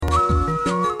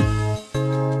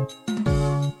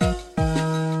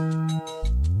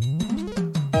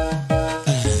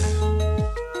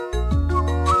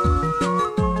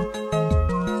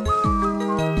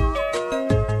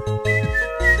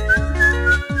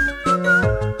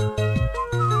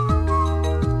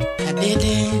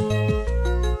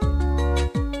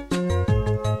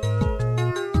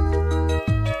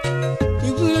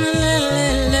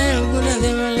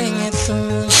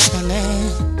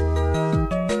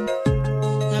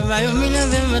Bayo mina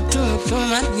vema tu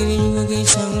Foma giri nyugi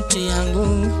sauti yangu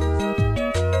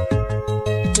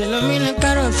Telo mina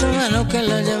karo Foma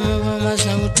nokela jame Mama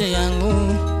sauti yangu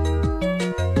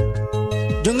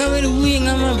Dunga weru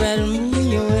winga mabel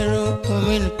Mwinyo weru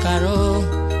Komin karo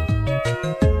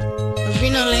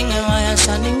Vina lenga maya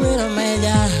sani weru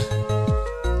meja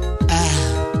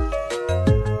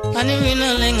Ani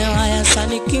vina lenga maya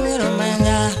sani kiweru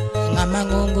meja Ngama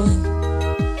ngongo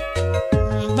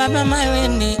Baba my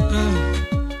windy,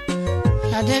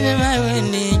 I did my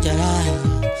windy, Jara.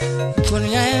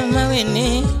 Kunya my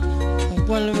windy,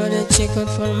 one for the chicken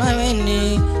for my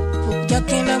windy.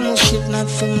 Jakina musip na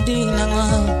fundi na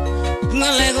ngao.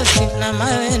 Ngalego sip na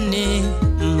my windy,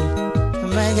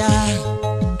 my guy.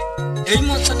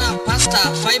 Emotional pasta,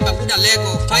 fiber buda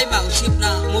lego, fiber usip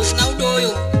na musna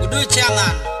udoyo, udoyo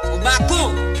chairman,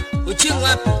 ubako, uching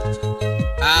wapi?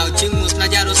 Uching musna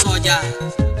jaro soja.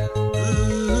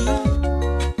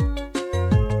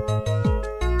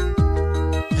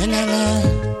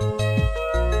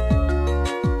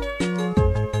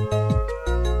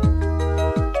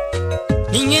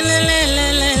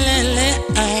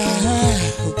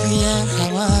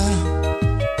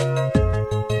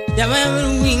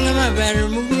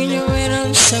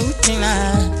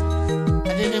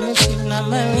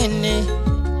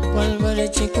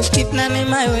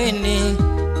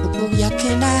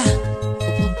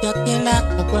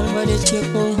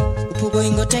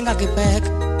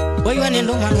 Boy when you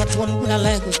man what one good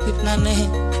like to skip na ne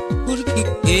good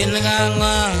in nga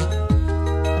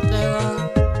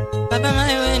Baba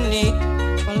my wendy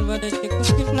one body chick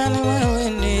skip na ne my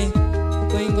wendy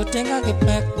going go tenga ke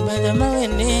pack my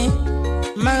wendy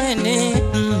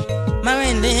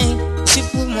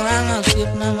sipu muranga skip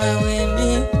na my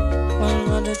wendy one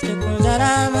body chick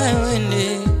dara my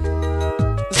wendy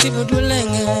sipu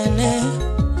dulenge ne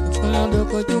kono do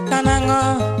ko tukana ngo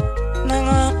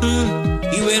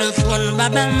Iwero phone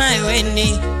baba my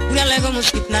wendy Uya lego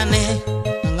muskip nane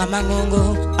Ngama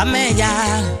ngongo ameja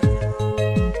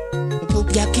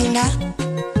Upuk yakinda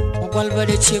Ukwal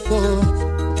bade chiko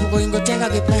Upuko ingo tenga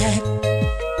kipek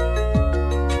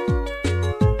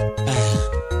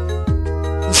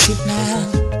Muskip na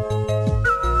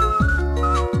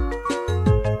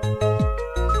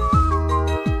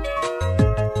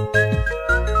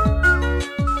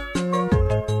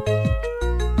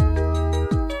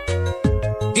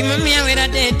Imamia wera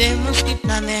dede muskip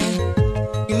nane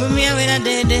Imamia wera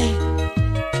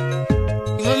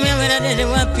dede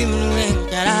wapi mnuwe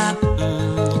Jara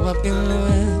wapi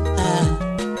mnuwe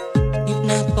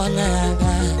Ipna konya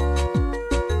yaga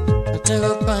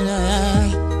Atego konya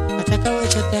yaga Ateka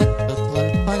wechete Tuan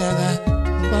konya yaga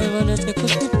Ngoi wade teku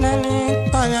skip nane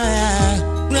konya yaga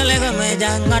Kuna lega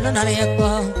meja Ngado nari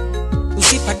yako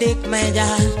Usipadik meja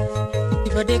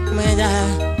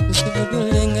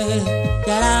Usipadulenge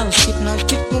Jara usip na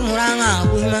skip kumuranga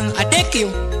Wimang adekyo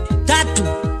Tatu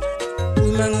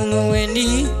Wimang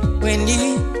Wendy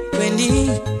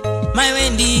My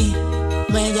Wendy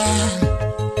Meja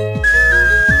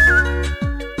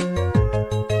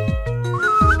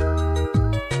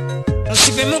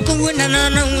Usipe muku wina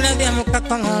nana Una vya muka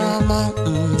kongoma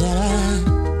Jara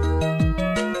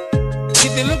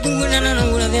Usipe muku wina nana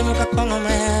Una vya muka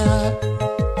kongoma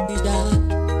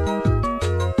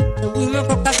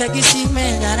Kaka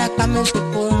kisime Jara kame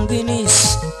supong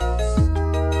binis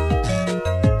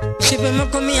Sipe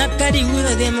moko miyakari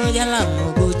Ura demo jalam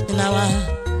Mugutinawa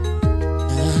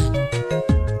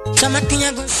Sama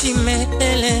kinya gosime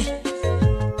Tele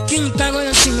Kinkago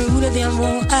yosime Ura demo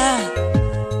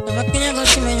Sama kinya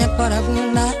gosime Nyakora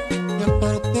bunda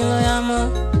Nyakora kilo yamo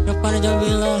Nyakora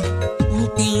jawilo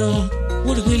Ukiyo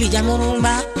Urgili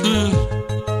jamurumba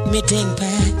Meeting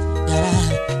pe Jara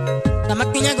Sama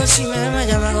kinya gosime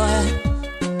majamawa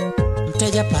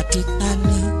Mteja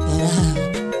patikani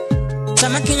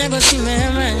Sama kinya gosime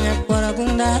Nyakora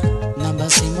bunda Namba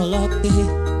simoloki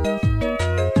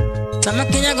Sama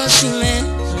kinya gosime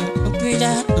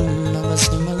Upida Namba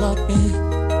simoloki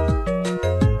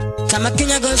Sama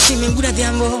kinya gosime Buda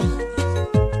diambo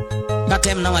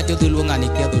Katem na wajo dulu ngani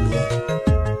kia dulu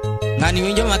Ngani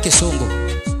winjo makisongo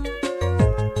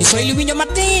Kiswahili winjo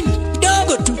matin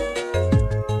Kidogo tu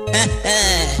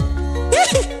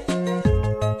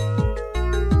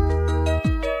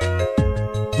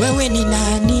Wewe ni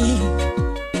nani?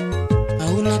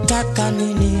 Unataka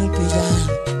nini pija?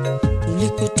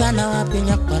 Tulikutana wapi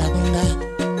Nyakora bunda?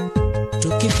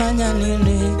 Tukifanya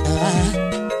nini?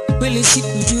 Kweli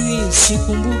sikujui,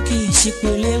 sikumbuki,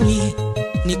 sikuelewi.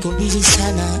 Niko busy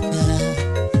sana.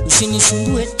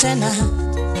 Usinisumbue tena,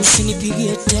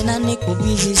 usinipigie tena, niko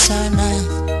busy sana.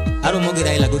 Aro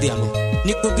mogira ila gudhiambo.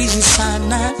 Niko busy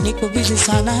sana, niko busy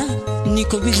sana,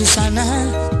 niko busy sana,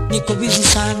 niko busy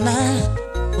sana.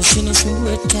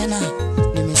 Usinisumbue tena.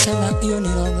 Nimesema hiyo ni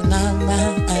wrong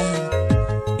number.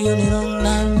 Hiyo ni wrong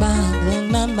number,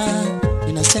 wrong number.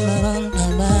 Ninasema wrong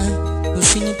number.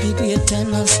 Usinipigie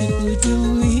tena,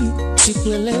 sikujui,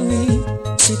 sikuelewi,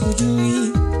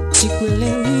 sikujui,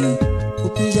 sikuelewi.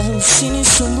 Upiga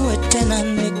usinisumbue tena,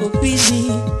 niko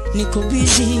busy, niko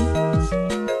busy.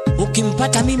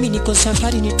 Ukimpata mimi niko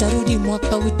safari, nitarudi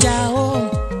mwaka ujao.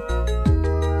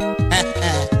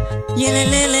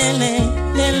 Yelelelele,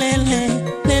 lelele,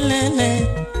 lelele.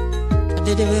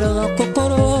 Adede vero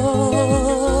kokoro.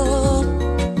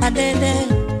 Adede.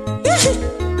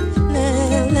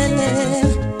 Lelele,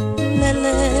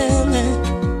 lelele,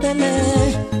 lelele,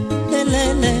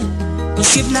 lelele.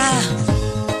 Usibna.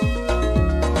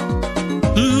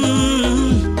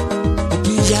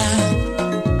 Upija.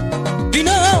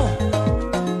 Bino.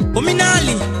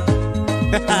 Ominali.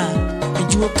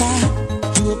 Juoka,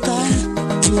 juoka,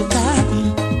 juoka,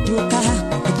 juoka.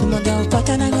 Ukumanda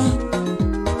upatana go.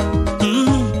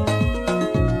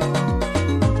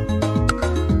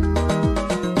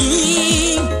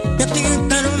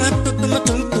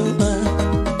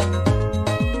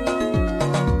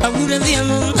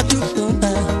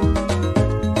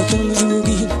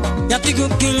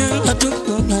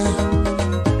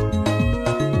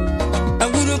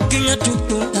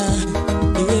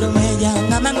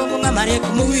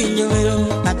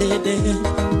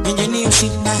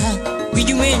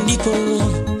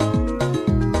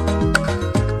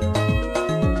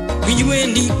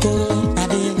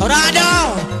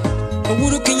 Orado,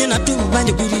 uguru kinya na tu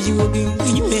banje biri juogi,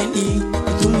 inyuendi,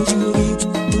 tumujuogi,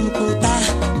 tumukota,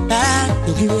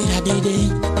 ugiwe hadede,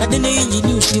 adene inji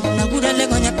nyusi, na gura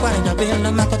lego nyakwara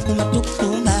jabela makatuma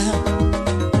tuktuma,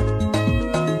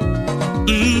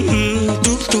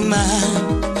 tuktuma,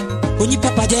 unyi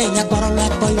papa jay nyakwara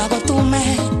lepo iwago tume,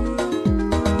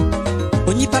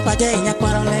 unyi papa jay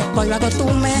nyakwara lepo iwago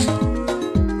tume.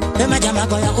 Ema jama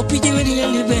goya upiji wiri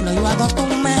libe no iwago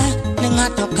tume.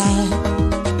 Ngatoka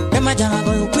ema jama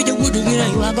go upije wudu gira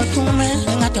iwago tume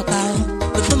ngatoka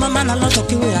utuma mana loto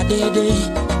kiwe adede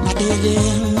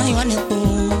mai wane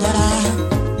kunjara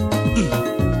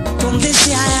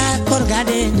tumdisia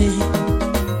korgadede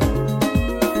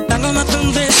tango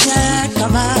matumdisia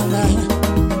kamala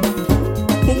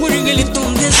uguri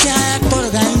tumdisia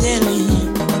korganjeli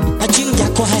achinja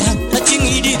kohaya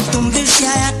achingidi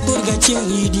tumdisia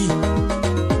korgachingidi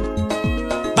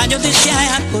Bajo de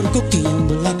shaya kurguki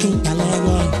mbulaki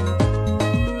nalego.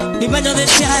 Bajo de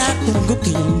shaya kurguki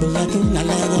mbulaki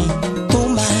nalego.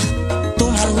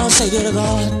 Tumba lo seguirgo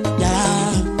ya.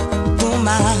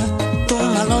 Tumba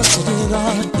lo seguirgo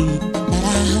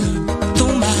ya.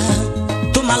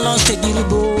 Tumba lo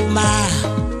seguirgo ma.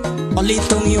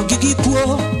 Olitongi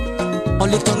ogigipwo.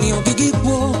 Olitongi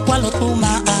ogigipwo kwalo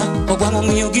tuma.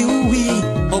 Ogwangi ogiwi.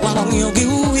 Ogwangi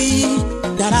ogiwi.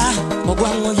 Dara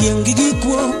ogwango yengi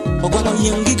gikwo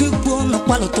no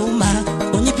kwalo tuma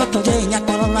onyi papa de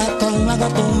nyakwaro la ko mago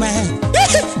tume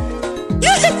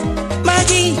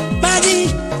magi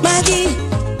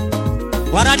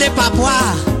warade papwa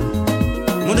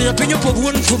mundo yo pinyo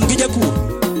pobuon fum gijaku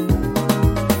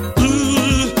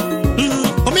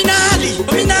ominali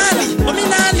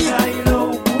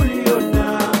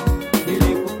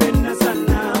nilikupenda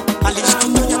sana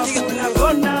alistudio nyapiga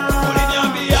kuna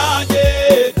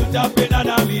uliniambiaje tutapenda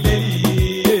na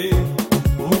milele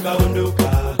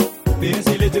ukaondoka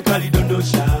penzi letu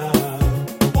kalidondosha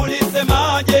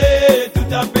ulisemaje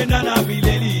tutapenda na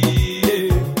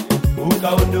milele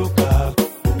ukaondoka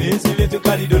penzi letu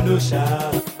kalidondosha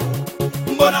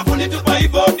mbona kunitupa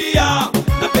hivyo dia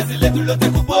na penzi letu lote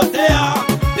kupotea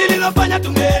nililofanya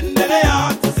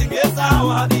tungeendelea tusingesahau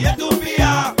hadi yetu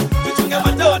pia tuchunge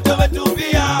watoto wetu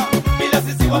pia bila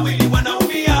sisi wawili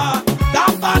wanaumia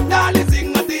tafadhali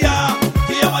zingatia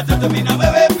pia watoto mimi na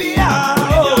wewe pia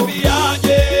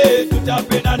uliniambiaje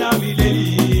tutapenda na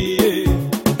milele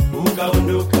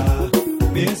ukaondoka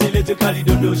penzi letu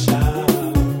kalidondosha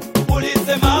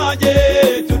ulisemaje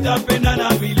tutapenda na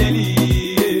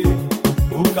milele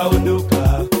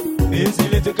ukaondoka penzi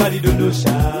letu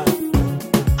kalidondosha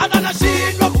ana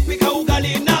nashindwa kupika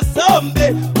ugali na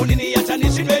sombe uliniacha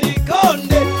nishindwe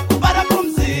nikonde para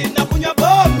pumzi na kunywa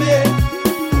pombe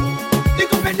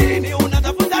nikupe nini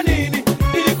unatafuta nini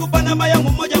nilikupa namba yangu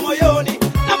moja moyoni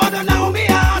na bado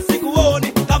naumia sikuoni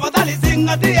tafadhali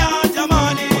zingatia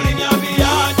jamani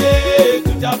uliniambiaje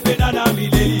tutapenda na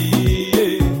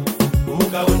milele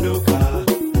ukaondoka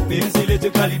penzi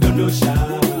letu kalidondosha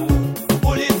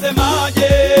ulisemaje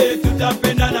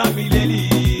tutapenda na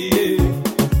milele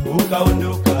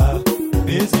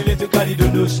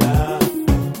kunidondosha.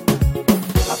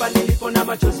 Hapa nilipo na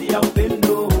machozi ya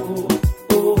upendo,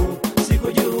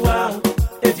 sikujua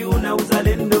eti una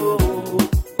uzalendo.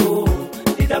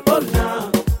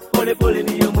 Nitapona pole pole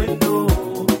ndiyo mwendo.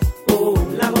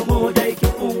 Lango moja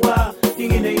ikifungwa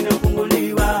nyingine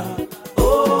inafunguliwa.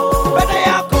 Penda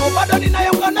yako bado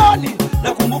ninayo mkononi,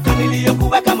 nakumbuka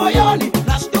niliyokuweka moyoni.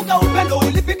 Nashtuka upendo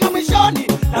ulifika mwishoni,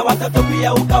 na watoto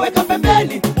pia ukaweka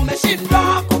pembeni.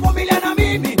 Umeshindwa kuvumilia na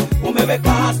mimi,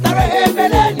 umeweka starehe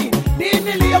mbeleni. Nini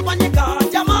niliyofanyika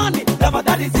jamani?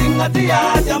 Tafadhali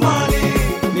zingatia jamani.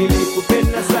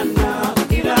 Nilikupenda sana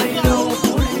ila ilo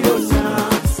uliona.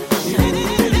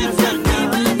 Nilikupenda sana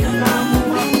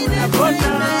naamua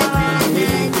unapona.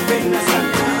 Nilikupenda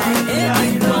sana ila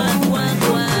ilo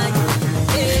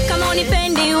kama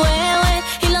unipendi wewe,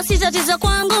 hilo si tatizo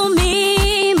kwangu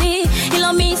mimi.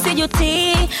 Hilo mimi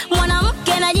sijuti,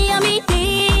 mwanamke najiamini.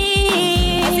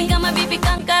 Basi kama bibi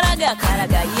kankaraga,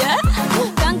 karaga, yeah.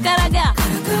 Kankaraga,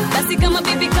 basi kama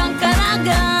bibi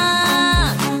kankaraga,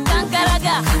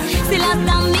 kankaraga. Sila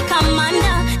dhambi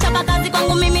kamanda, chapa kazi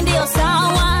kwangu mimi ndio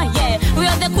sawa, yeah. We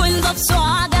are the queens of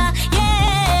swagger,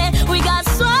 yeah. We got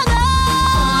swagger.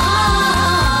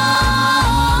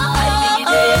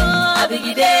 I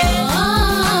biggie day.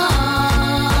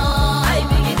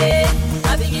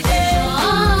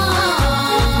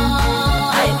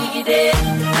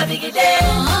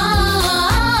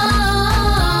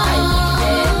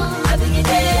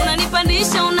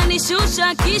 Unanipandisha,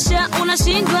 unanishusha, kisha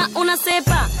unashindwa,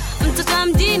 unasepa. Mtoto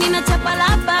mjini na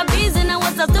chapalapa, busy na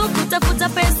wazatu kutafuta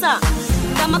pesa.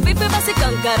 Kama pipe basi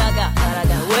kankaraga,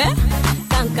 karaga, we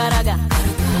kankaraga.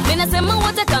 Minasema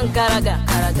wote kankaraga,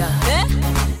 karaga,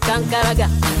 kankaraga.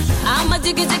 I'm a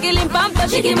jiggy jiggy limpampa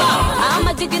jiggy mo. I'm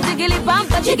a jiggy jiggy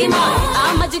limpampa jiggy mo.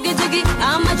 I'm a jiggy jiggy,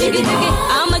 I'm a jiggy jiggy,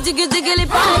 I'm a jiggy jiggy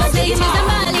limpampa jiggy mo.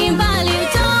 Mbali mbali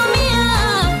utomia,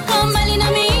 kombali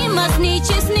na mima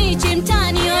snitchy snitchy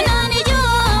mtani onani jo.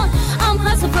 I'm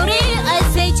hustle for real, I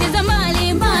say cheza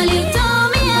mbali mbali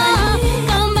utomia,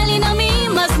 kombali na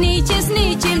mima snitchy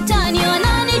snitchy mtani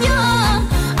onani jo.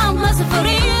 I'm hustle for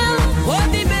real.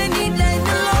 What the man need like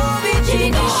the love it,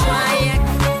 jiggy mo.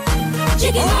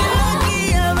 Jiggy mo.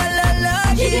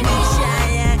 Jiggy me,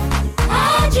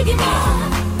 ah, jiggy me.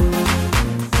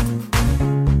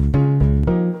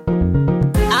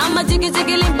 I'm a jiggy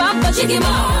jiggy limpampa jiggy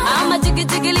mo. I'm a jiggy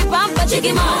jiggy limpampa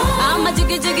jiggy mo. I'm a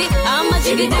jiggy jiggy, I'm a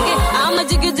jiggy jiggy, I'm a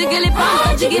jiggy jiggy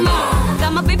limpampa jiggy mo.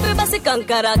 Kama pipe basi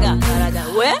kankaraga, karaga,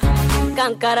 we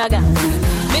kankaraga.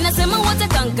 Minasema wote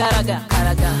kankaraga,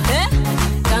 karaga,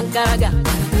 kankaraga.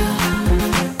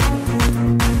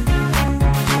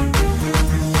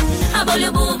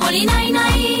 Abolo buboli nai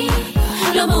nai,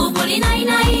 lo buboli nai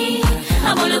nai.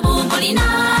 Abolo buboli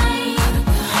nai,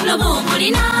 lo buboli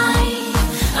nai.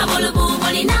 Abolo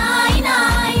buboli nai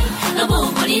nai, lo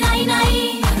buboli nai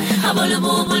nai. Abolo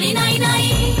buboli nai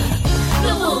nai,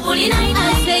 lo buboli nai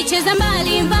nai. I say cheza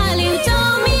mbali mbali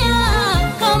utomia,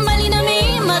 kombali na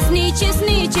mima snitchy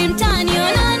snitchy mtani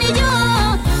onani jo.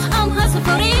 I'm hustle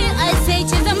for real, I say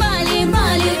cheza mbali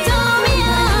mbali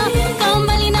utomia,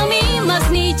 kombali na mima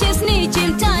snitchy snitchy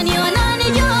mtani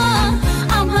onani jo.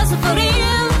 I'm hustle for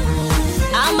real.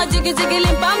 I'm a jiggy jiggy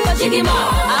limpampa jiggy mo.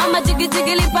 I'm a jiggy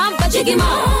jiggy limpampa jiggy mo.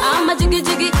 I'm a jiggy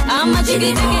jiggy, I'm a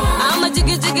jiggy jiggy, I'm a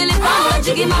jiggy jiggy limpampa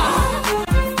jiggy mo.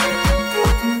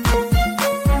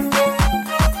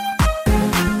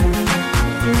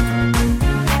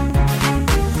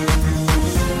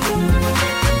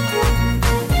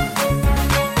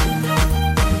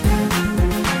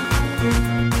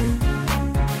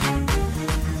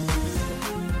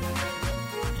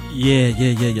 Yeah,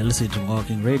 you're listening to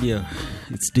Mawalking Radio.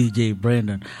 It's DJ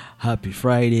Brandon. Happy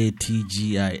Friday,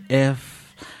 TGIF.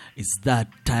 It's that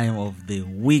time of the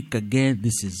week again.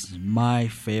 This is my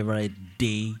favorite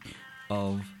day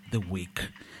of the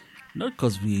week. Not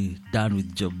because we're done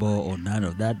with Jabo or none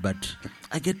of that, but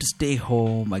I get to stay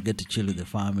home, I get to chill with the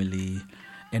family,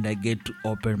 and I get to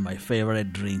open my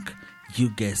favorite drink. You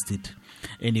guessed it.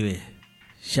 Anyway,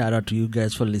 shout out to you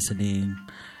guys for listening.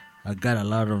 I got a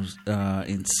lot of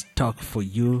in stock for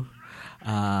you.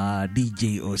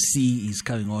 DJ OC is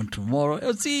coming on tomorrow.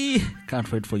 OC,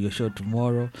 can't wait for your show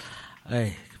tomorrow.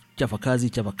 Hey,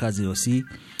 Chapakazi OC.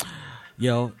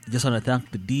 Yo, just want to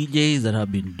thank the DJs that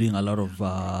have been doing a lot of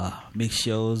mix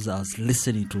shows. I was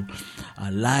listening to a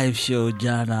live show,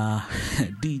 Jana,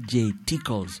 DJ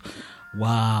Tickles.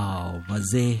 Wow,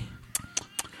 Maze.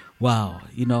 Wow,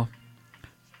 you know,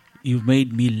 you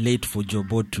made me late for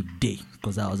Jobo today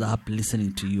because I was up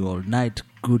listening to you all night.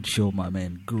 Good show, my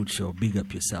man. Good show. Big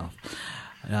up yourself.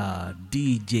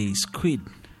 DJ Squid.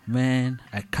 man,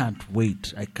 I can't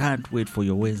wait. I can't wait for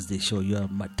your Wednesday show. You are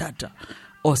Matata.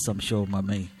 Awesome show, my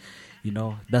man. You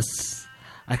know,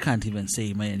 I can't even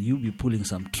say, man, you be pulling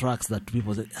some tracks that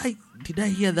people say, did I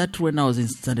hear that when I was in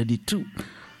Standard 2?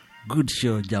 Good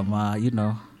show, Jama. You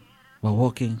know,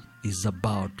 Mawalking is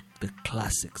about the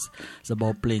classics. It's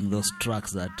about playing those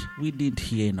tracks that we didn't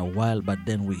hear in a while, but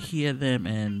then we hear them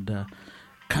and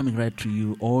coming right to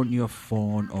you on your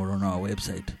phone or on our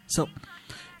website. So,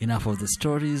 enough of the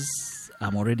stories.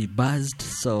 I'm already buzzed,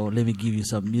 so let me give you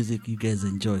some music you guys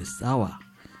enjoy. It's our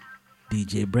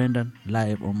DJ Brendan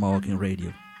live on Mawalking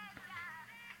Radio.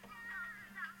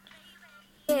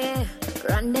 Yeah,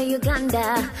 Rwanda,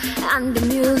 Uganda, and the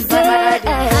music.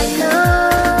 Hello,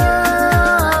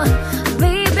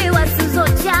 baby, what's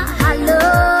uzocha? Hello,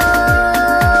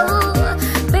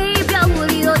 baby,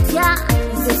 awuliocha.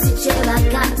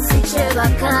 Sichebaka,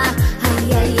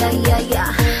 ay.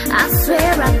 I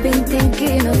swear I've been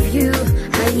thinking of you.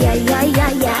 Ay.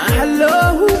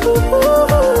 Hello,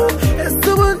 it's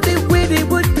the one thing with it.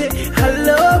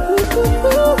 Hello,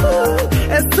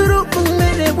 it's the one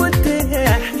with it.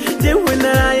 Yeah, when I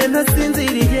am a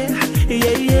sinziri,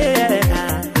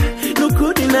 yeah. No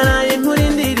good in I am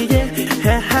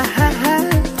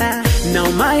now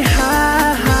my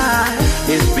heart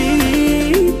is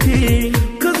beating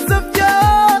 'cause of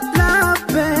your love,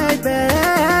 baby.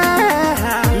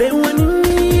 Let when you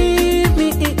need me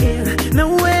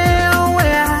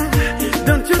nowhere.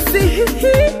 Don't you see?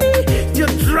 You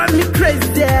drive me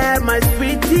crazy, my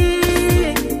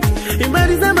sweetie.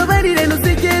 Imagine somebody that knows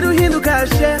get to him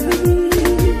kasha.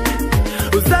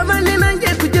 Usamane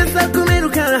nange kujesa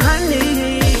kumeruka hani.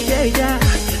 Yeah.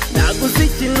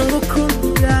 Nagusichi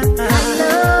ngukunda.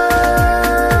 Hello,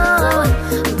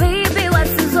 baby,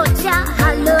 what's uzocha?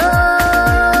 Hello,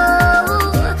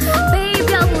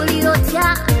 baby, awuliocha.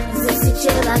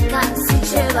 Sichebaka,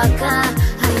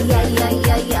 ay.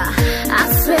 I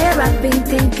swear I've been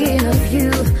thinking of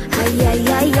you. Ay.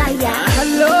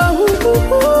 Hello,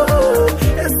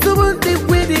 it's the one thing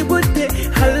with it.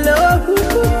 Hello,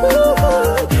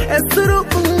 it's the one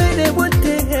with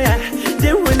it.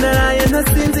 Yeah, when I am a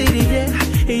sinziri,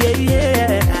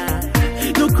 yeah.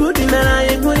 No good in I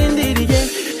am in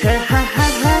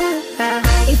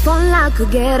If only I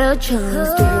could get a chance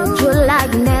to hold you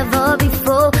like never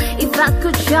before. If I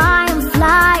could try and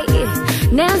fly,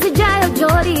 Nancy Jaya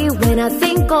Jody. When I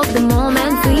think of the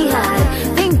moments we had,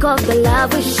 think of the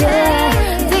love we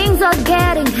shared. Things are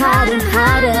getting harder and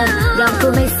harder.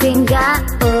 Don't me singa,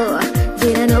 oh.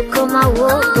 Jina no koma wo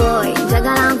boy.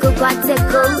 Jagaranku kwate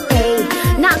ko, hey.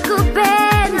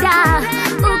 Nakupenda,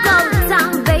 uko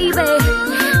down, baby.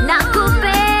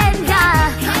 Nakupenda,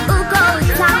 uko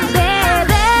down,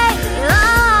 baby.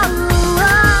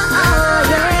 Oh,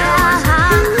 yeah.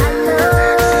 Hello,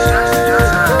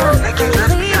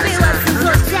 baby, what's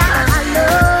your time? Hello,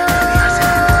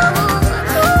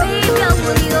 baby,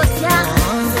 what are your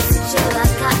time?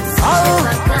 Sichebaka.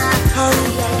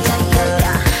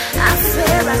 Yeah. I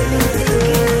swear I've been thinking.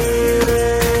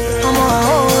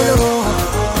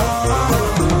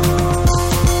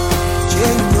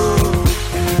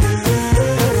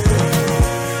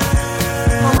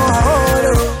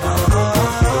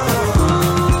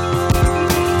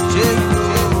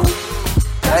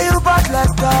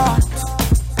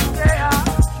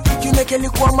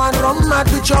 Man, run mad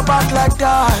with your back like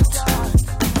that.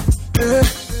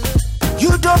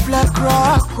 You dope like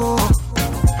crack, oh.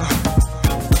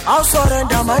 I'll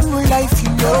surrender my new life, you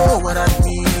know what I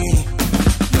mean.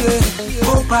 Yeah,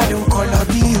 hope I don't call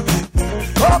up you.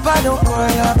 Hope I don't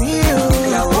call up you.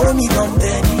 Yeah, hold me gon'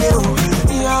 bend you.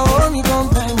 Yeah, hold me gon'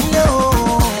 bend you.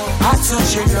 I've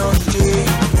such a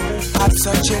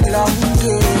long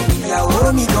day. Yeah,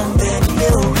 hold me gon' bend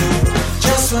you.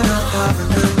 Just wanna have a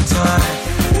good time.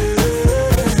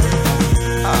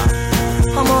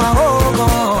 I'm a hold on.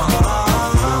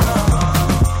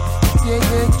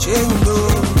 Yeah, change.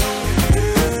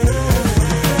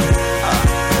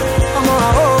 I'm a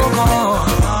hold on.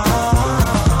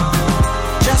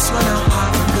 Just wanna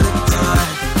have a good time.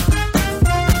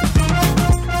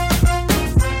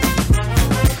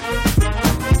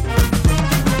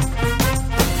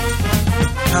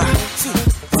 See,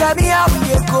 tell me how we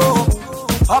go.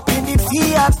 Up in the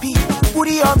VIP,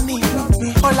 booty on me.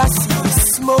 All I see is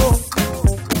smoke.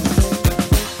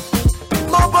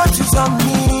 More bottles on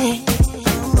me.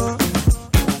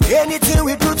 Anything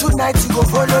we do tonight, you go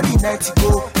follow the night, you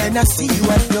go. And I see you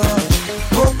at Dodge.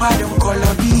 Hope I don't call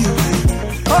up you.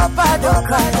 Hope I don't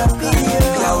call up you.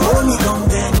 Yeah, hold me gon'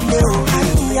 bend you.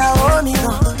 Yeah, hold me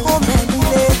gon' bend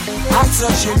you. At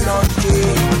such a long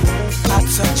day. At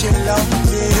such a long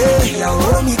day. I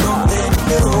only don't bend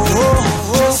the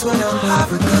road. Just wanna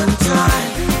have a good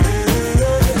time.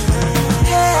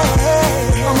 Yeah,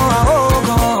 I'm a oh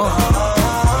God.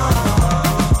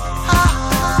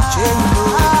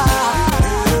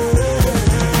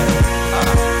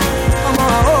 I'm a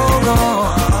oh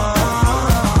God.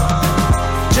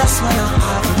 Just wanna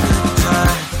have a good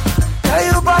time. Tell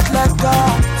you back like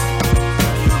that.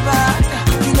 You bad.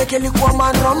 You make any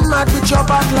woman run mad with your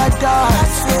back like that.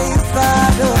 Say you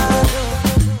bad.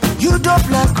 You dope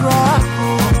like crap.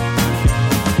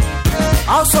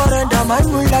 I'll surrender my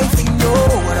new life, you know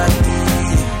what I mean.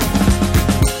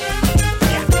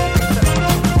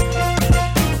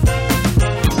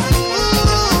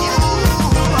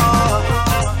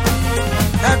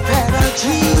 That better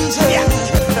Jesus.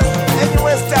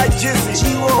 Anywhere start Jizzy.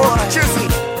 Jizzy.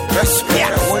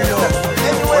 Respect.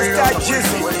 Anywhere start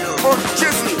Jizzy.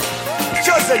 Jizzy.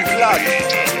 Chosen blood.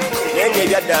 Nenye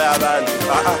yadala abantu.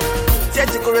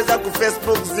 Chechi kureza ku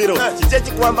Facebook 0.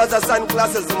 Chechi kuambaza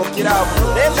sunglasses mukirabu.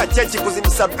 Nenga chechi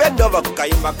kuzimisa bend over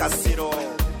kukayimba kasiro.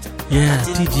 Yeah,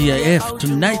 TGIF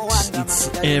tonight. It's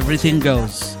everything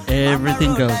goes.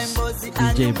 Everything goes.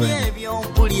 DJ Brandon.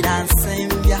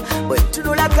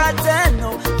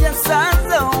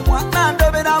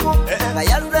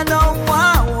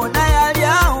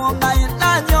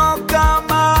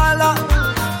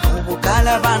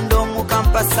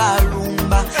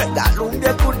 Salumba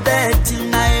galumbe kudeti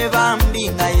na evambi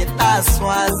nga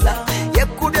yetaswaza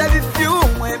yekudya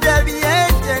bifyumwe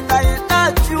byebiyeje nga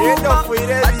yetachuma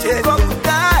achiko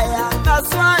kudaya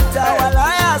naswata wala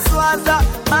yaswaza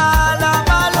mala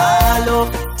malo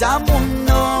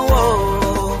tamuno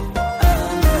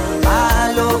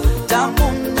malo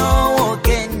tamuno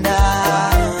kenda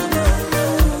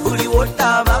uli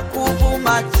wotaba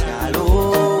kubuma chalo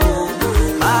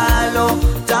malo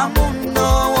tamuno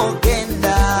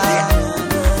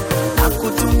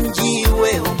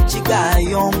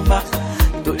yomba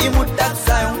tuli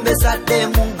mutaksa yombesa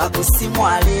demu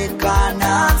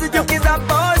ngakusimwalekana zijukiza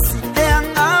bosi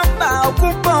eyangamba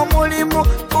okumpa omulimu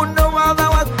kuno wava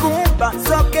wakumba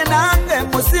soke nange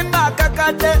musimba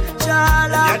kakate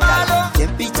chalabalo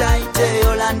chepicha ite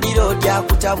olandiro lya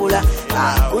kutabula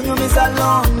kunyumiza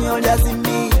loni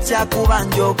olyazimicha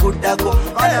kubanja okudako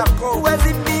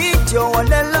wezimicho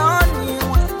oleloni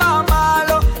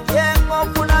amalo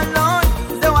yengofuna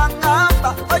loni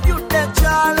zewangamba ojute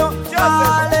chalo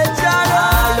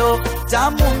chalo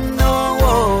tamuno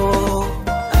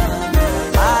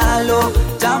malo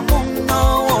tamuno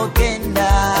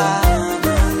kenda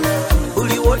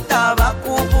uli wotaba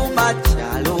kubuma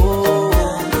chalo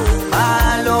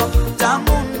malo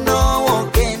tamuno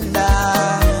kenda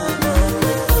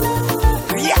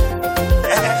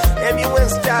Everyone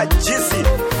start Jizzy,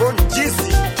 born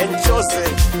Jizzy and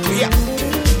Joseph.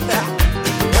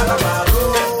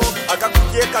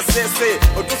 Akakujeka sese,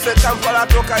 otuse Kampala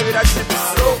toka ibira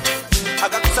chipso.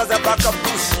 Akakusaza baka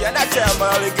bushi, anacha ya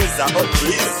malalegeza. Oh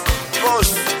please, boss,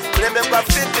 remember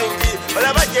fitting.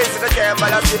 Olaba jezi kacha ya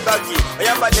malabibaki.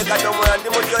 Oyamba deka domola ndi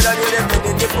mujona ni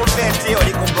lemeni ni kumeti.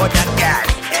 Oli kumboda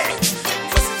gani.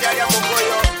 Fositari ya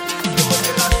mugoyo.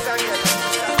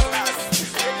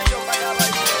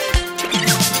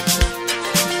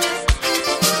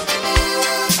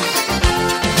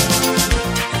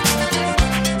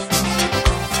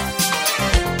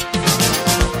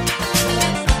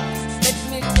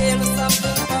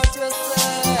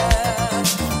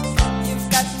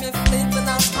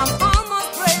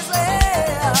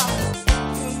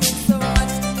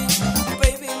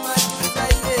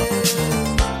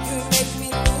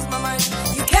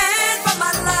 You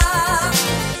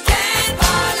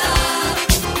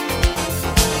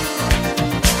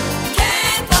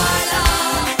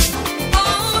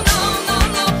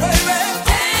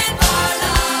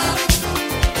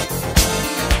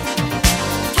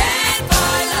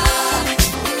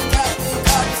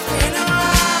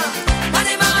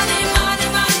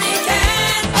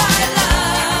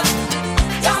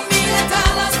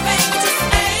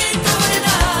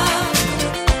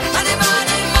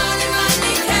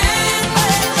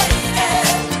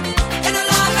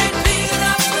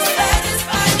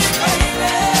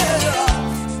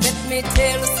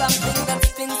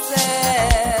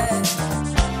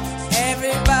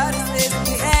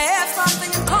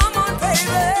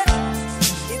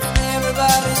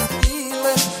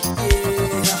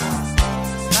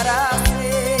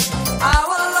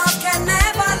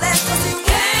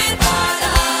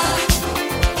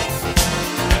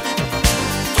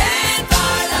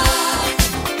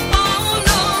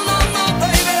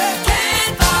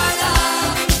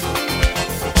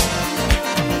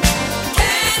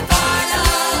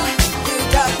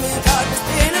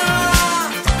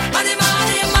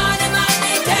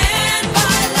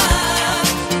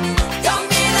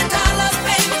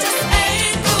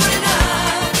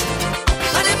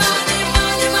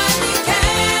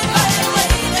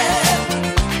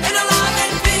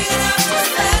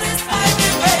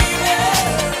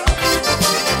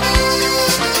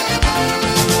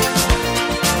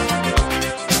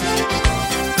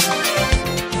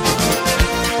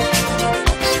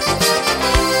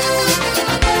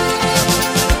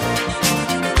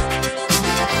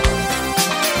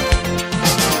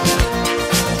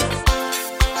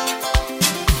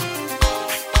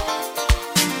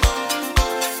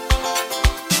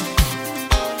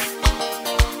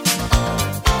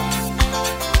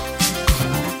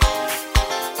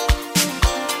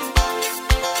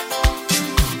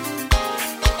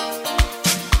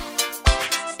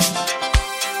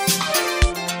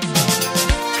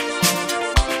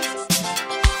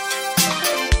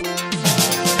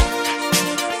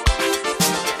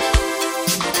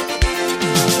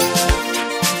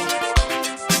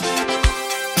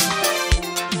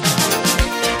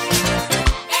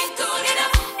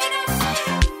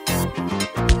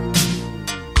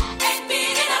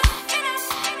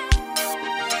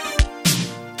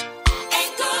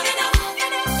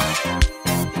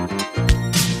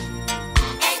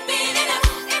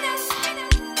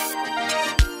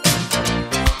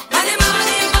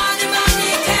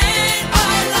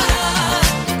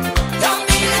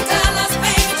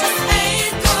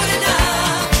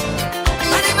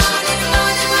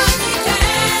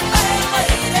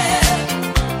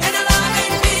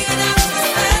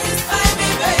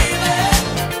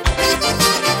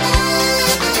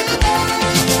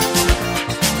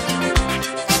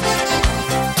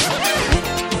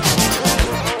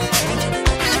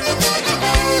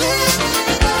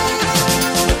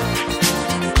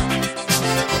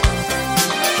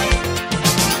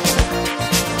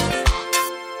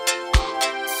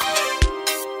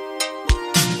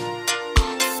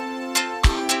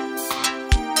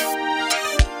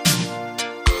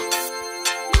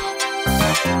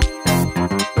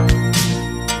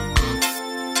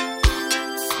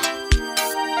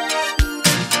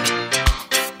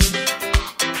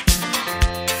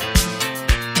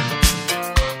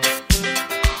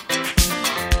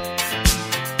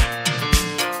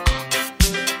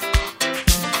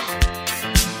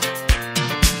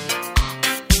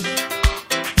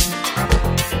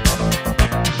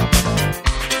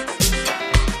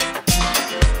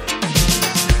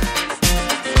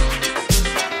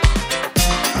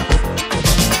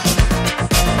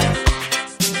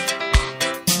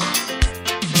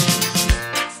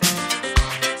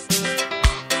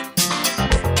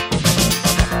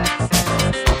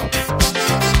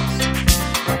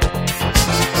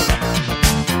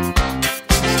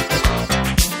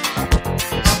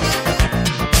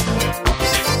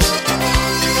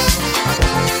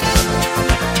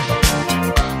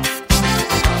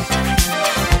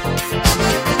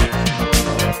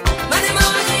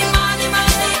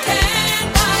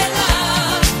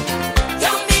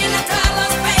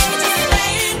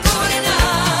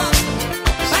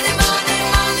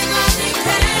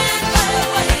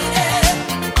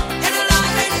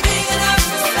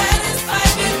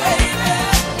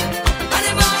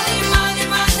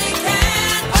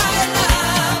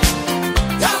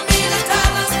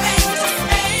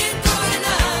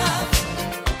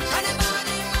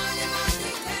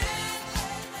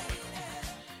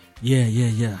Yeah.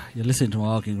 You're listening to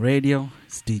Mawalking Radio.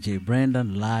 It's DJ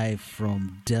Brendan live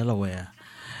from Delaware.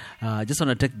 I just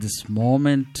want to take this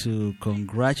moment to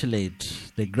congratulate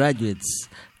the graduates.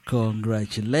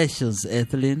 Congratulations,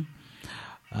 Ethelyn.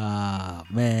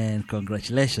 Man,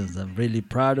 congratulations. I'm really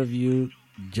proud of you.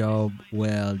 Job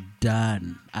well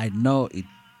done. I know it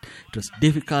was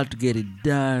difficult to get it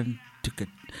done.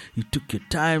 You took your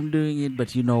time doing it,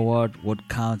 but you know what? What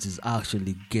counts is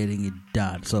actually getting it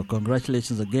done. So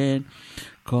congratulations again.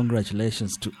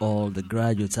 Congratulations to all the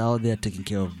graduates out there taking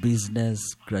care of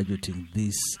business, graduating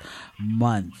this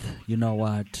month. You know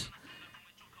what?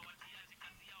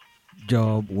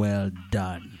 Job well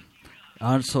done.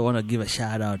 I also want to give a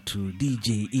shout out to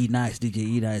DJ E-Nice. DJ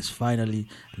E-Nice finally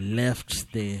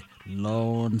left the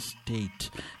Lone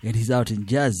State and he's out in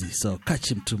Jersey, so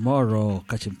catch him tomorrow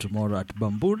at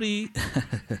Bamburi.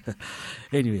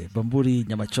 Anyway, Bamburi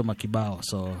Nyamachoma Kibao.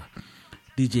 So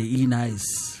DJ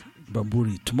E-Nice,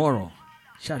 Bamburi tomorrow.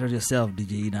 Shout out yourself,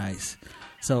 DJ E-Nice.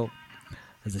 So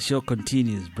as the show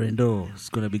continues, Brendo is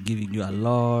going to be giving you a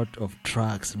lot of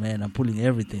tracks, man. I'm pulling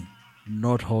everything,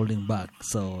 not holding back.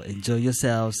 So enjoy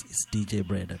yourselves. It's DJ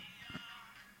Brendan.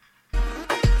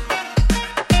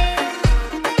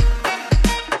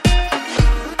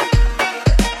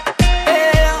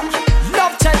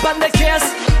 On the case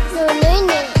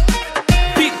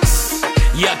Beats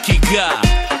ya Kiga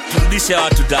turudisha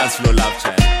watu dance floor love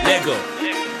child Lego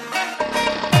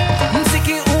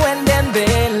mziki uende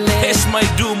mbele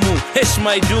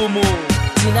heshima idumu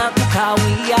tina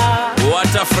kukawia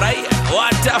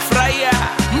watafurahia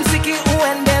mziki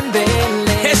uende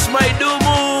mbele heshima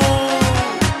idumu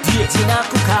tina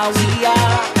kukawia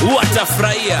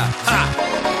watafurahia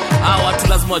watu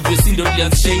lazima wajue si ndio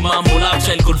nilianzisha mambo love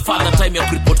child godfather time ya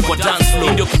report kwa dance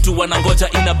floor ndio kitu wanangoja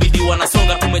inabidi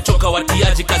wanasonga tumechoka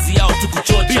watiaji kazi yao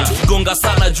tukuchocha gonga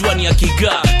sana jua ni ya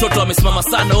Kiga toto amesimama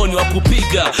sana oni wa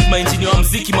kupiga mainjini wa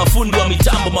muziki mafundi wa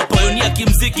mitambo mapayonia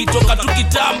kimziki toka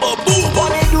tukitambo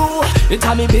what they do it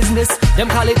me business them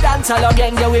call it dance all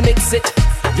again yeah we mix it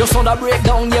your sound a break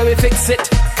down yeah we fix it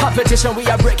competition we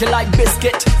are breaking like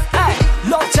biscuit hey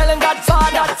love telling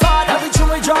godfather every tune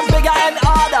we drop bigger and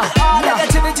harder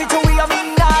negativity to we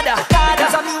mean nada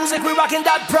cause our music we rocking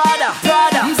that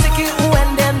Prada muziki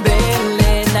uende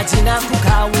mbele na jina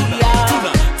kukawia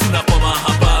tunapoma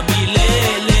hapa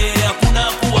milele hakuna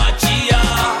kuachia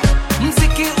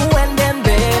muziki uende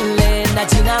mbele na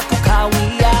jina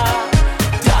kukawia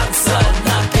dansa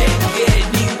na genge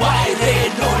ni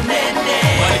waire no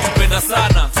nene wanatupenda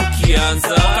sana tukianza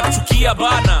wakatuchukia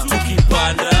bana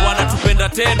tukipanda wanatupenda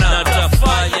tena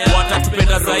natafanya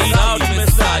watatupenda zaidi nao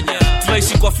tumesanya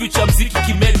tunaishi kwa future mziki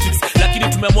kimetrics lakini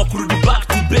tumeamua kurudi back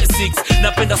to basics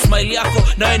napenda smile yako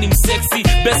nawe ni msexy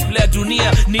best player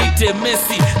dunia niite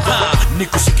Messi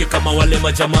nikushike kama wale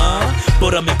majamaa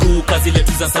bora miguu kazi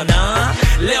letu za sanaa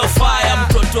leo fire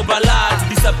mtoto balaa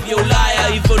tudisapia Ulaya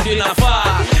hivyo ndio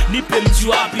inafaa nipe mji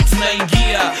wapi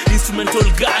tunaingia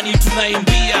instrumental gani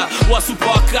tunaimbia wasupa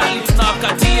wakali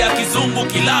tunawakatia kizungu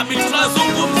kilabi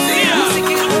tunazungumzia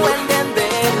muziki uende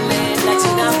mbele na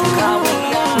jina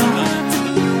kukawia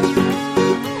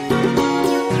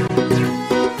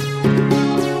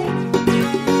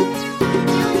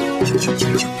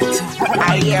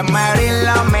I am a real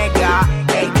omega,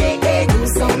 aka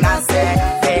Gusonase,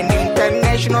 an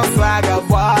international swagger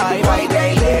boy, by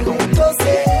daily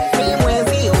Untose,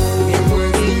 Mimwezio,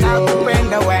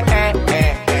 nakupenda we,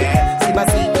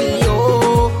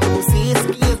 Sibasitio,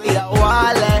 usisikizi ya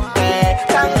wale,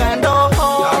 Tangando,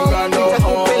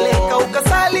 nitakupeleka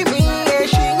ukasalimie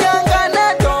Shinyanga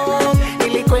na Dom,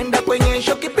 ilikwenda kwenye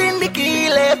show kipindi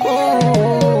kile,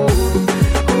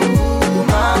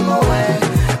 mama we.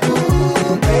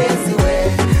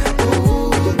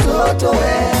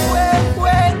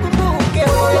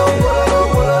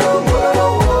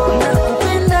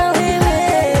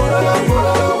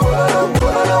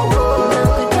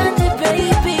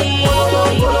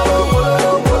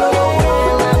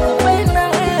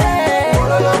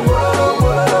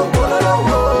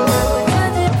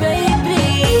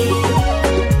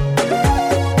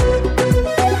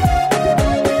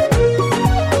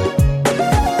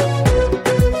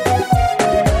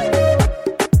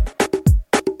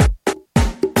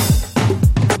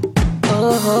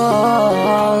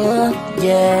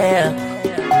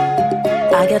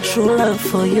 True love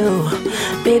for you,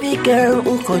 baby girl.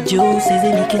 Uko juu, sisi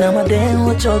nikina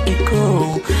mademo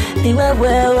chokiko. Ni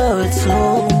wewe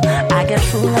tu. I got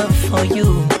true love for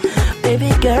you, baby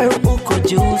girl. Uko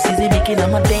juu, sisi nikina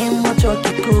mademo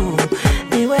chokiko.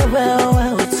 Ni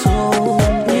wewe tu.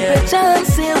 Nipe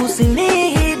chance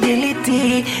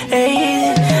usinidiliti,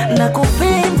 hey.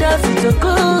 Nakupenda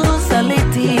sitokuzi.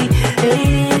 saliti.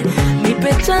 Hey,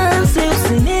 nipe chance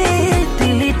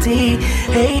usinitiliti.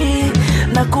 Hey,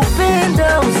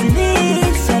 nakupenda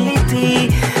usinisaliti.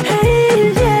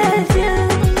 Hey, yeah, yeah.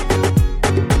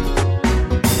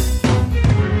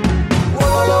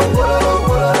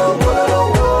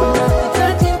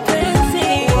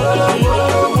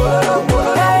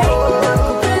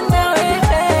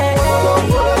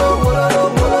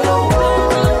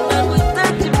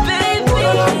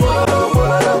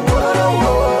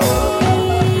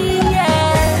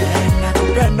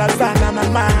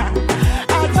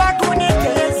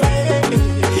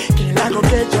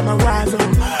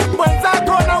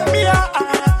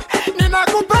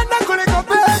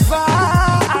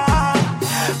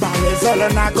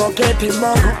 Koketi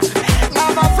mongo na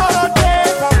masoro te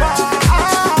baba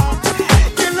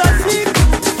kila siku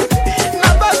na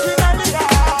baki na nia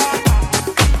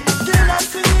kila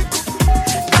siku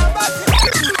na baki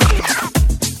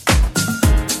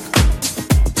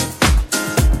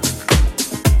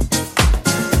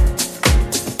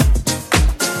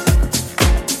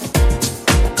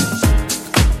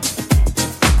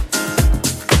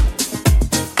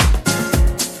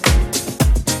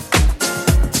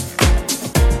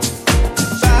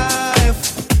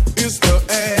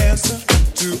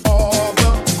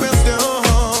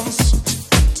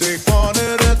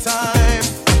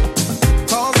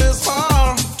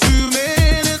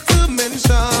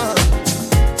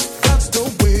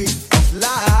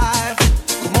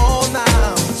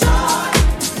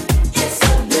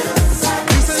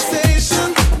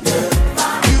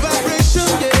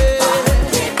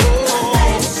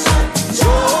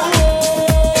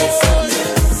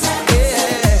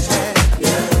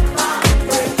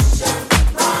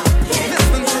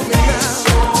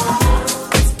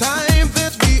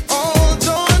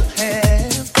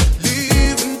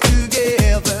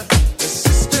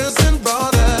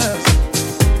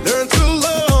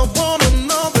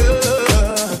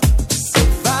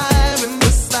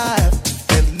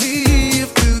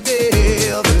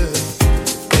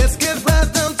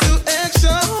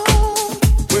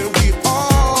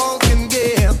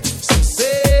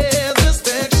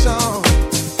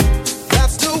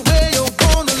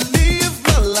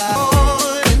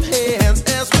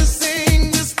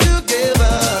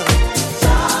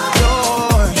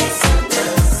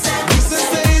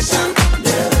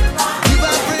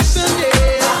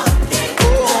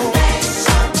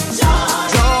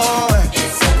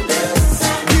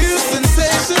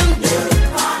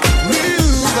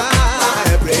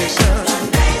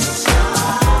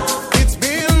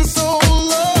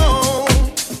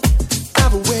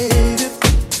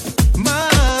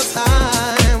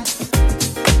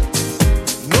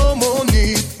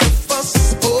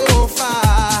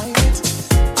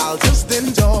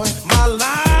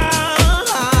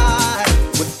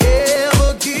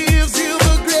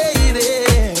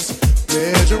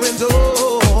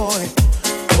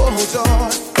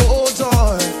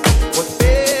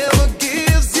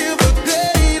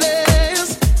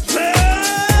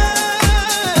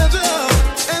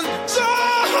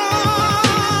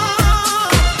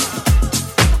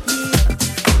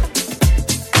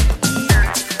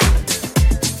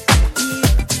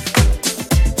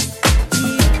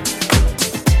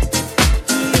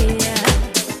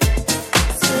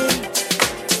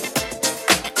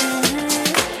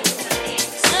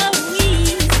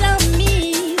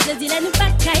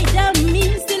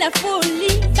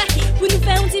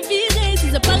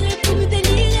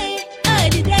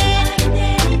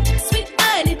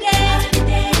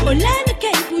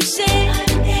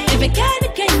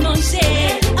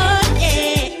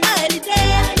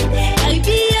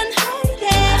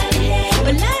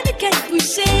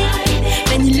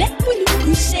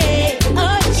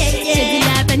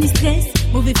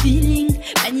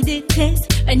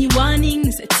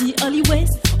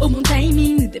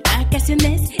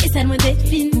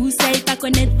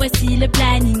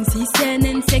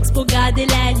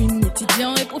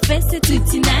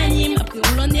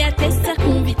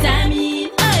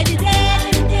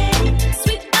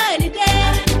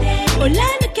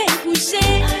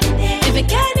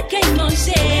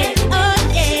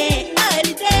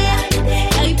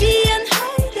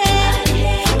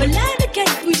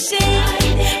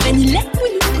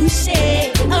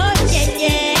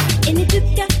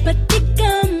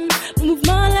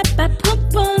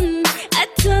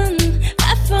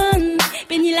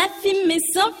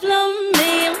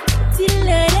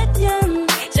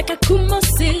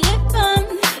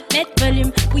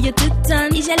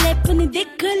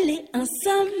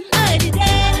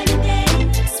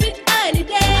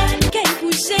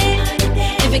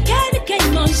Avec elle,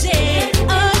 qu'elle mangeait.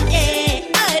 Oh yeah,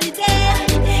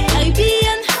 holiday.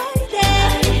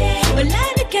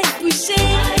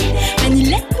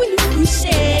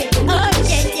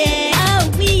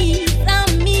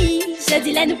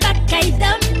 dit là nous pas caille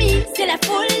d'amis, c'est la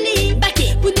folie.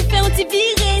 Baquet pour nous faire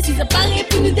antivirer, si ça paraît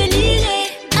pour nous délirer.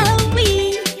 Ah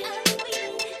oui,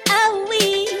 ah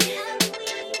oui,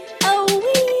 ah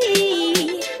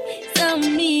oui,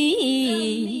 Sammy.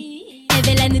 Et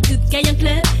bien là nous toutes caille en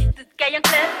club,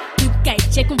 toutes caille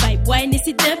check on va y boire et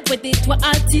si deux pour des trois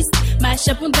artistes. Mash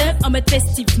up on deux en mode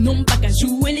festif, non pas qu'à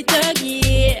jouer les thugs,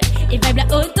 yeah. Et vibe là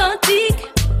authentique.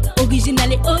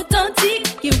 Original et authentique,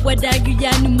 que Wada,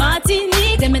 Guyane ou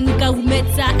Martinique. Demain nous qu'à vous mettre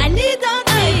ça à l'identique.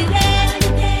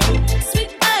 Holiday,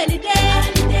 sweet holiday.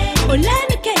 Oh là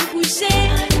nous qu'à coucher,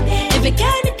 et avec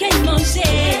elle nous qu'à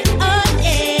manger. Oh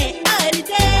yeah,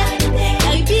 holiday,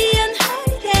 Caribbean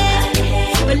holiday.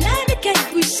 Oh là nous qu'à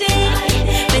coucher,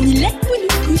 ben il est pour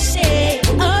nous coucher.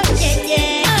 Oh yeah,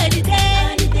 yeah,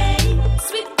 holiday,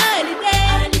 sweet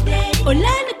holiday. Oh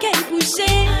là nous qu'à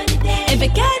coucher, et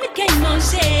avec elle nous qu'à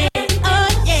manger.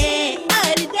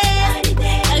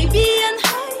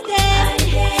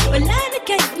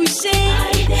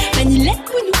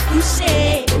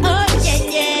 Coucher, oh yeah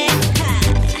yeah.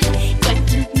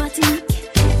 Guadeloupe, Martinique,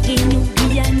 Réunion,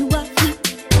 Guyane ou Afrique.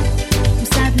 Nous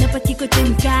savons n'importe qui côté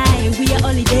nous caille. We are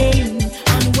holiday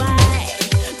on why.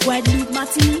 Guadeloupe,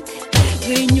 Martinique,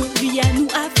 Réunion, Guyane ou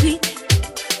Afrique.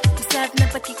 Nous savons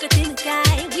n'importe qui côté nous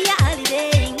caille. We are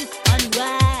holiday on why.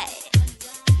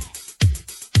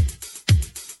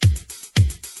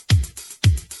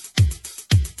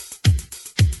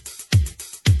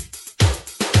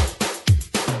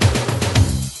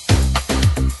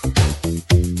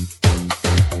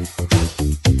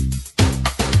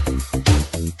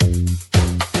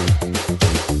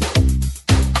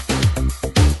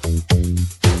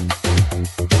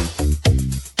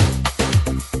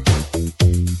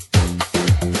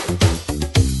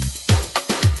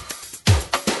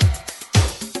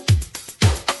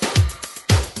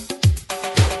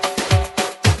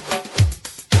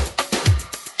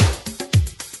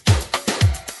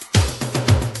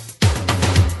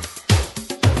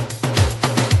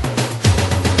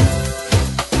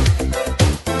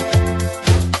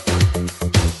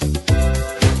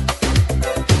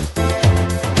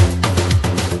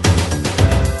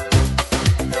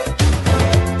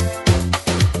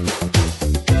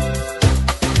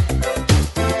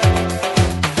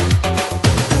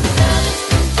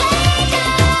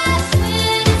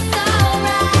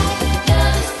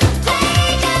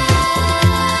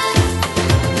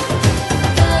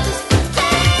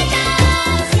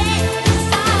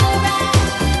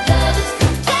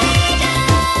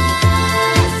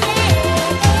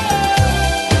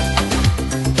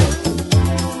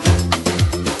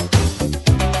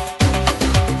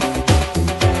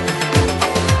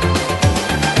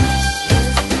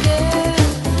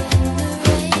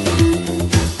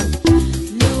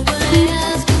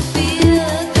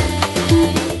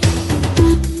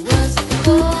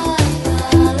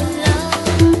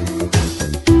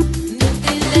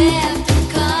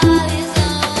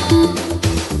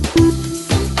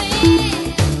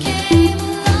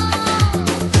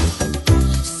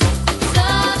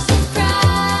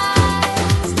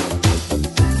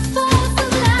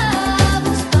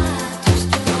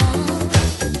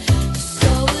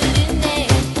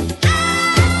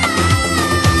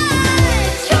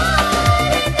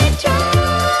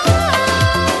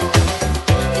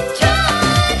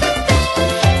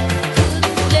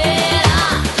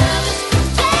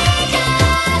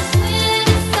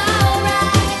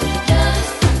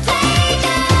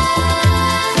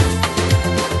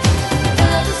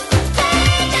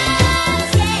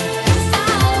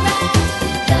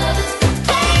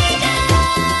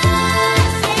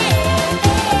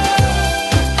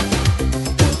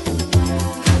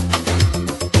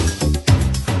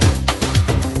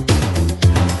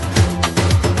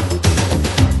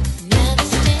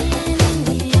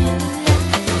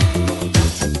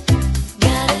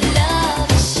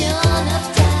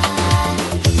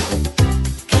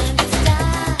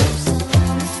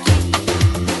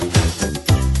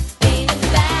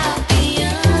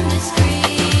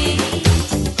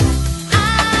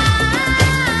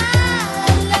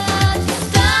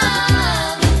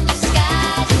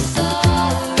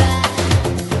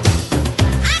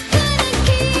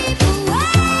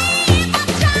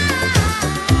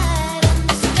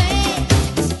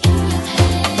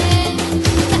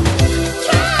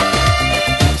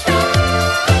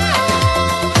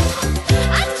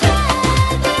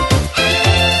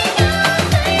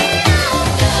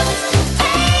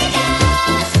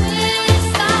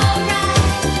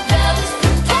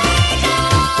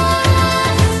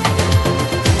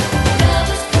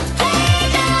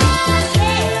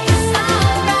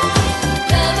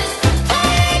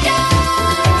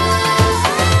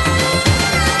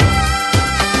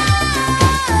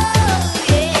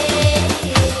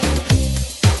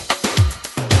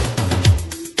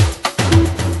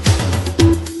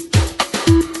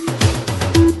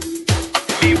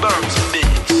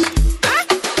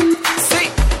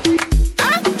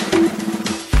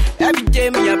 day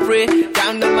me I pray,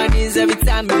 down on my knees every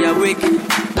time me I wake.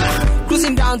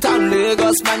 Cruising downtown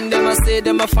Lagos, man, them I say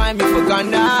them I find me for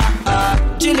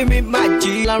Ghana. Chilling with my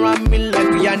G, around me like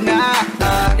Rihanna.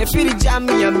 They feel the jam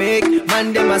me I make,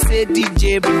 man, them I say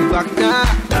DJ bring me back now.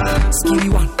 Skibby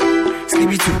 1,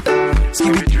 Skibby 2,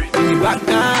 Skibby 3, bring me back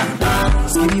now.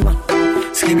 Skibby 1,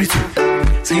 Skibby 2,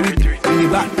 Skibby 3, bring me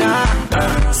back now.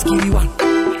 Skibby 1,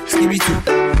 Skibby 2,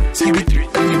 Skibby 3,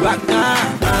 bring me back now.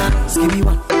 Skibby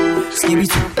 1, Skibby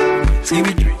 2,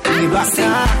 Skibby 3, bring me back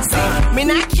now. Me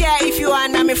not care if you are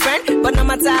not my friend, but no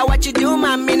matter what you do,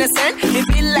 man, me innocent. Me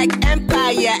feel like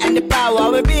Empire and the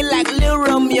power. We be like Lil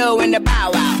Romeo and the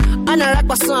Bow Wow. On a rock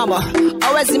for summer,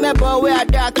 always remember where I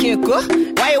dark can't go.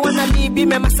 Why you wanna leave me,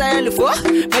 my style for?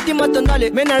 Me the motor nolly,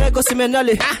 me na rego see me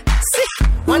nolly. Sick.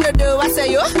 Wanna do I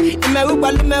say yo? In my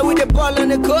Uber, with the ball on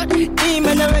the court. Me,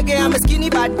 man, I'm a skinny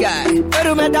bad guy. But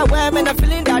no matter where, man, I'm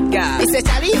feeling that guy. He said,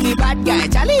 Charlie, you be bad guy.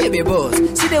 Charlie, you be boss.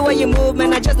 See the way you move,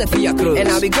 man, I just feel your clothes. And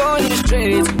I'll be going in the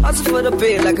streets, also for the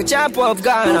pay, like a champ of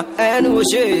Ghana. And who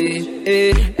shade.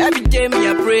 Every day, me,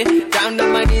 I pray. Down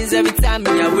on my knees every time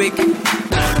me, I wake.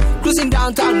 Cruising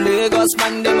downtown Lagos,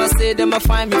 man, them I say them I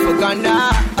find me for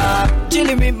Ghana.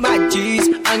 Chilling with my G's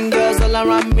and girls all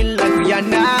around me like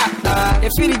Rihanna. They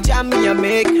feel the jam me I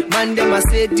make, man, them I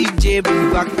say DJ bring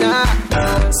me back now.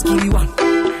 Skibby 1,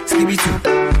 Skibby 2,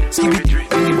 Skibby 3,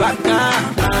 bring me back now.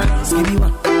 Skibby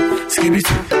 1, Skibby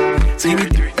 2, Skibby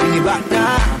 3, bring me back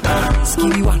now.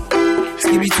 Skibby 1,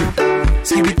 Skibby 2,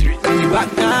 Skibby 3, bring me back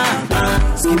now.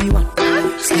 Skibby 1,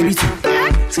 Skibby 2,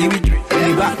 Skibby 3, bring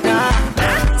me back now.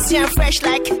 See, I'm fresh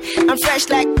like, I'm fresh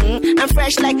like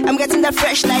I'm getting that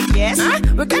fresh like, yes.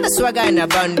 We got a swagger in a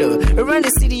bundle. We run the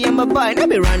city and my boy, let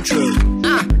me run through.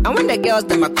 And when the girls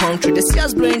in my country, they see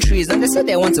us blowing trees and they say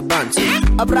they want to bounce.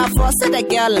 Abrafo said the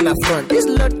girl in my front, this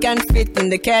load can fit in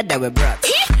the car that we brought.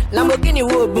 Lamborghini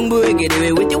wood, boom boom, get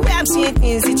away. With the way I'm seeing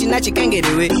things, it's not you can get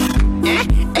away.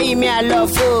 Hey, me, I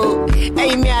love food.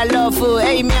 Hey, me, I love food.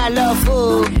 Hey, me, I love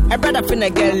food. I brother finna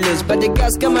get loose, but the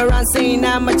girls come around saying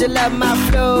how much you love my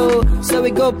flow. So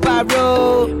we go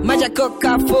paro, maja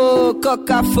coca-fo.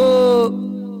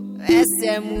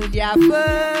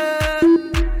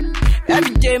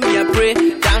 Every day me I pray,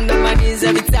 down on my knees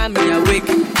every time me I wake.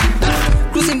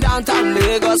 Cruising downtown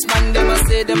Lagos, man, them I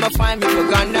say them I find me for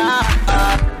Ghana.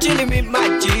 Chilling with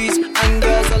my G's and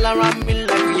girls all around me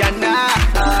like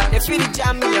Rihanna. They feel the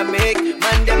jam me I make,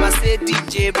 man, them I say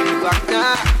DJ bring me back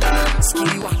now.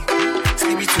 Skibby 1,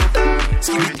 Skibby 2,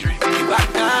 Skibby 3, bring me back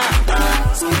now.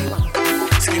 Skibby 1,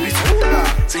 Skibby 2,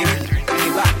 Skibby 3, bring me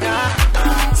back now.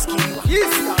 Skibby 1,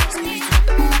 Skibby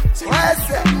 2, where's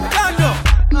it?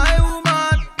 My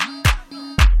woman,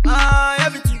 my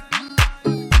everything.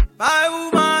 My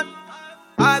woman,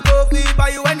 I go free buy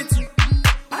you anything.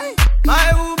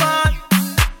 My woman,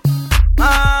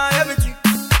 my everything.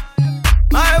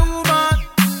 My woman,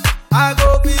 I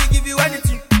go free give you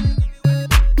anything.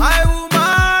 My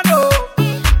woman, oh,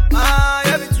 my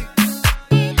everything.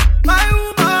 My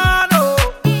woman, oh,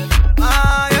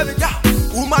 my everything.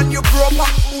 Woman, you proper,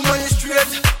 woman, you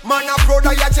straight. Man, I proud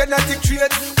of your genetic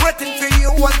trait. Waiting for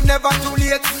you was never too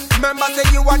late. Remember, say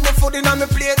you want the food in on my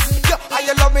plate. Yeah, and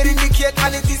you love me indicate,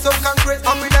 and it is so concrete.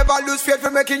 And we never lose faith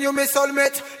for making you my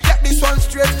soulmate. Get this one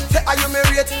straight, say are you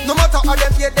married? No matter how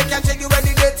them yet, they can tell you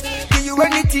any date. Give you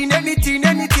anything,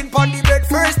 pon the bed.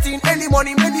 First thing, early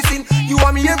morning medicine. You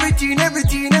want me everything.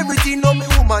 No, me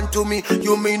woman to me,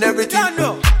 you mean everything. Yeah,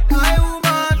 no. My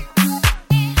woman,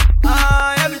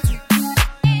 my everything.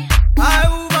 My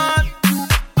woman,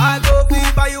 I go be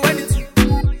buy you anything.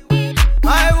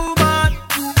 My woman,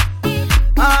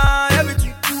 my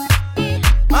everything.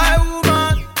 My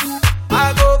woman,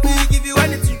 I go be give you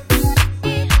anything.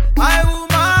 My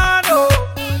woman, oh,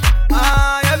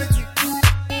 my everything.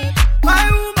 My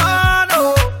woman,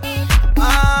 oh,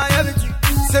 my everything.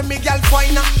 Say me girl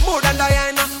finer, more than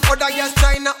Diana. Other girls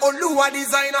China, Oluwa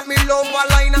designer. Me love her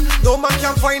liner. No man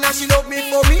can find her. She love me,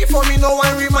 for me no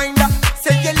one reminder.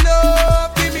 Say you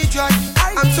love, give me joy.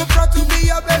 I'm so proud to be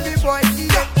your baby boy.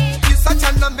 Yeah, you such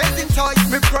an amazing toy.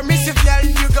 Me promise you, girl,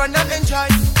 you gonna enjoy.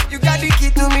 You got the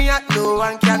key to me, and no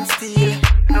one can steal.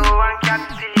 No one can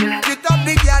steal. You top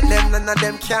the girl, them none of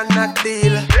them cannot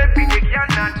deal. Baby, they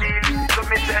cannot deal. So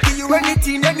me say, give you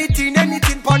anything.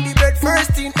 Pon the bed,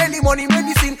 first thing, early morning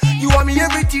medicine. You want me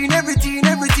everything.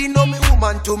 No, me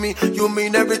woman to me, you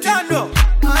mean everything. Yeah, no.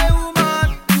 My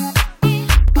woman,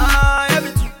 my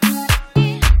everything.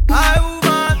 My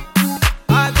woman,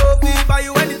 I go be buy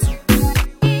you anything.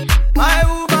 My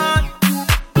woman,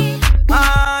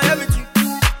 my everything.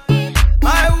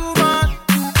 My woman,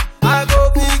 I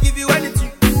go be give you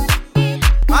anything.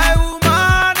 My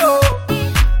woman, oh,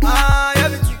 my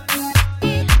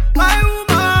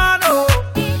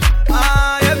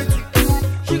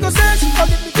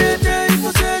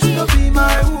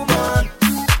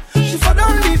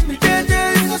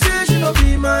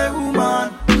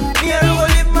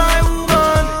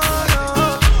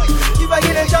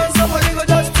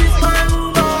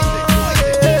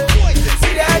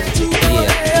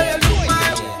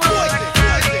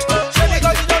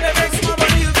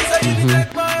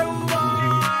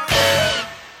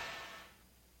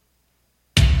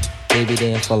Baby,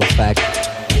 they in full effect.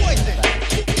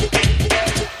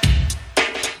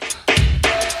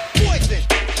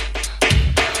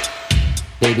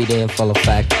 Baby, they in full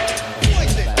effect.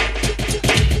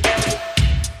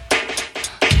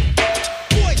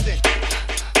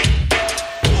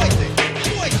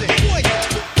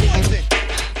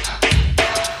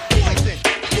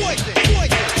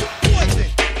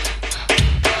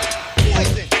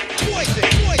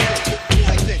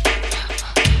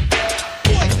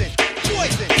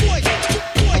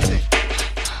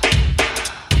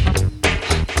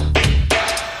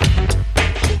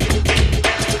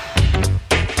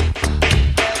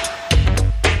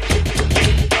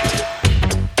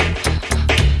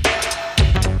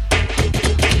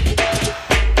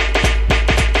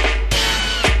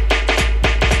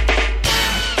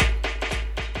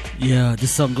 Yeah,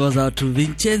 this song goes out to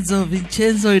Vincenzo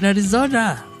in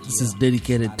Arizona. This is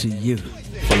dedicated to you.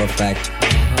 Full effect.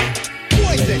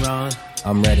 Ready, Ron?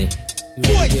 I'm ready.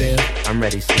 I'm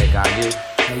ready, Slick. Are you?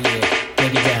 Oh yeah.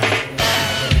 Break it down.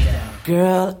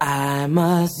 Girl, I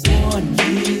must warn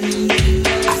you,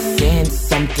 I sense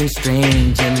something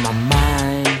strange in my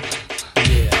mind.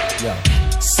 Yeah.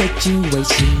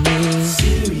 Situation is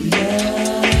serious.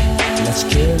 Let's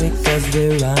cure it 'cause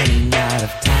we're running out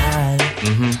of time.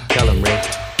 Tell him, Rick.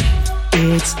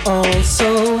 It's all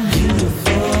so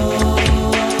beautiful.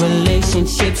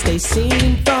 Relationships, they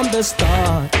seem from the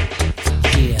start.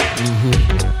 Yeah.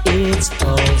 It's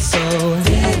all so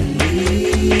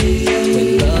deadly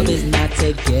when love is not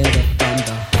together from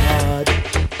the heart.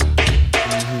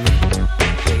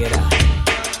 Check it out.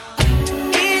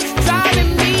 It's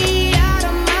driving me out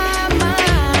of my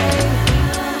mind.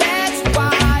 That's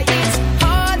why it's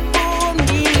hard for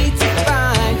me to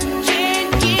find.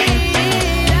 Can't get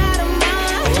it out of my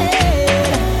head.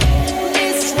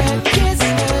 It's her kiss,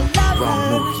 her lover.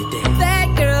 That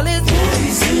girl is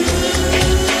poison.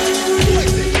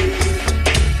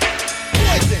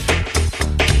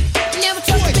 Never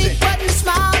trust a big button to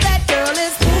smile. That girl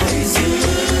is poison.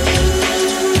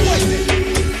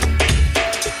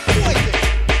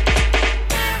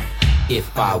 If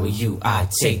I were you,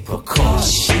 I'd take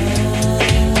precaution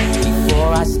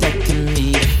Before I step to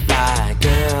meet a fly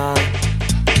girl.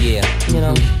 Yeah. You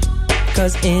know,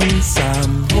 'cause in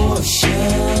some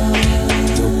portion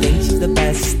you'll think she's the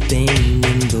best thing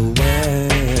in the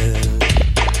world.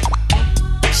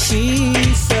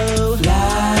 She's so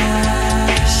fly,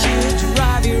 she'll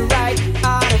drive you right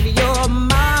out of your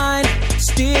mind,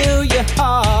 steal your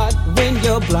heart when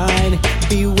you're blind.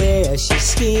 Beware, she's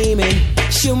scheming,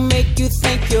 she'll make you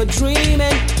think you're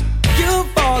dreaming. You'll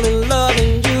fall in love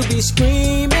and you'll be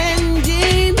screaming,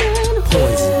 demon.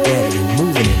 Poison, deadly,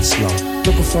 moving it slow.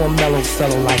 Looking for a mellow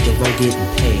fellow like the road getting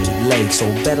paid late. So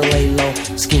better lay low,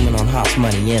 scheming on house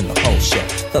money and the whole show.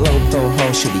 The little throw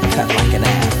hoe should be cut like an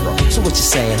afro. So what you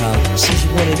saying, huh? She's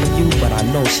winning to you, but I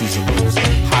know she's a loser.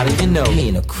 How do you know? Me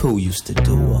and the crew used to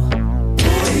do her.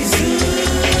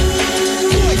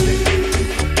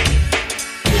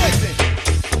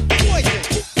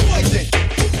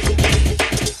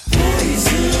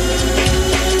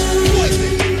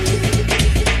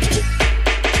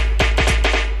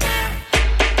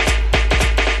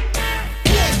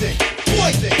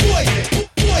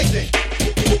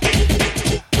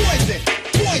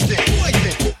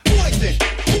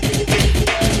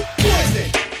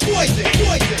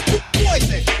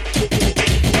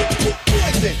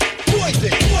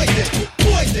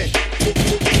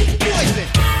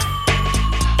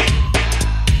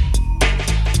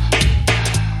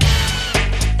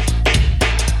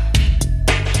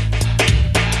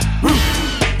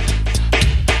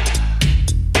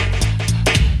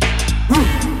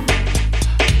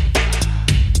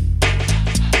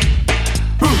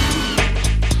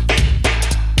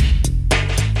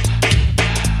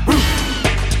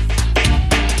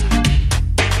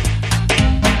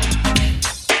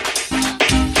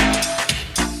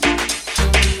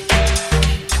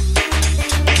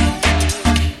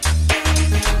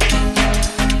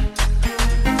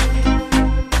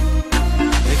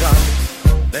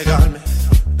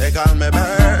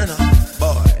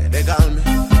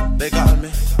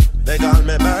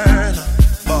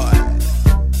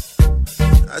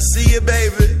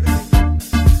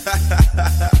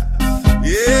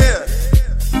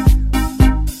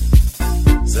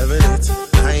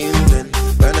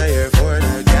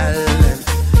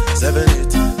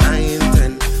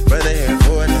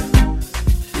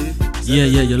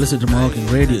 You're listening to Mawalking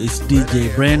Radio. It's DJ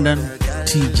Brandon,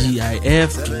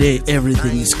 TGIF. Today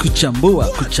everything is kuchambua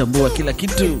kila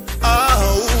kitu.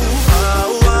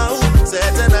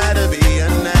 Said tonight to be a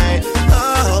night.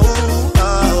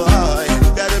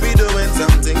 Gotta be doing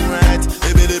something right.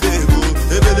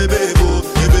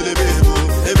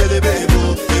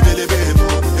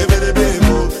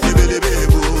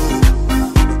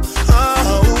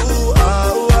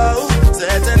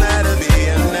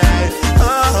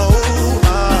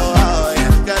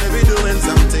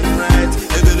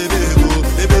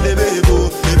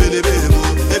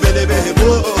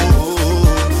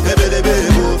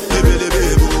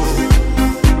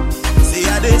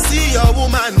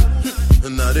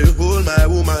 Now they hold my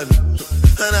woman,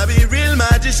 and I be real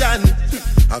magician.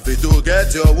 I feel to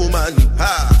get your woman.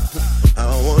 Ha! I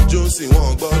want Josie,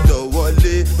 one bottle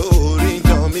wally. Oh, ring,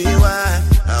 tell me why.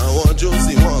 I want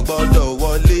Josie, one bottle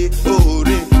wally. Oh,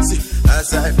 ring. See,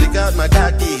 as I flick out my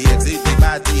khaki, exit the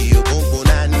party, you boom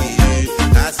punani.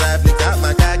 As I flick out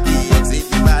my khaki, exit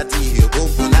the party, you boom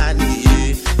punani.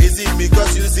 Is it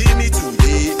because you see me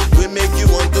today? We make you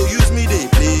want to use me, they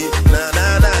play. Nah,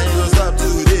 nah, nah, you stop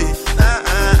today.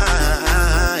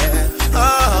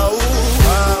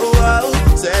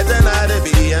 Certain how to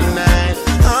be a night.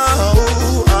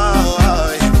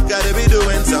 Gotta be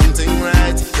doing something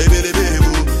right. Ebele bebo,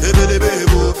 ebele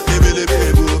bebo, ebele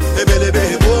bebo, ebele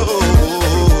bebo,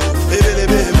 ebele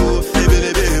bebo,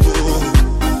 ebele bebo.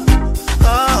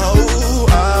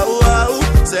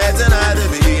 Certain how to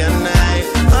be a night.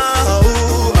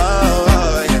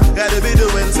 Gotta be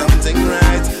doing something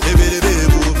right. Ebele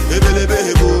bebo, ebele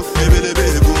bebo, ebele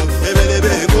bebo, ebele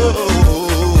bebo,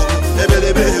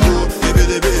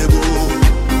 ebele bebo.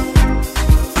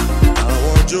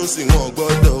 Josie won't go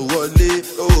to Wally,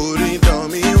 oh, ring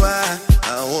on me why.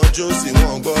 I want Josie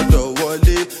won't go to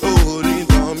Wally, oh,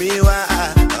 ring on me why.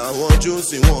 I want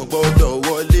Josie won't go to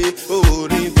Wally, oh,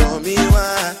 ring on me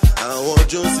why. I want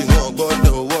Josie won't go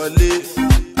to Wally.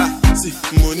 Ah, see,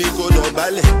 Monico do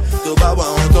ballet, to Baba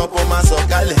on top of my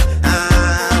socale.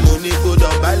 Ah, Monico do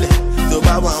ballet, to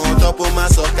Baba on top of my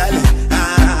socale.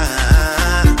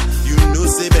 Ah, you know,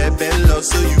 say baby love,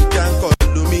 so you can call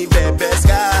me baby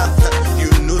scar.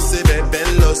 Say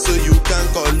bello, so you can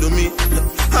call me.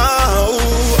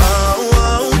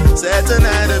 Certain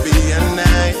night to be a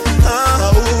night.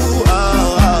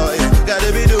 Yeah.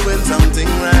 Gotta be doing something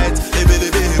right. Ebele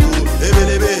bebo,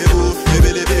 ebele bebo,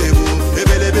 ebele bebo,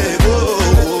 ebele bebo,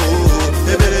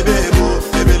 ebele bebo,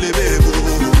 ebele bebo.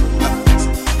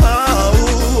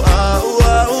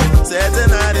 Certain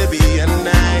night to be a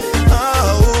night.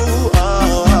 Yeah.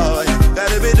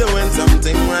 Gotta be doing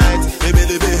something right.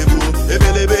 Ebele bebo.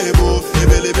 Ebele bebo,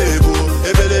 ebele bebo,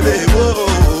 ebele bebo,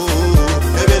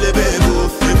 ebele bebo,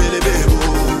 ebele bebo.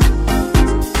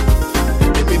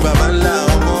 Emi baba la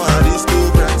omo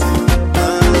aristocrat.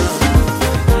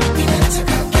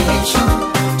 Ninataka kesho,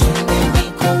 twende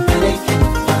nikupeleke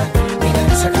nyumbani.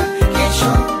 Ninataka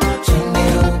kesho, twende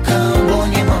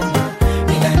ukaone mama.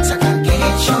 Ninataka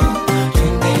kesho,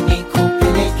 twende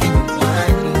nikupeleke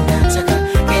nyumbani. Ninataka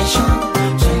kesho,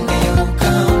 twende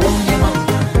ukaone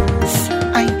mama.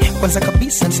 Kwanza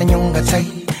kabisa nitanyonga tai,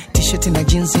 t-shirt na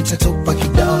jeans itatupa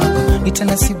kidogo,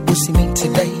 nitanasibu simiti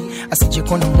dai, asije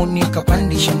kona muni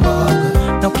kapandisha mbogo,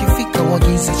 na ukifika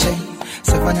wagize chai,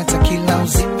 savana takila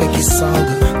uzipe kisogo,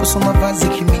 kusoma vazi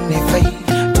kimine fai,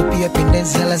 tupia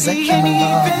pendezi ala za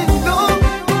kimongo.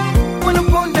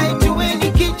 Wanaponda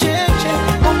ituweni kicheche,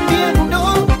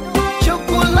 ombiendo,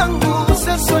 chokulangu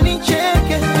sasa ni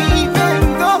cheke,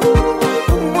 vivendo.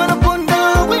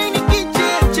 Wanaponda weni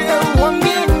kicheche,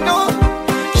 ombiendo,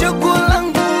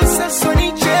 chokulangu sasa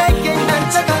ni cheke.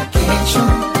 Nataka kesho,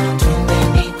 twende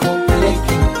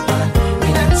nikupeleke nyumbani.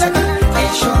 Ninataka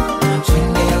kesho,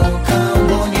 twende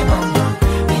ukaone mama.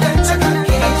 Ninataka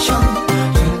kesho,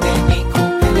 twende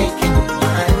nikupeleke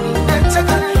nyumbani.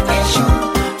 Ninataka kesho,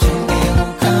 twende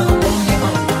ukaone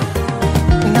mama.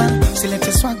 Na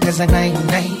silete swaga za nai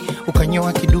nai,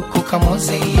 ukanyoa kiduku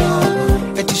kamoze yo.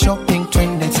 Eti shopping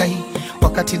twende tai,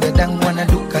 wakati dadangu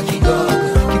anaduka kidogo.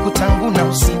 Kikutangu na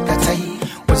usika tai,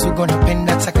 wazugo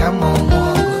napenda takama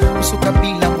umogo. Usuka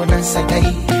bila mbona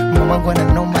sadai, mamangu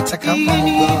ananoma takama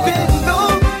umogo.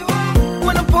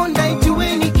 Wanaponda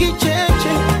ituweni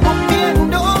kicheche,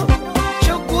 ombiendo,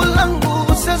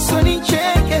 chokulangu sasa ni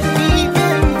cheke,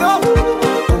 vivendo.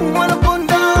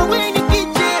 Wanaponda weni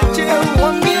kicheche,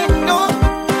 ombiendo,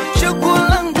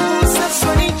 chokulangu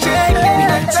sasa ni cheke.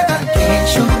 Ninataka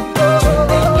kesho,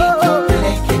 twende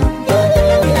nikupeleke nyumbani.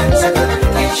 Ninataka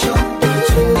kesho,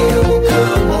 twende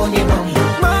ukaone mama.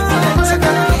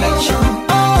 Ninataka kesho,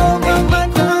 twende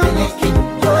nikupeleke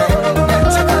nyumbani.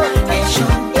 Ninataka kesho,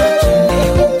 twende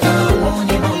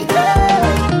ukaone mama.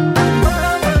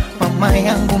 Mama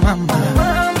yangu mama,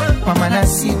 mama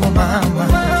nasibu mama,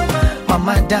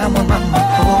 mama damu mama,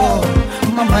 oh,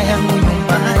 mama yangu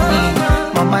nyumbani,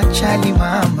 mama chali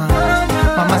mama,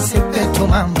 mama sepetu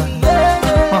mama,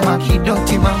 mama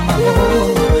kidoti mama,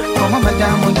 oh, mama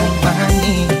damu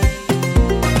nyumbani.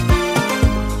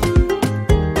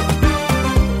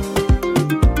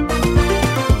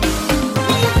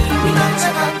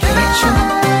 Ninataka kesho,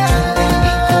 twende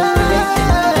nikupeleke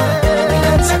nyumbani.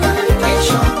 Ninataka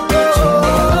kesho,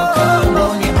 twende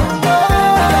ukaone mama.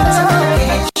 Ninataka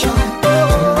kesho,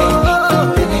 twende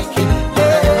nikupeleke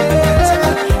nyumbani.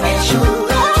 Ninataka kesho,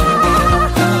 twende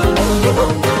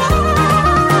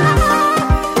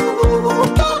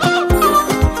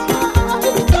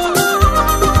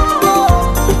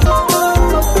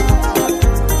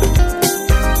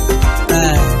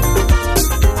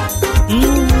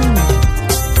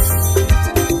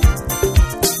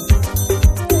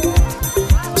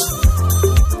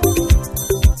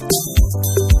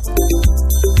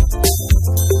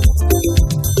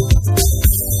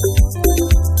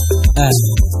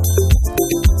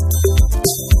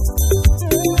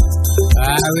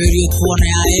Radio tuone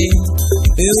ai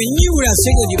ni ura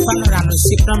sego di panorama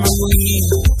sipra manguni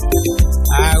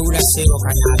ura sego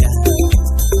Canada.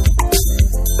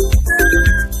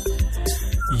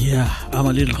 Yeah, I'm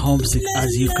a little homesick, as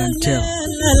you can tell.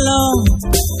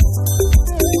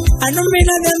 I don't mean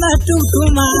that to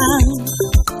kuma.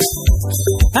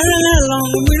 I don't know,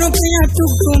 we don't pay to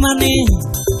money.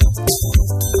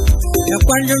 The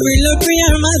quandary will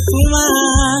appear my kuma.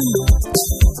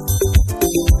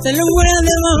 The Lungura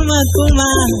de Mama Kuma.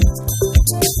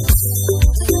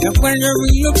 The quandary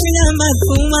will appear my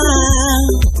kuma.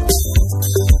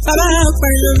 Baba,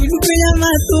 quandary will appear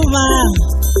my kuma.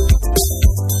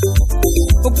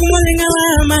 Ukumalinga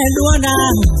my duana.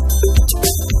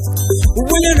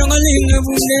 Uboyalinga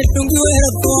bunde tunguera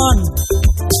tuan.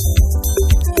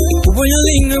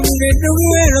 Uboyalinga bunde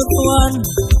tunguera tuan.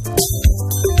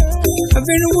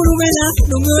 Abin urugana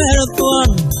tunguera tuan.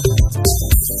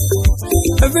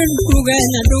 Abin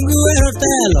urugana tunguera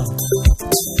telo.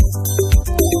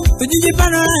 Ujiji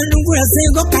panora tunguera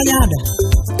sego kanyada.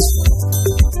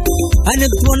 Ane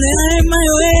tuone ay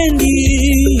mayo endi.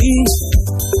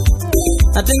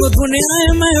 Atengo tuone ay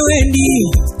mayo endi.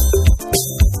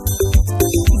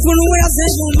 Funuwa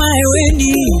sego mayo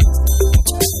endi.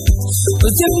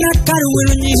 Usipna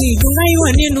karuwelo nyihi tungai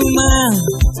wani numa.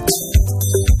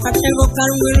 Atengo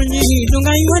karuwelo nyihi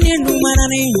tungai wani numa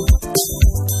nani.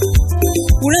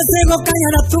 Ule sego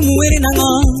kanyada tumuweri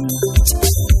nango.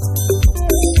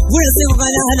 Ule sego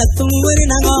kanyada tumuweri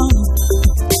nango.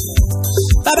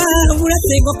 Baba ule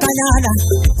sego kanyada.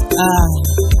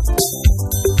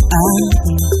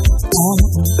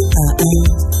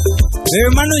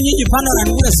 Hermano nyinyi panora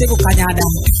ule sego kanyada.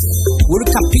 Ule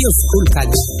kapio school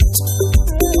kanyada.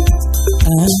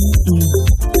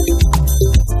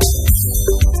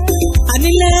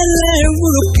 Anilele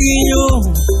urukiyo.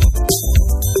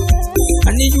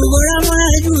 Ani jugora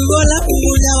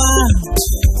umujawa.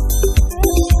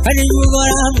 Ani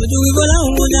jugora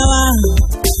umujawa.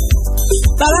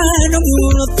 Baba no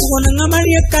muro tuona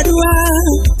ngamari kadua.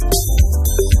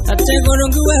 Atego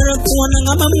ngwero tuona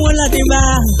ngamamuola dimba.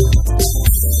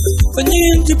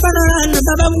 Nyinyi panora na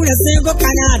baba mule sego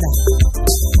kanyada.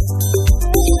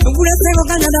 Mule sego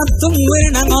kanyada tumwere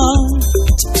nango.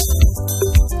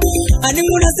 Ani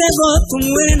mule sego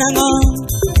tumwere nango.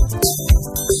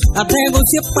 Atego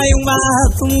sipa yumba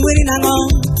tumwere nango.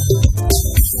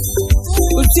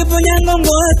 Usipo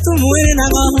nyango tumwere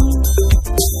nango.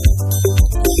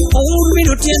 Uru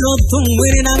minutieno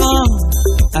tumwere nango.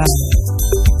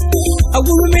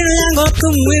 Uru minutieno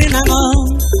tumwere nango.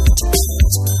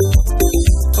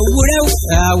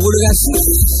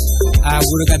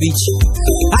 Wuruga beach.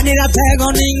 Anira tego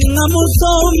ninga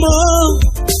musomo.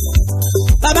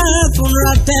 Baba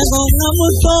funra tego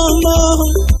ngamusomo.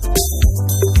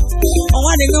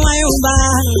 Owani ngayumba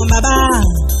baba.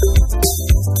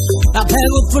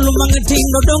 Atego fulumanga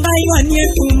tingo donga iwanie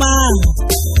kuma.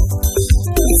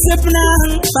 Sipna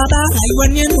baba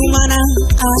iwanie kumana.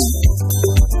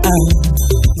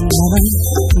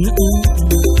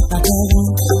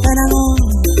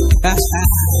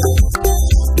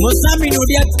 Musami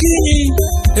nudia kini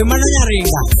emana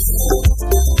nyaringa.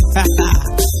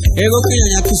 Ego kini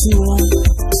nyakisuwa.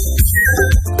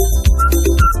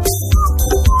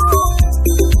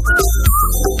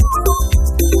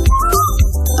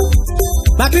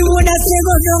 Babi muda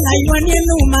sego donga iwanie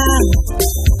numa.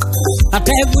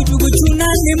 Ategu juguchuna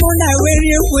ni munda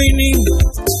weri winning.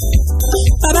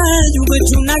 Baba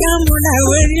juguchuna gamunda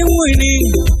weri winning.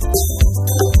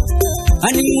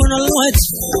 Ani muna watch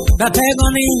that I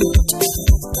gone in.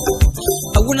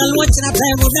 I wanna watch that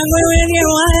I go down where you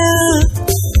are.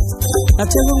 I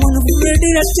tell you one of the ready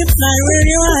to tip like where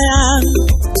you are.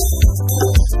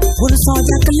 Put a song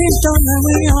like a lint on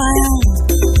where you are.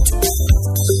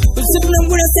 But simple and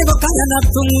good as they go Canada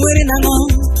from where in Ango.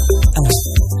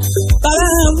 Baba,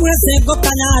 where they go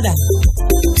Canada.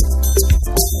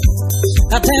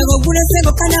 I tell you good as they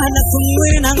go Canada from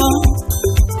where in Ango.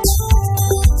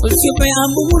 Usipe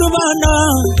ambu burubana.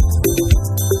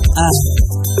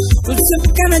 Usipe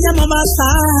kana jama masa.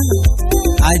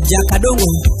 Aja kadongo.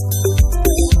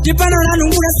 Jipano na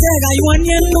nungura sega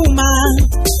iwanie numa.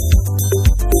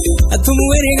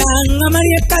 Atumuweriga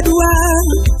ngamari kadua.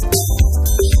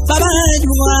 Baba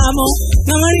jumamo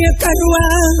ngamari kadua.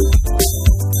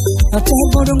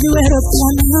 Atego dongiwero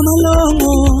tuana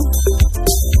ngamalongo.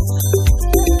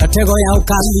 Atego ya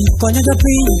ukambi konya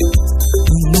japi.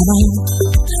 Namai.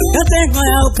 Tengo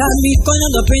ya ukambi konya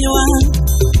do peñoa.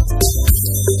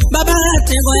 Baba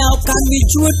tengo ya ukambi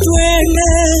chutuene.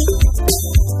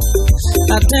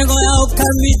 Atengo ya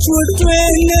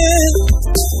ukamichutwene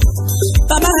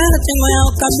Baba atengo ya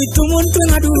ukamitumuntu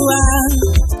ngadurua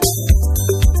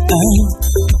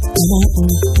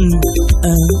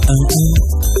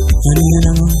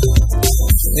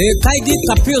Kaidi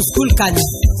kapio school kanya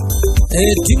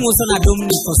timu sana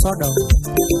domni kosodo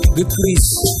Bikris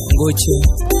ngoche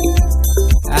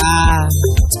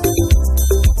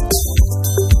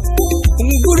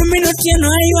Guru minuti no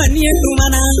aiwa ni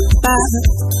dumana pa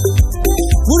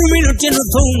Guru minuti no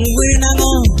tongu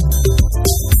nango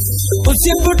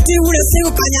Usiputi ule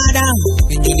sego kanyada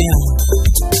engineer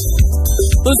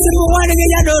Usipu wani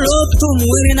ya dolo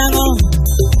tumwiri nango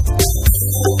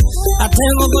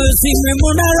Atengo go sime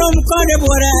munaro mkode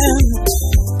bore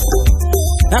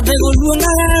Atengo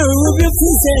luonga rubi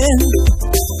fuse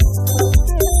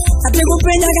Atengo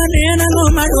penya gane nango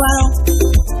maduaro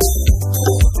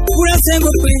Kura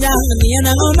sengo penya gane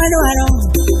nango maduaro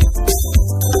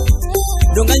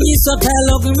Dunga nyiso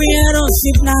telo gumiyero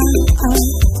sipna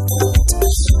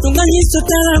Dunga nyiso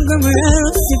telo gumiyero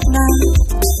sipna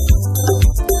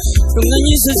Dunga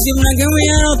nyiso sipna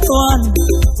gumiyero tuan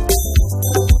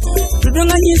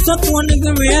Dunga nyiso tuan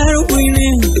gumiyero wini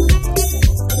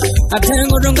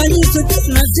Atengo dunga nyiso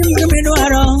sipna sipna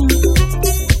gumiyero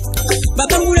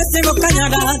Baba mure sengo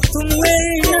kanyada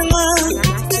tumweri nanga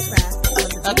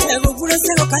Atengo mure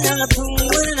sengo kanyada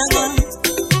tumweri nanga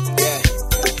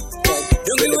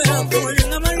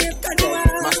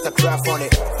Mastercraft on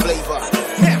it, flavor.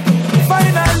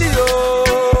 Finally,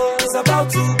 oh, it's about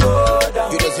to go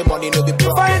down. You know the money no be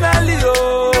problem. Finally,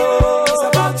 oh, it's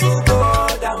about to go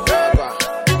down.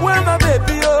 Where my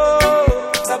baby,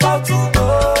 oh, it's about to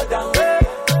go down.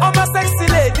 All my sexy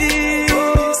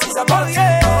ladies, it's about to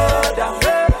go down.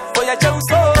 For your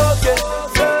jealous, okay.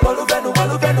 Walubenu,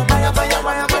 maya, maya,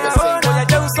 maya, maya. For your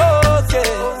jealous, okay.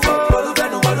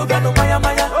 Walubenu, maya,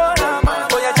 maya.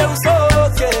 For your jealous,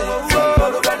 okay.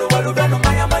 Walubenu,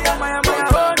 maya, maya, maya, maya.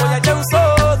 For your jealous,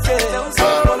 okay.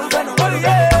 Walubenu,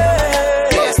 yeah.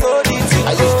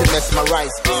 I used to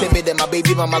mesmerize. Say me that my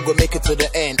baby mama go make it to the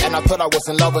end. And I thought I was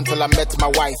in love until I met my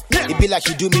wife. It be like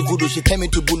she do me voodoo. She tell me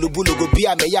to bulu bulu. Go be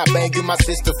a me ya bang you my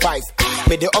sister 5.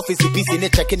 Made the office busy in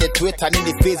it, checking the Twitter and in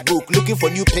the Facebook. Looking for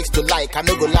new pics to like. I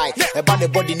no go lie. About the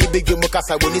body ni big you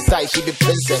mukasa when side. She be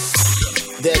princess.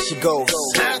 There she goes.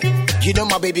 You know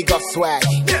my baby got swag.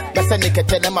 Best nigga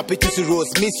tell them my pictures to rose.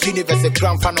 Miss Universe a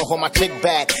grand fan of home my check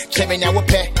bag. Chevenya will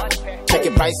pay. Check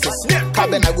your prices.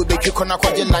 Cabin I will make you corner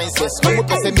quite your licenses. I will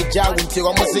pass me jar until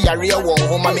almost a real one.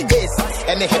 Home my ace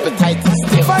and the hepatitis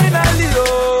still. Finally,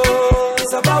 oh,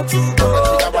 it's about to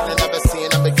go.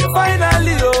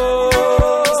 Finally,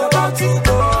 oh, it's about to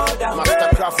go down.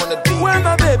 Mastercraft on the beat. Where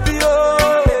my baby,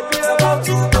 oh, it's about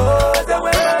to go down.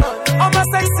 All my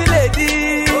sexy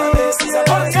ladies, it's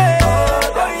about to go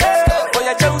down. For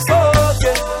your jealous,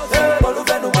 okay.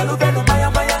 Walubenu, maya,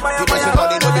 maya, maya, maya. For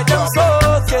your jealous,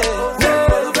 okay.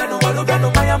 Walubenu,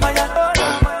 maya, maya.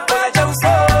 For your jealous,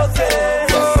 okay.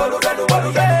 Walubenu, maya,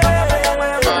 maya,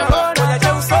 maya. For your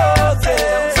jealous, okay.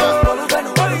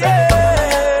 Walubenu,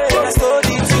 yeah. Let's go,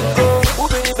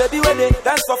 Deejay. Baby, when they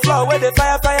dance for floor, when they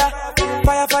fire.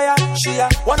 She a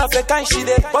one of the kind, she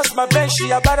dey bust my brain,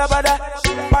 she a bada,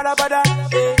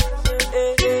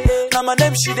 now my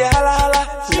name, she dey holla.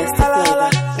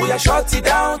 We are short it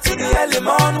down to the early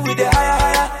morning with the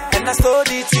higher. And I saw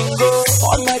the tingo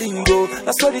on my ringo,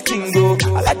 that's what the tingo.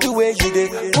 I like the way you dey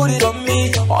put it on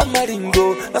me, on my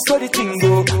ringo, that's what the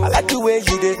tingo. I like the way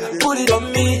you dey put it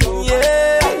on me,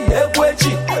 yeah.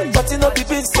 But you know be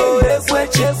big so, yeah.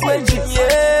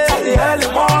 The early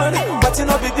morning, but you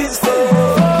know be big so.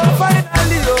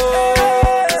 Finally,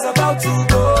 oh, it's about to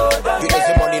go down. You know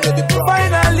the money no be problem.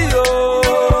 Finally, oh,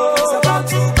 it's about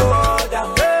to go down.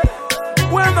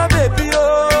 Where my baby, oh,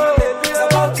 it's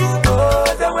about to go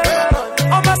down.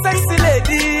 All my sexy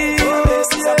ladies,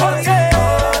 it's about to go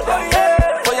down.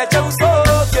 For your jealous,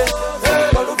 okay.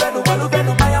 Walubenu,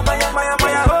 maya, maya, maya,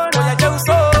 maya. For your jealous,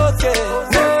 okay.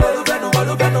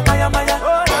 Walubenu, maya, maya.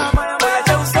 For your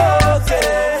jealous, okay.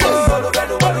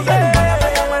 Walubenu, maya, maya,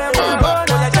 maya.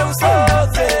 For your jealous,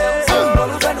 okay.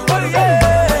 Walubenu, yeah.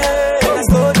 Let's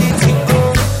go, Deejay.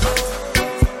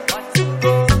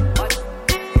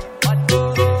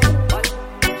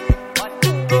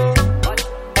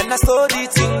 And I saw the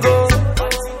tingo.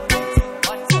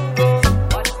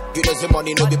 You know the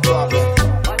money no be problem.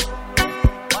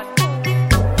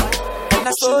 And I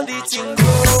saw the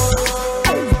tingo.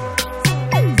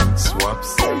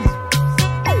 Swaps.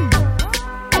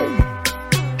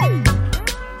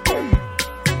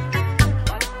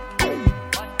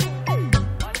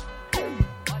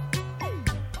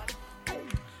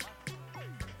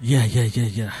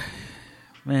 Yeah.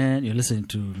 Man, you're listening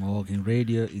to Mawalking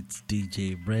Radio. It's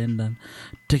DJ Brendan.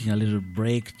 Taking a little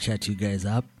break, chat you guys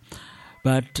up.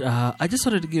 But I just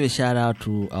wanted to give a shout out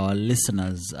to our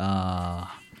listeners.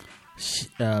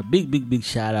 Big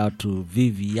shout out to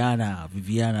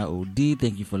Viviana OD.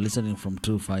 Thank you for listening from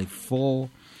 254.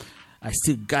 I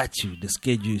still got you. The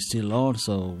schedule is still on,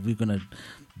 so we're going to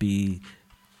be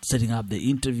setting up the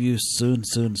interview soon.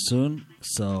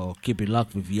 So keep it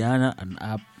locked, Viviana, an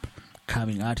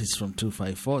upcoming artist from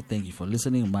 254. Thank you for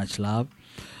listening. Much love.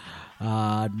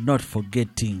 Not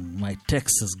forgetting my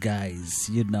Texas guys,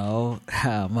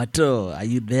 Mato, are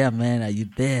you there, man? Are you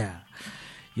there?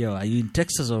 Yo, are you in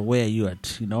Texas or where are you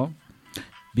at?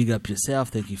 Big up yourself.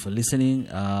 Thank you for listening.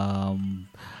 I'm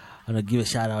gonna give a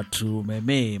shout out to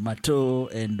Meme, Mato,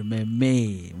 and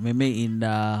Meme in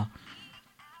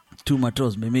two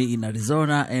Matos, Meme in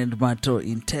Arizona and Mato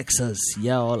in Texas.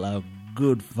 Y'all are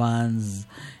good fans.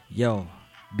 Yo,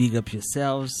 big up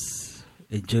yourselves.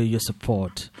 Enjoy your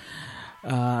support.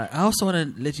 I also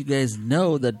want to let you guys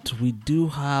know that we do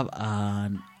have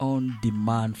an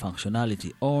on-demand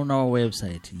functionality on our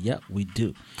website. Yeah, we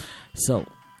do. So,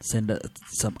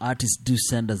 some artists do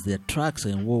send us their tracks,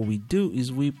 and what we do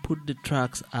is we put the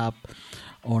tracks up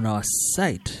on our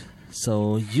site.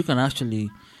 So, you can actually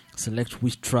select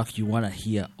which track you want to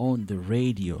hear on the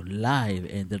radio live,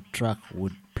 and the track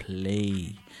would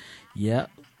play. Yeah,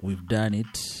 we've done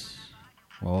it.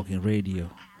 Mawalking Radio.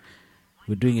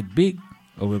 We're doing it big,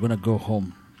 or we're going to go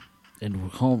home. And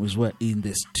home is where in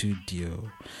the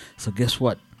studio. So guess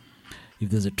what? If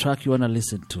there's a track you want to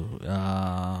listen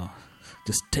to,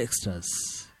 just text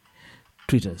us,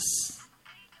 tweet us,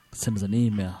 send us an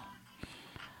email,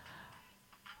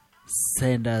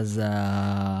 send us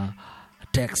a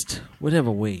text,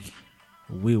 whatever way,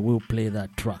 we will play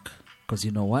that track. Because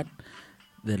you know what?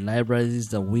 The libraries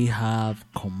that we have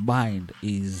combined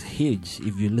is huge.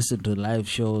 If you listen to live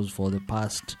shows for the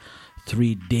past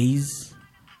 3 days.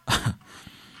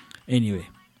 Anyway,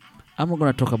 I'm not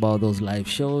going to talk about those live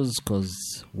shows,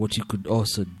 because what you could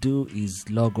also do is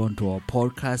log on to our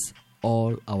podcast.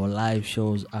 All our live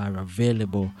shows are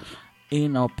available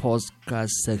in our podcast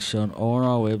section on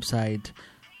our website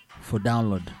for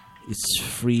download. It's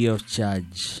free of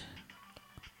charge.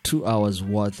 2 hours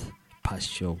worth per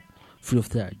show. Free of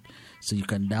charge. So you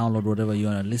can download whatever you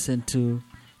want to listen to,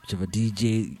 whichever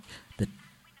DJ that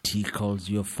tickles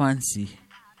your fancy.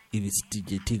 If it's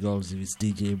DJ Tiggles, if it's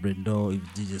DJ Brendo, if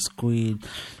it's DJ Squid,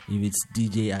 if it's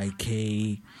DJ IK,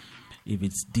 if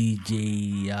it's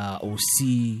DJ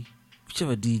OC,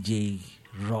 whichever DJ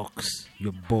rocks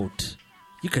your boat,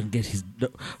 you can get his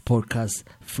podcast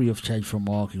free of charge from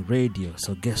Mawalking Radio.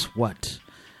 So guess what?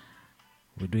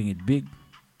 We're doing it big,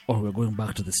 or we're going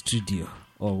back to the studio.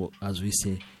 Or as we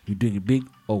say, we're doing it big,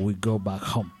 or we go back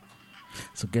home.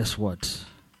 So guess what?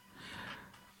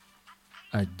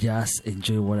 I just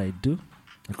enjoy what I do.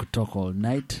 I could talk all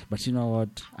night, but you know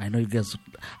what? I know you guys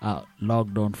are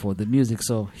logged on for the music,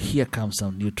 so here comes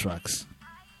some new tracks.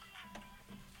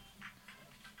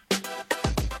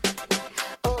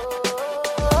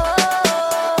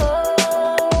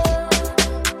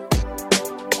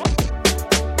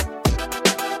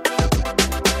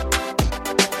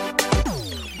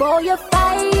 Boy, you're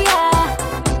fire.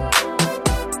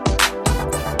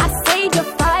 I say you're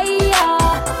fire.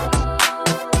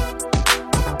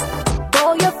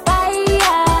 Boy, you're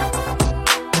fire.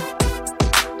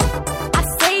 I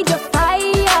say you're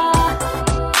fire.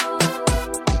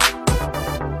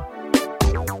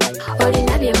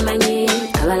 Olina byemanyi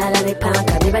abalala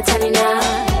bepanka bebatalina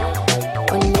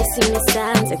onnesi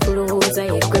misanze kulowooza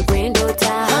yegwe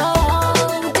gwendota.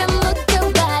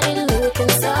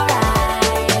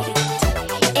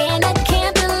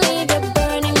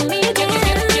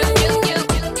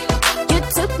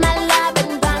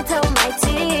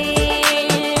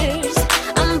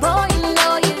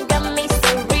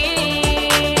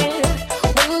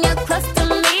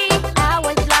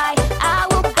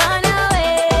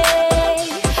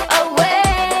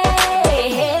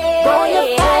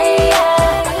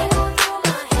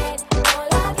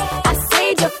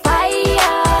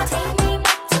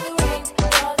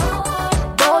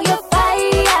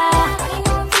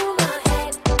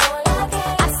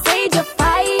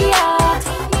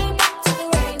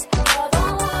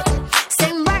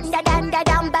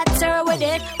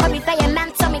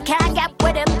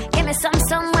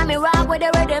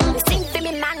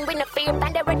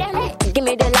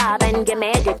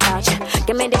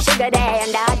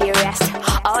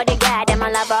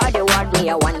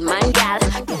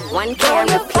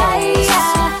 Fire.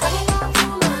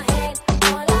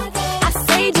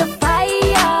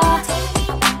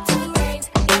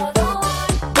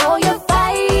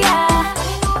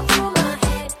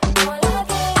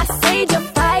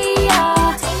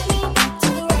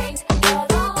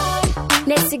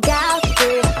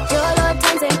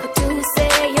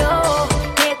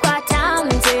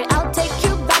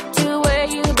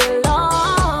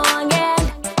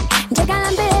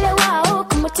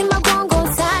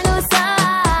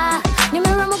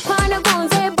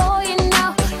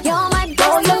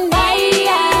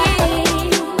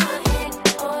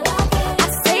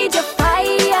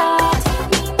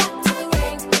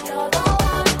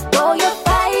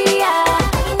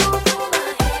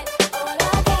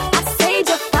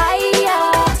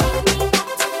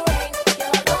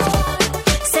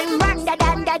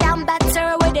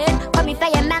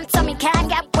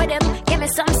 rhythm. Give me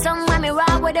some when me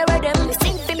rock with the rhythm. You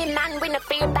sing for me, man, with no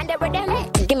fear by the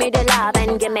rhythm. Give me the love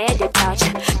and give me the touch.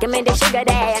 Give me the sugar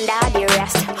there and all the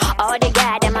rest. All the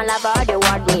guy, them I love all the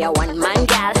world. Me a one man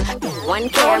gal, one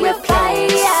can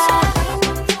replace.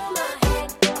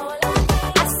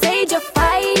 I say your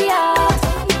fire.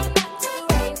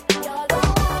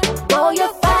 Oh,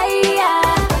 your fire.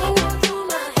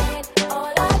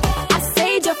 I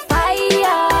say your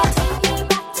fire.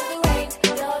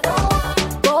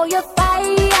 Oh, your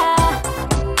fire.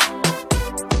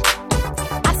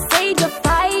 I say your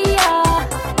fire.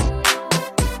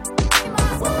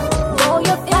 Oh,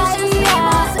 your fire.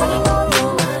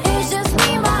 It's just me,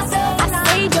 myself. I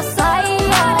say your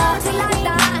fire. Till I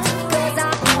die, 'cause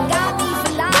I got me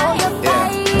for life. Oh, your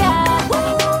fire.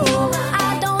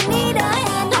 I don't need a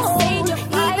hand to hold.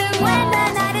 Even when the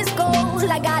night is cold,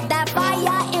 I got that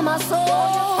fire in my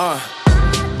soul.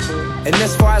 And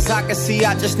as far as I can see,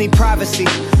 I just need privacy.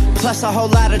 Plus a whole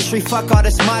lot of tree, fuck all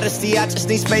this modesty. I just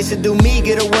need space to do me,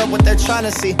 get a world what they're trying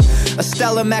to see. A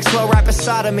Stella Maxwell right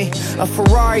beside of me. A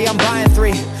Ferrari, I'm buying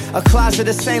 3. A closet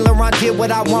of Saint Laurent, get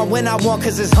what I want when I want,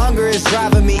 'cause this hunger is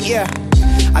driving me, yeah.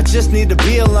 I just need to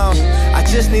be alone. I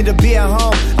just need to be at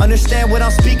home. Understand what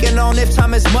I'm speaking on. If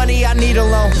time is money, I need a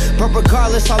loan. But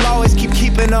regardless, I'll always keep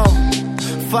keeping on.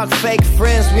 Fuck fake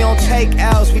friends, we don't take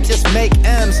L's, we just make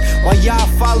M's. While y'all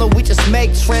follow, we just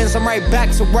make trends. I'm right back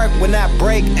to work when that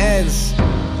break ends.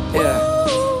 Yeah.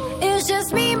 It's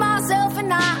just me, myself,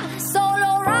 and I. Solo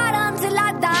ride until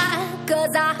I die.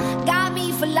 'Cause I got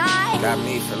me for life. Got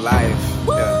me for life.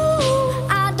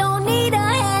 Yeah. I don't need a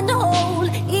hand to hold.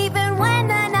 Even when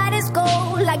the night is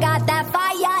cold, I got that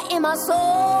fire in my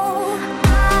soul.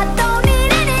 I don't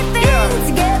need anything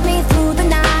to get me through the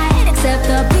night, except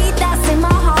the beat that's in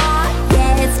my heart.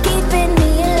 Yeah, it's keeping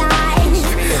me alive.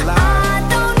 I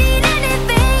don't need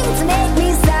anything to make me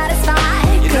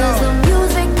satisfied, 'cause the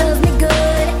music does me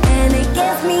good and it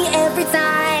gets me every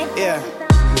time. Yeah.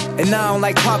 And I don't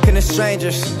like talking to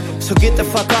strangers, so get the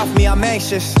fuck off me, I'm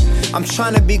anxious. I'm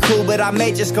trying to be cool, but I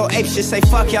may just go apeshit. Say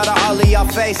fuck y'all to all of y'all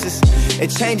faces. It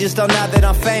changes though now that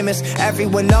I'm famous.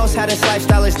 Everyone knows how this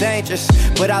lifestyle is dangerous,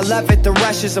 but I love it, the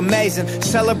rush is amazing.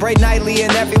 Celebrate nightly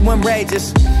and everyone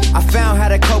rages. I found how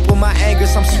to cope with my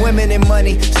angers. I'm swimming in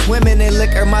money, swimming in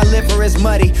liquor. My liver is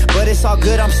muddy, but it's all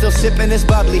good, I'm still sipping this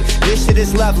bubbly. This shit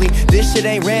is lovely, this shit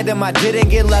ain't random, I didn't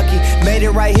get lucky. Made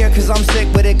it right here 'cause I'm sick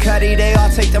with it, cutty. They all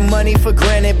take the money for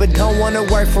granted, but don't wanna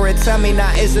work for it. Tell me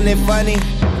now, isn't it funny?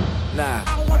 Nah.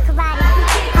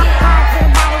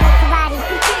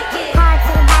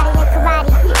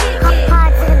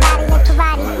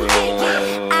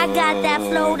 I got that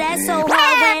flow that's so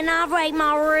hard when I break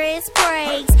my wrist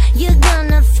breaks. You're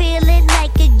gonna feel it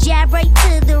like a jab right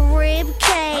to the rib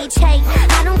cage. Hey,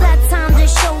 I don't got time to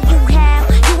show you how.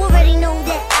 You already know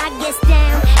that I get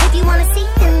down. If you wanna see,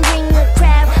 then bring a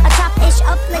crowd. I chop ish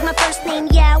up like my first name,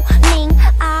 Yao Ming.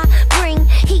 I bring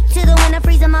heat to the winter,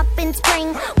 freeze 'em up in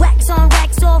spring. Wax on,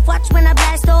 wax off, watch when I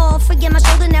blast off. Forget my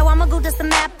shoulder, now I'ma go dust the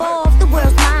map off. The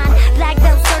world's mine, black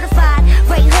belt certified.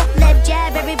 Right hook, left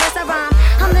jab, every verse I rhyme.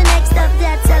 I'm the next up,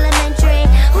 that's elementary.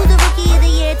 Who's the rookie of the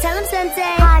year? Tell him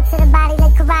sensei. Hard to the body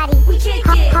like karate. We kick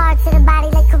it. Hard to the body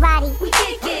like karate. We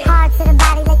kick it. Hard to the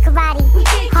body like karate. We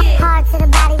kick it. Hard to the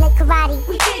body like karate.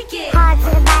 We kick it. Hard to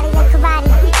the body like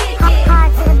karate. We kick it. Hard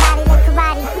to the body like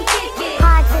karate. We kick it.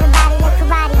 Hard to the body like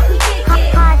karate. We kick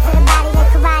it. Hard to the body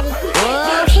like karate.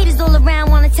 Whoa, haters all around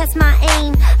wanna test my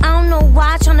aim. I don't know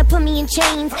why, tryna put me in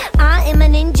chains. I am a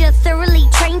ninja, thoroughly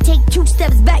trained. Take 2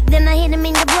 steps back, then I hit him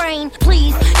in the brain.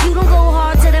 Please, you don't go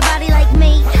hard to the body like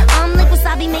me. I'm like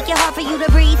wasabi, make it hard for you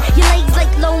to breathe. Your legs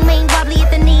like low main, wobbly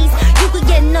at the knees. You could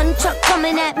get nunchuck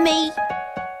coming at me.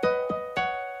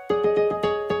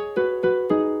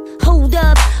 Hold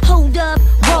up,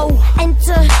 whoa.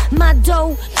 Enter my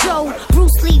dojo.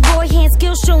 Bruce Lee, Roy, hand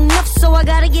skill show enough, so I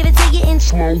gotta give it to you in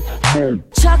slow mo.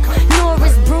 Chuck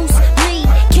Norris, Bruce Lee,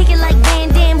 kick it like Van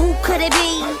Damme, who could it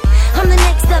be? I'm the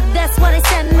next up, that's what they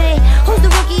sent me. Who's the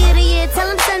rookie of the year? Tell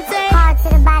him sensei. Hard to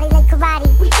the body like karate.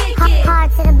 We kick it.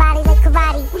 Hard to the body like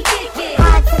karate. We kick it.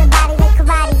 Hard to the body like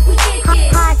karate. We kick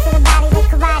it. Hard to the body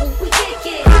like karate. We kick it. Hard to the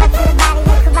body like karate. We kick it. Hard to the body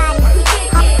like karate.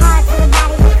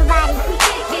 We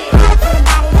kick it. Hard to the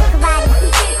body like karate. We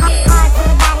kick it. Hard to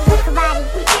the body like karate.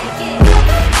 We kick it.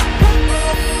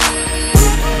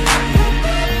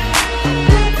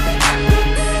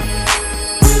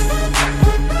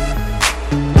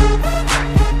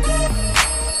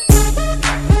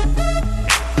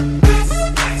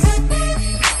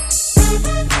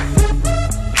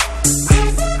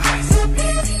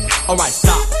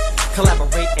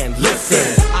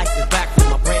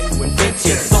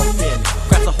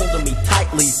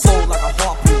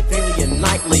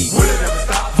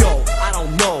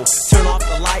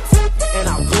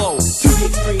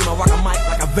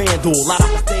 vandal. Light up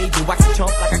the stage and wax a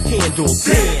chump like a candle.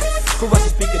 Dance, caress a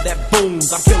speaker that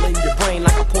booms. I'm killing your brain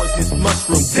like a poisonous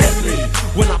mushroom. Deadly,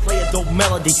 when I play a dope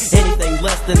melody. Anything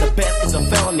less than the best is a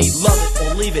felony. Love it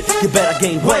or leave it, you better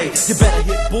gain weight. You better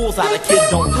hit bullseye, the kid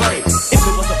don't play. If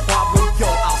it was a problem, yo,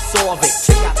 I'll solve it.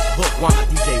 Check out the hook while my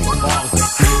DJ revolves it.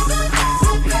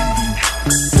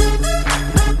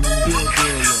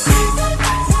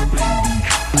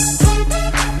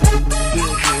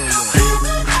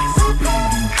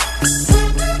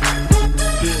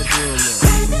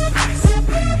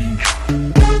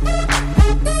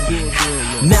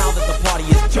 Now that the party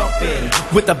is jumping,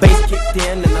 with the bass kicked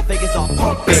in and the figures all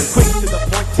pumping, quick to the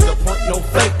point, no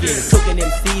faking. Cooking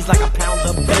MCs like a pound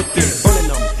of bacon, burning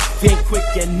them, being quick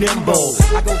and nimble.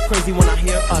 I go crazy when I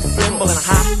hear a cymbal and a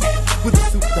hi-hat with a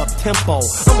souped up tempo.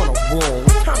 I'm on a roll,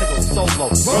 it's time to go solo.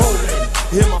 Rolling,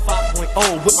 hit my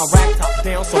 5.0 with my rag top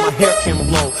down so my hair can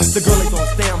blow. The girl is on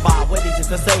standby, waiting just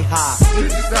to say hi.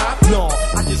 Did you stop? No,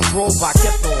 I just drove by,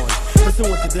 kept on.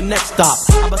 Pursuing to the next stop.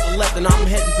 I bust a left and I'm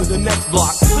heading to the next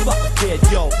block. Live up the bed,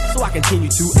 yo, so I continue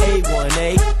to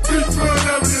A1A. Girls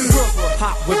were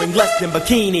hot, wearing less than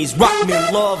bikinis. Rock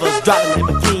men lovers, driving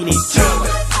their bikinis.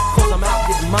 Jealous, cause I'm out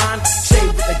getting mine.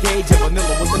 Shade with the gauge and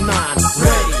vanilla with the 9.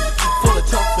 Ready for the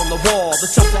chumps on the wall. The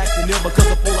chumps acting ill because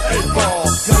they're full of 8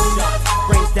 balls. Gunshots,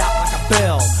 raised out like a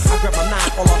bell. I grabbed my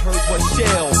knife, all I heard was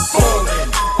shells. Falling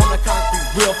on the concrete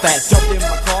real fast. Jumped in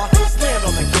my car, slammed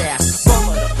on the gas.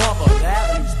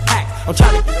 I'm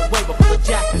trying to get away, but the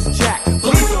jack is jack.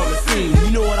 Police on the scene,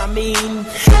 you know what I mean?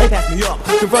 They pass me up,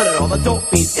 converted all the dope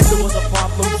beats. If there was a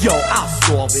problem, yo, I'll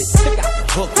solve it. Check out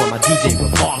the hook while my DJ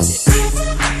revolves it.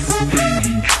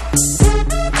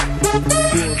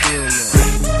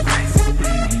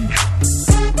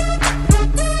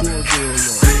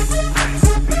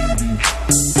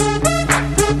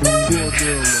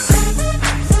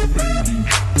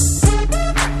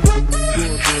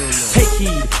 Take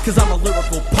heed, cause I'm a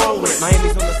lyrical poet.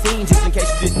 Miami's on the scene, just in case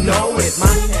you didn't know it. My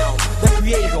sound, that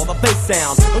created all the bass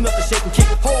sounds. Enough to shake and kick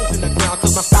holes in the ground,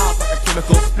 cause my style's like a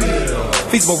chemical spill.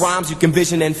 Feasible rhymes you can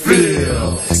vision and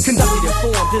feel. Conducted in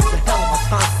form, this is a hell of a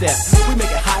concept. We make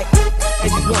it hype,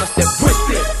 and you wanna step with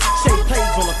this. Shape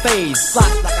plays on a phase,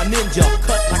 slice like a ninja,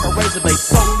 cut like a razor blade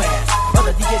so fast.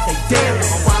 Other DJs say, damn, I'm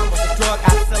a rhyme with a drug,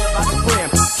 I sell it by the gram.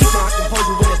 Keep my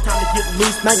composure when it's time to get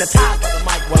loose. Magnetized by the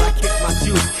mic while I kick my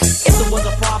juice. If there was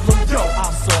a problem, yo,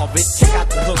 I'll solve it. Check out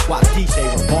the hook while DJ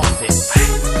revolves it.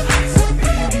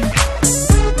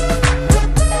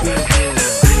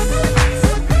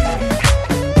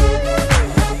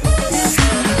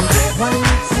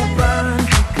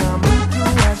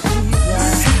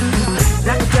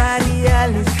 Daktari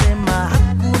alisema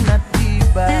hakuna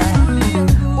tiba,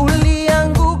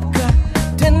 ulianguka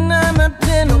tena na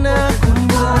tena.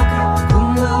 Kumbuka,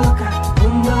 kumbuka,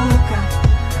 kumbuka,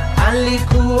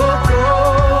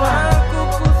 alikuokoa,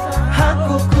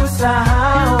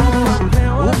 hakukusahau.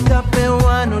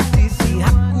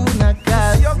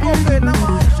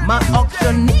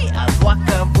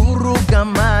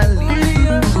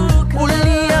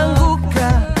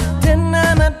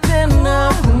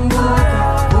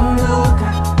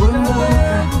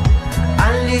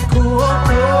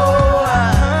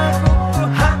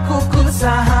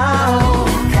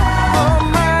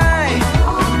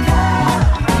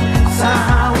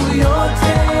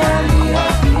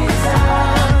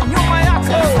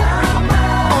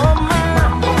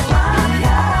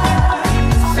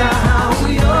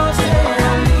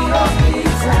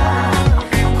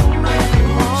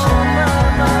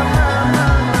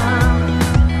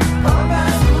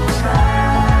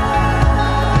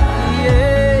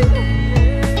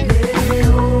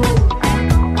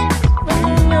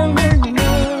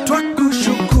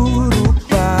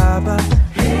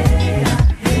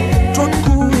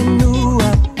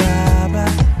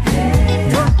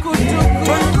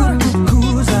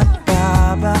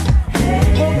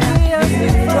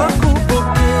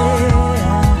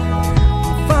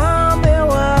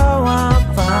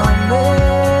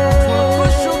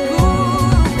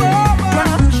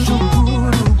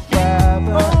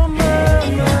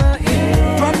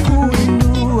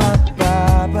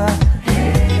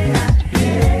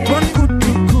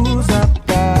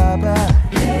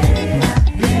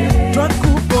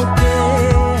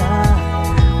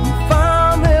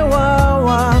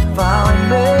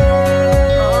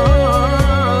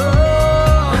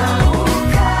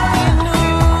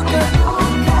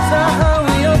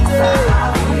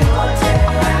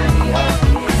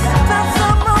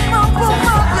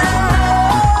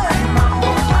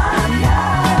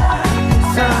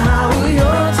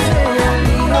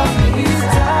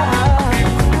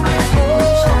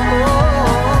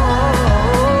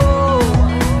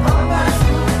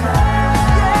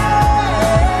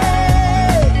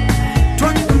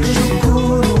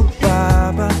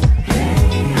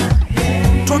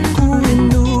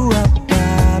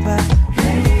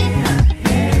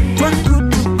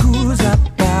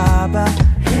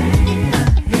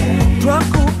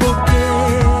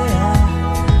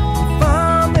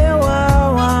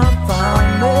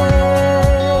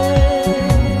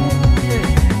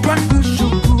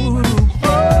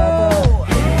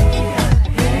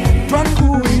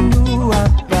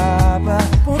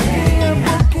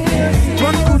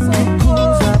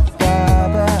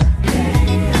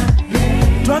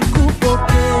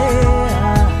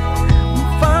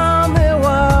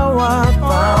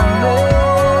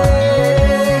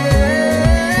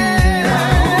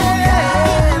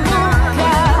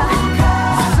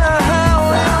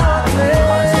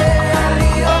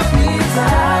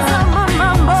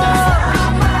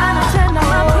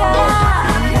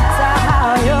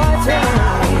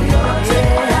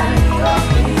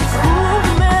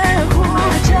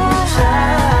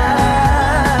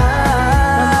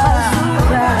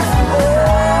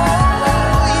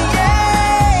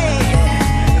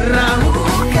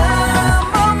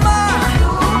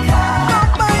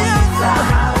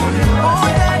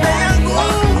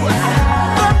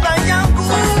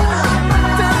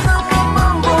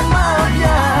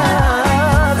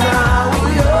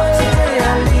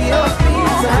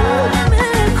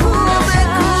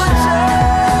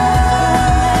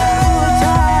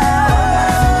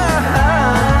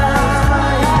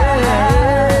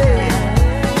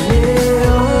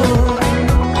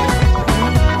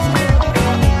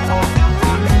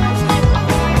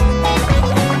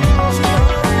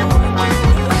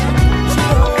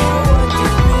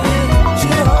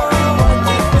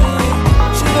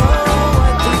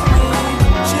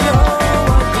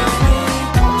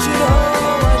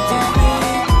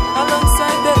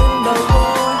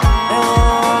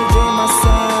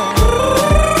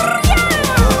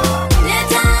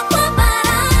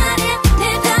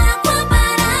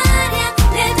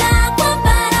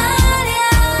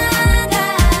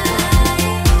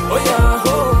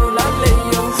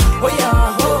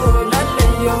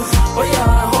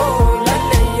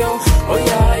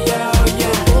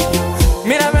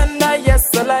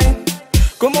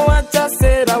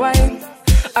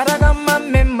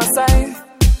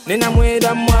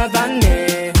 Nega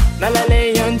mwadane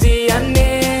Nalale yonji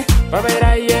ane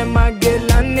Babera ye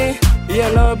magilane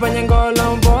Yellow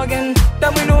banyangolo bogen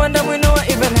Damuinua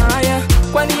even higher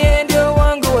Kwani ye ndio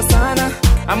wangu wa sana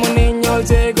Amuninyo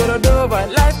je gorodoba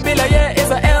Life bila ye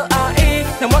is a L-I-E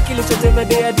Na mwakilisho teva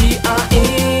dea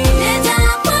D-I-E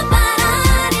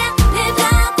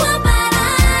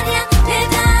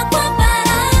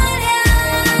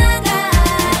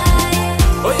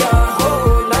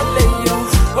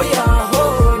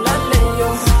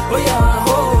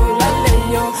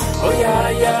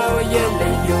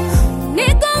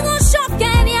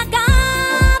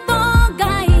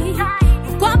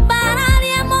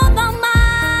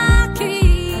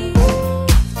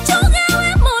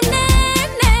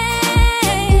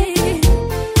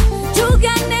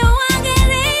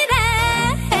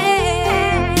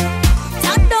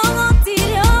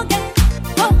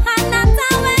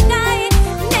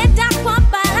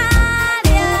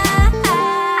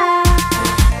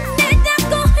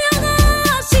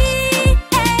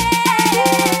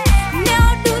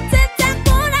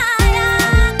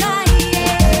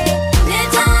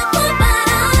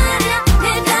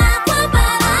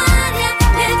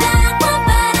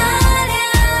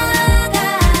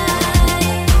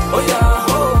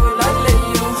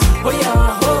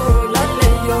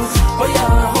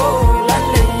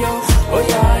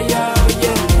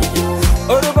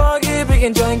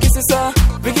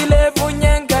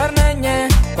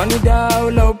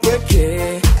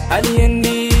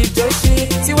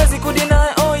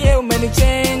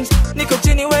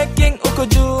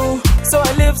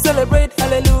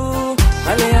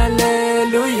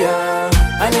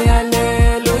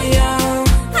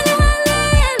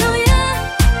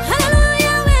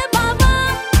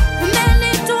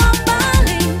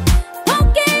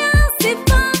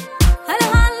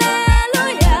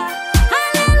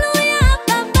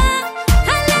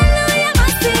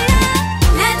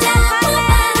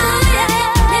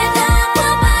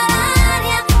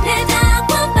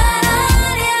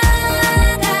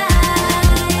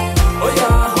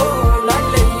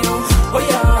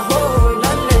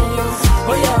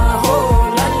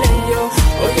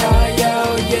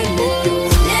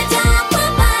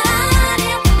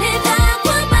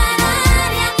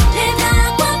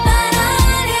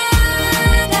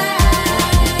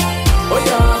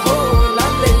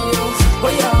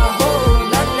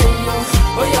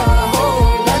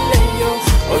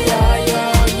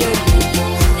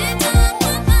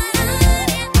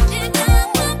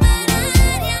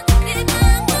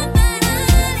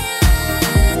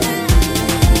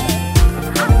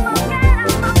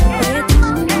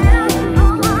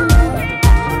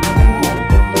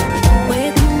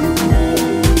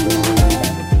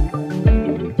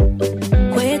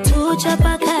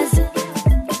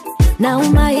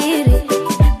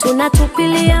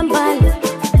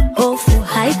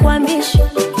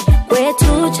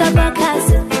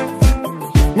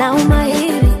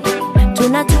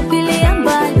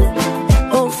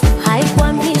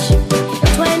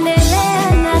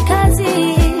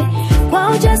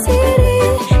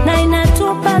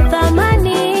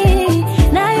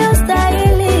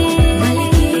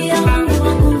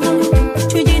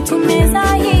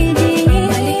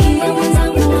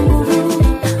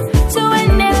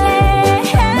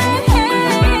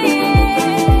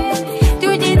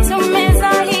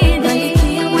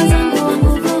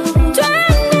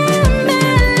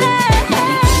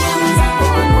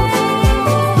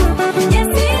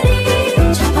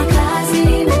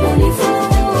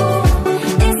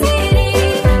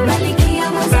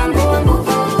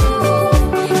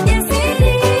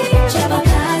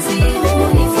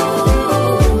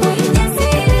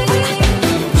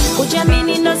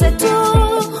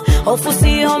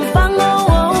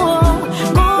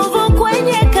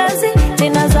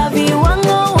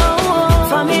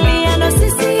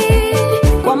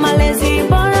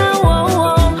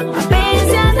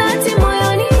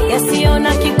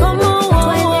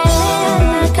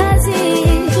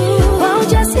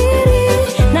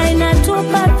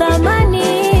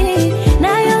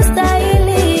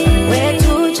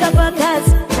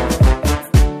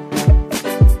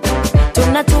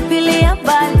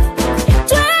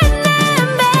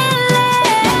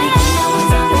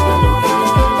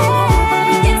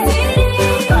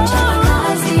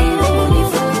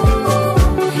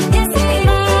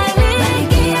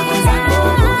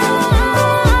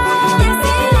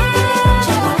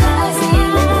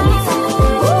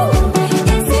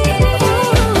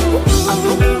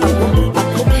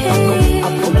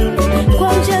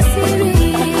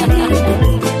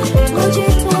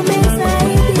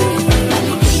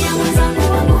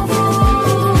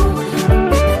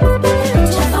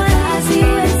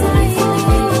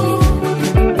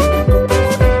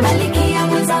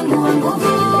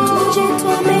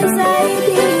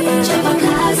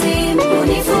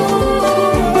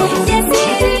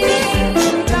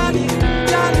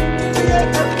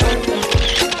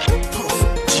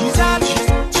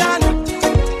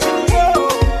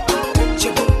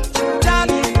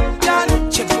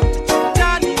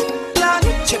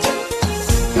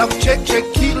na kucheche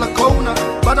kila kona,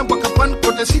 bado mpaka pani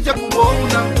kote sija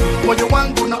kuona. Moyo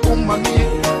wangu na umamie,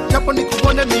 japo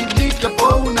nikubone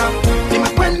nitapona.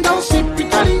 Nimekwenda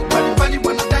hospitali mbalimbali,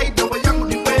 wanadai dawa yangu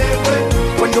ni wewe.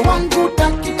 Moyo wangu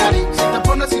daktari,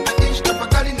 sitapona sitaishi,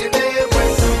 tafadhali nielewe.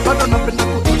 Bado napenda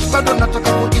kuishi, bado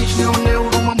nataka kuishi, nione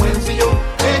huruma mwenzio.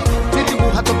 Nitibu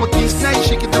hata kwa kisi,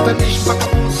 naishi kitatanishi mpaka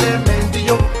useme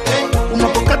ndio.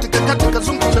 Unapokatika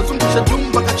zungusha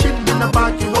jumba kachini na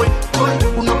baki hoi.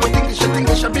 Unapotingisha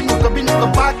binuka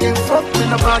baki front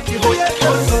na baki hoi.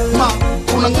 Ma,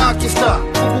 unang'aa kista,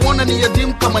 kukuona ni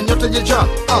yadimu kama nyota jeja.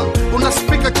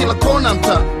 Unaspika kila kona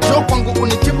mta, jo kwangu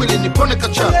unitibu ili nipone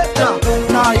kacha.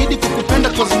 Naahidi kukupenda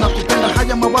kozi na kupenda,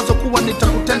 haya mawazo kuwa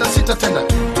nitakutenda sitatenda.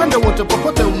 Twende wote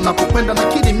popote unapopenda,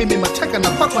 nakiri mimi mateka na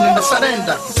kwako nenda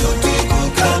sarenda.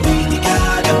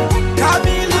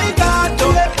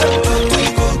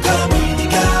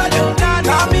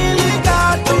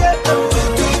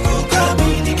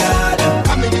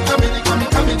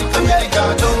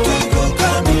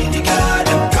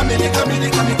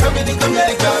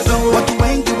 Watu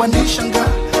wengi wanishanga,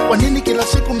 wanini kila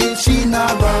siku mimi sina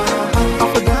raha.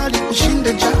 Afadhali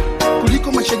ushinde njaa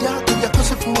kuliko maisha yako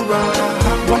yakose furaha.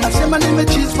 Wanasema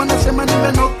nimecheese, wanasema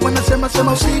nimenok, wanasema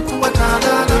usiku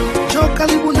watalala. Jo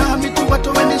karibu nami tu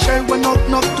watoweni shai wa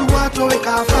knock tu watowe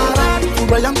kafara.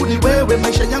 Furaha yangu ni wewe,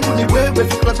 maisha yangu ni wewe,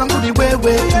 fikra zangu ni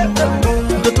wewe.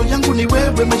 Ndoto yangu ni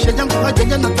wewe, maisha yangu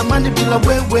haja natamani bila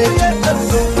wewe.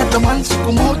 Natamani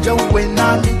siku moja uwe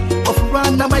nami,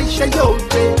 furaha na maisha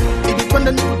yote, ili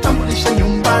kwenda nikutambulisha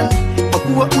nyumbani, kwa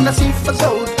kuwa una sifa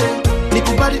zote.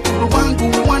 Nikubali uhuru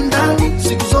wangu wa ndani,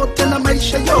 siku zote na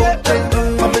maisha yote.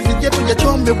 Mapenzi yetu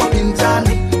yachome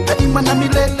wapinzani, daima na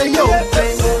milele yote.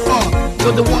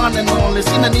 You're the one and only,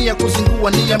 sina nia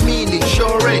kuzingua, niamini,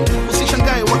 sure.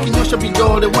 Usishangae wakinyosha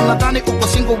vidole, wanadhani uko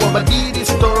single wabadili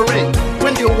story.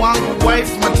 When ndio wangu,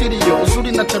 wife material,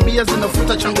 uzuri na tabia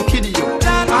zinafuta changu kidio.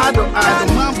 Ado,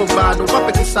 mambo bado,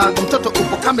 wape kisago, mtoto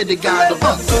upo kamedigado.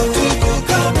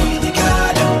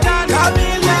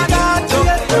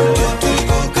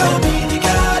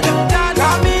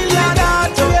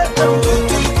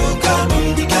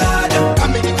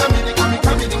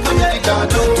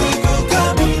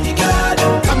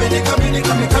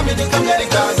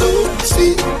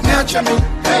 Niacha mi,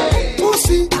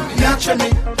 pussy, niacha mi,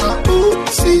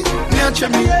 pussy, niacha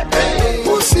mi,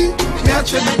 pussy,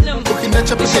 niacha mi.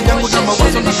 Ukiniacha peke yangu na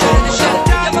mawazo na songa.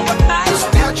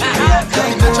 Niacha mi,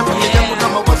 ukiniacha peke yangu na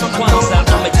mawazo na songa.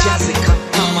 Kama Jessica,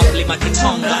 kama mlima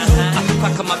Kitonga,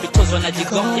 akipaka mabitozo na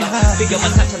jigonga. Piga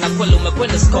matata na kweli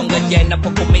umekwenda skonga. Yeah,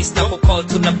 napokumiss na kukall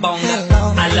tunabonga.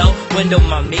 Hello, wendo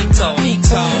mamito,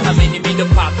 amini mindo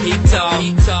papito.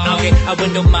 Okay,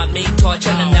 wendo mamito,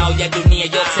 chana nao ya dunia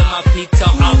yote mapito.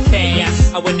 Okay,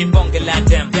 awani bonge la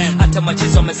dem, hata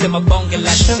machizo wamesema bonge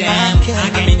la dem.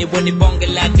 Amini wani bonge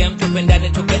la dem, tupendane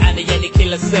tupeane yani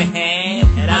kila sehemu.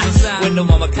 Wendo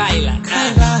mama Kaila,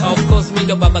 of course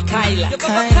mindo baba Kaila.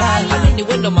 Amini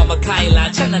wendo mama Kaila,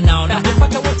 chana nao na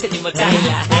kupata wote ni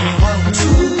mataila. Anyone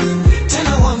to,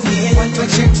 tena wambie watu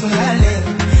wache tulale.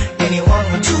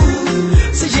 Anyone to,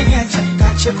 sijeniacha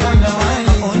kache kwa na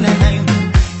wale. Ona nayo,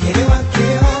 kerewa,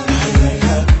 kerewa,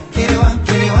 kerewa, kerewa,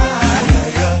 kerewa,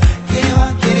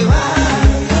 kerewa,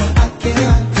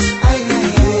 kerewa, ay,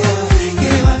 kerewa,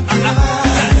 kerewa,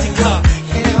 kerewa,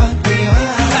 kerewa,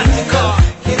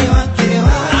 kerewa,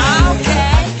 kerewa,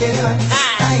 kerewa,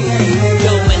 ay.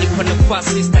 Yo, many kwa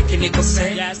nafasi, staki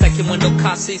nikose, staki mwendo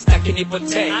kasi, staki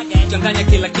nipote. Changanya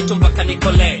kila kitu mpaka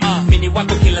nikole, mini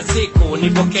wako kila siku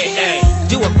nipokee.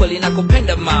 Jua kweli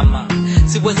nakupenda mama,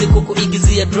 siwezi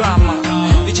kukuigizia drama.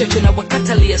 Vicheche na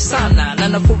wakatalia sana, na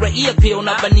nafurahia pia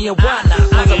unabania wana.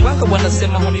 Hata wanga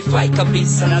wanasema hunifai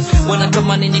kabisa,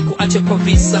 wanatamani nikuache kwa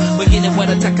visa. Wengine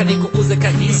wanataka nikuuze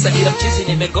kahisa, ila mchizi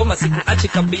nimegoma sikuache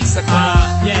kabisa.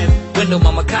 Wendo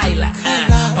mama Kaila,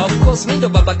 of course mindo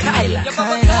baba Kaila.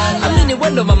 Amini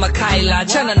wendo mama Kaila,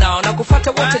 chana nao na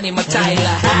kufata wote ni mataila.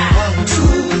 Anyone to,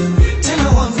 tena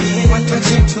wambie watu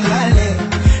wache tulale.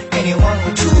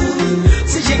 Anyone to,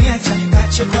 sijeniacha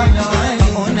kache kwa na wale.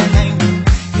 Ona nayo,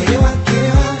 kerewa,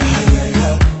 kerewa, kerewa,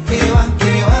 kerewa,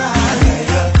 kerewa,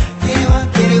 kerewa,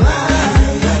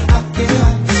 kerewa,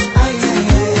 ay,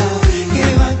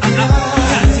 kerewa, kerewa,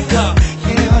 kerewa,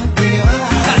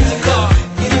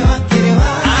 kerewa,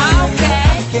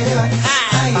 kerewa,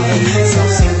 ay. So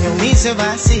usiniumize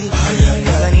basi,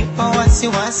 unanipa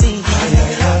wasiwasi,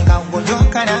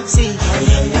 kaugondoka nafsi,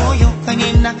 moyo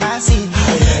kanina kasi.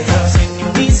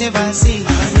 Usiniumize basi,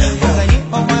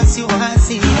 unanipa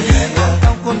wasiwasi,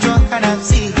 kaugondoka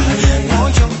nafsi,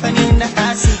 moyo kanina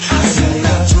kasi.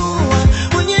 Unajua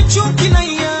wenye chuki na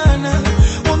yana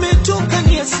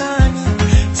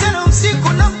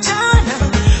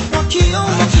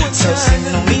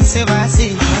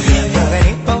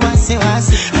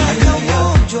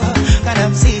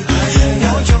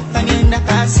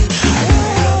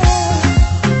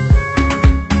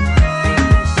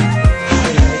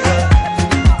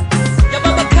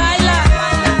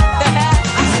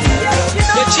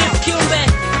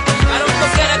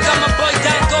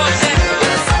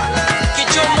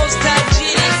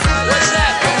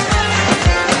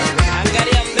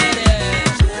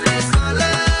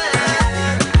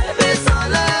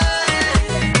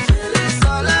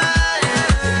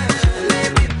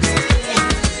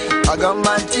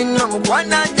romantic no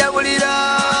mukwana jabulira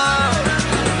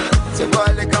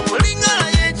sebale kamulingala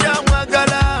yecha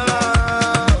mwagala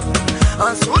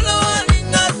ansula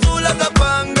walinga sula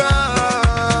kapanga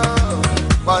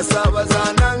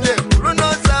basabaza nange kuruno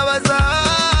sabaza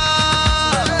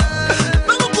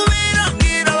bakubira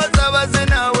ngira basabaze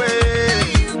nawe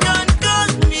you can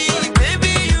cut me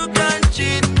baby you can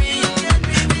cheat me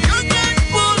you can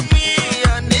pull me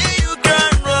and you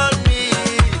can roll me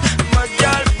my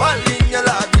girl falling your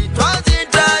love it was it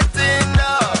dancing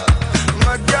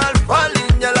my girl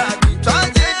falling your love it was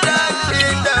it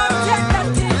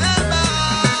dancing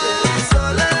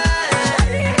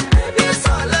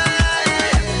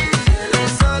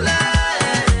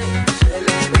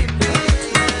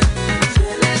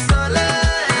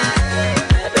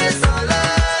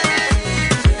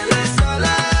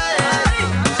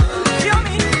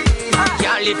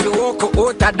If you walk out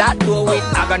of that doorway,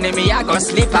 I gonna me, I gonna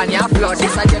sleep on your floor.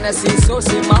 This a Genesis, so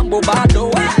see mambo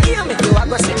bado. Hear me, you I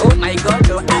gonna say, oh my God,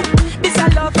 oh. This a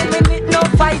love and we need no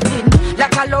fighting.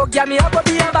 Like a log, yeah, me I go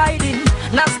be abiding.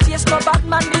 Nasty no bad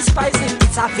man despising.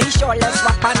 It's a visual, let's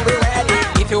rock and we ready.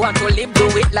 If you want to live, do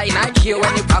it like Nike.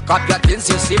 When you pack up your things,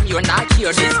 you seem you're not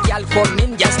here. This girl come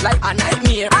in just like a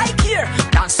nightmare. I care,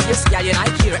 dance yes, yeah, you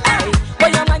not here. Hey,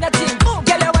 when you man a thing,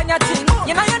 girl, you when you think,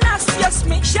 you know you're nasty, yes,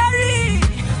 me, Sherry.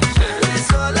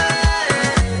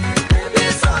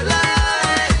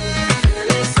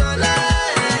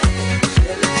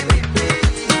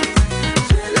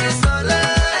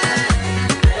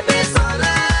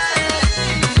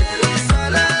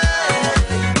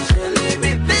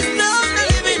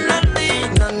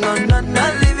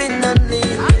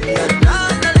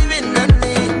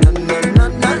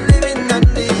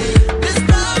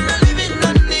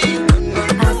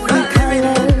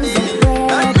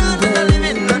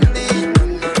 Living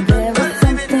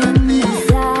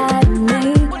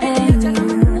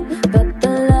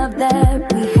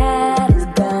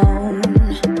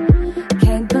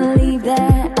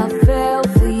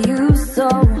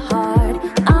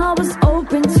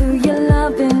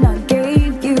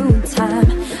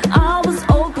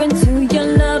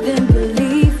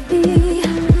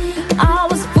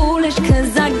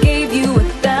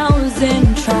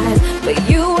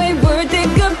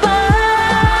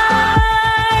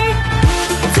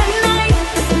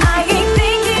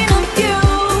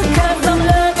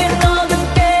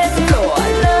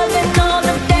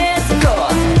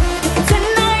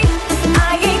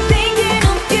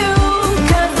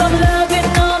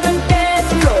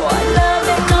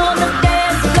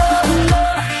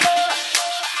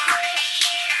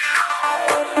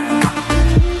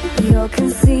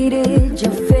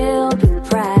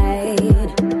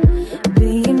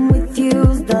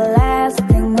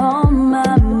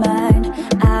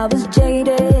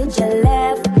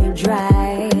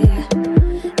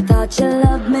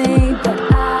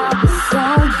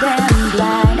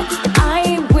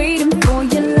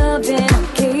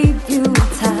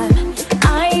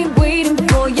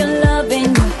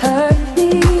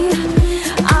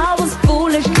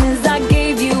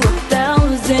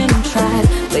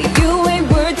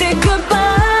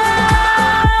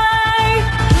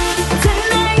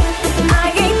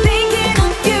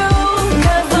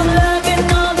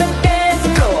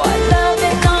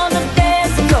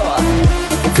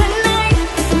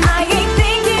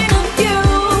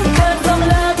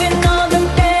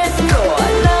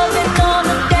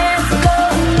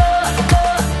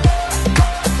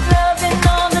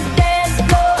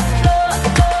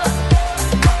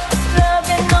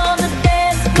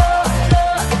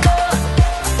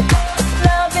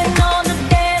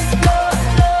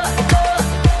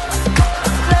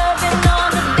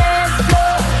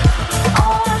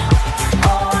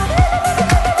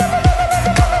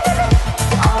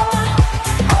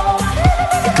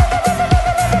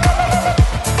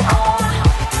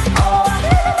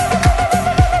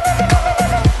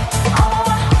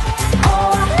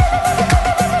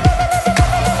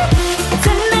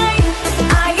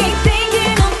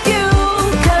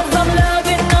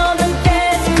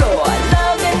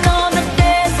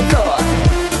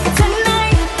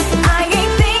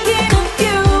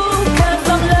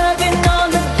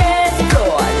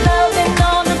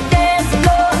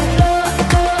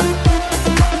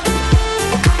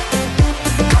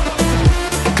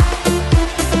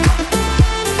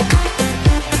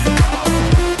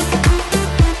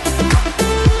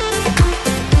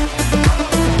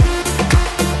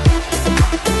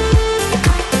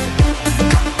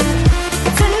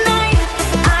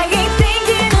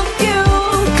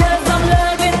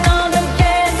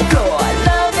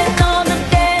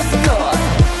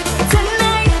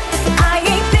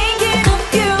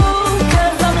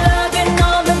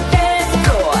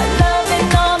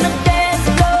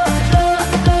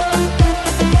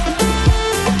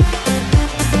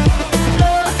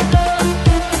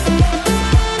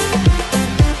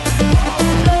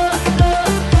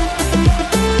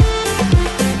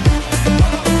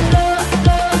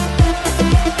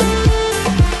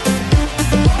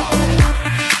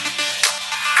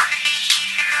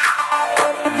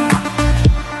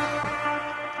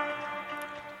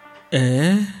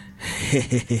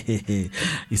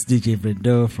It's DJ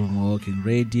Brendo from Mawalking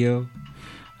Radio.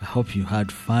 I hope you had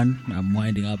fun. I'm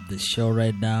winding up the show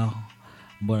right now.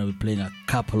 I'm going to be playing a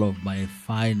couple of my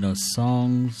final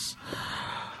songs.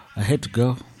 I had to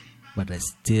go, but I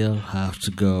still have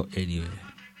to go anyway.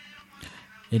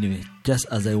 Anyway, just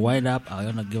as I wind up, I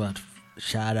want to give a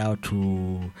shout out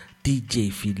to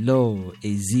DJ Philo,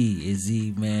 AZ,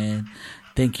 man.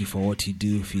 Thank you for what you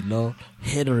do, Philo.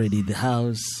 Head already in the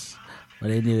house.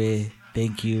 But anyway,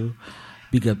 thank you.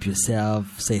 Big up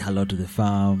yourself. Say hello to the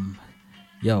farm.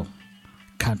 Yo,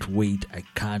 can't wait. I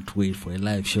can't wait for a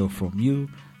live show from you.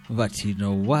 But you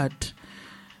know what?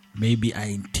 Maybe I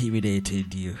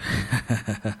intimidated you.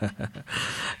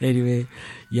 Anyway,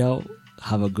 yo,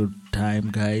 have a good time,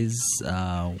 guys.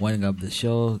 Winding up the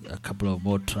show, a couple of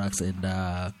more tracks and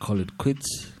call it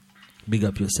quits. Big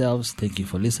up yourselves. Thank you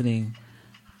for listening.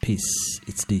 Peace.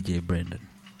 It's DJ Brandon.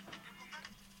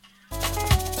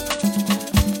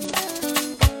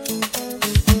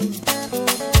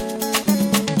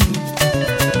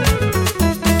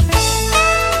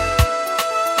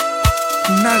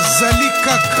 Nazali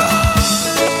kaka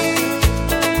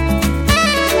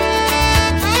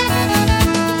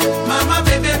mama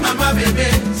bebe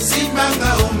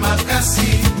simbanga o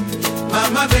makasi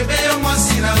mama bebe yo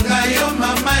mwasiranga yo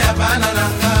mama ya bana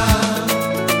nanga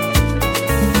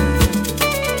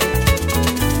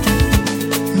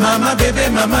mama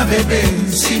bebe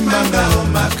simbanga o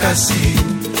makasi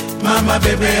mama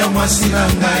bebe yo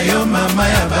mwasiranga yo mama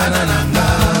ya bana nanga.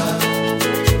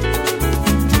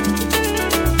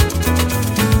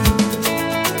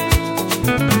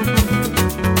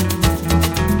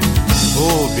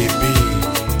 Oh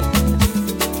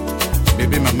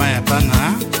bébé mama ya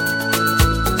bana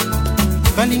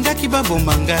balingaki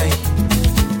babomba ngai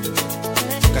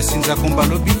kasi nzako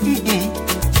balobi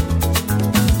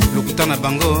lokuta na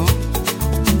bango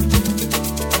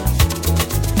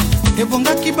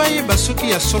ebongaki bayeba soki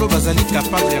ya solo bazali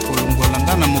capable ya kolongola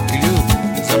nga na mokili oyo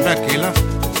nzambe akela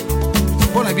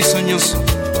mpo na biso nyonso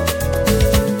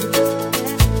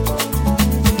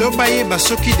to bayeba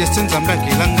soki destin nzambe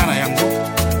akela nga na yango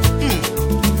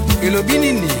elobi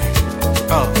nini?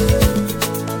 Oh.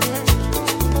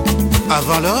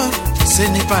 Avant l'heure, ce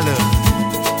n'est pas l'heure.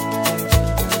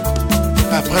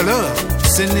 Après l'heure,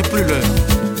 ce n'est plus l'heure.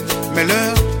 Mais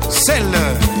l'heure, c'est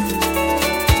l'heure.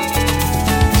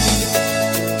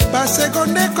 Ba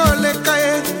seconde koleka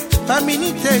ba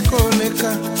minute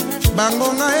koleka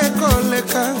bangonga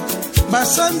ekoleka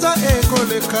basanza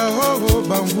ekoleka oh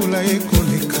bambula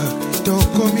ekoleka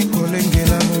tokomi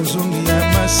kolengela mozongi ya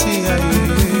masia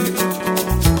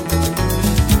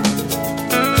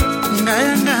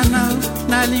ngayangana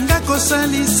nalinga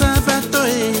kosalisa bato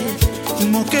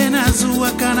moke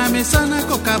nazuwaka na mesana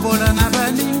kokabola na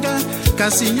baninga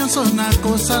kasi nyonso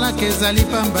nakosalaka ezali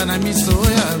pamba na miso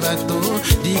ya bato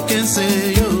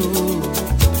dikense yo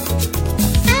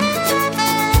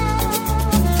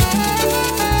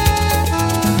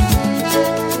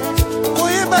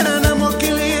koyebana na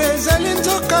mokili ezali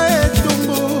nzoka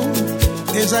etumbu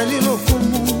ezali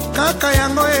lokumu kaka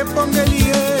yango epongeli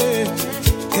ye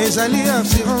ezali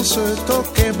assurance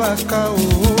tokebaka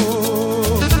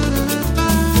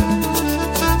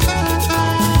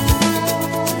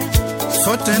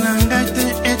fote na ngai te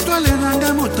etwale na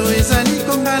nga moto ezali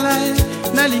kongala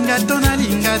nalinga to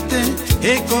nalinga te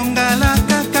ekongala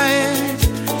kaka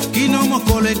kino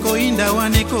mokolo ekoinda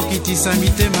wana ekokitisa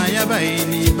mitema ya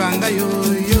baeni banga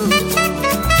yoyo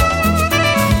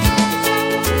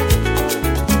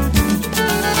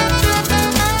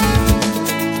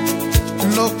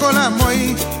lokola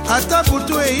moi ata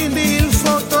butu eindi il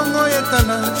faut tongo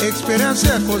etana experience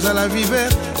ya kozala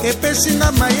viveur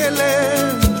epesinga mayele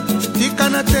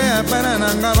tikana te abana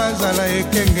nanga bazala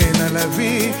ekenge na la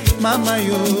vie mama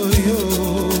yoyo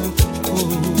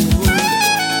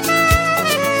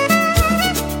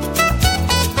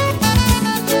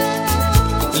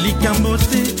likambo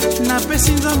te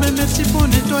napesi nzambe merci mpo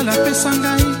netwala apesa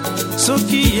ngai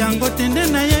soki yango tende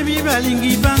nayebi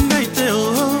balingi bangai te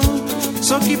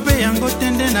soki mpe yango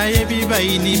tende nayebi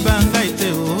bayini bangai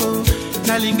te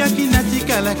nalingaki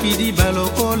natikalaki diba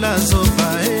lokola zoba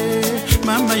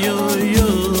mama yoyo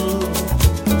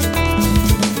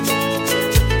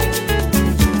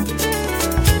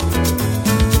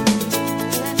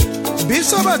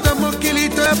biso bato mokili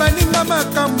to ya baninga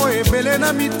makambo ebele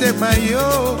na mitema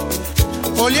yo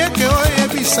olieke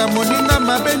oyebisa moninga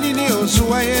mabe nini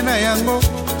ozwa ye na yango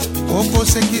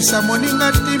okosekisa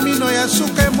moninga timino ya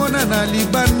suka emona na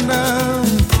libanda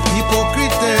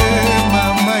hipokrite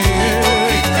mama ye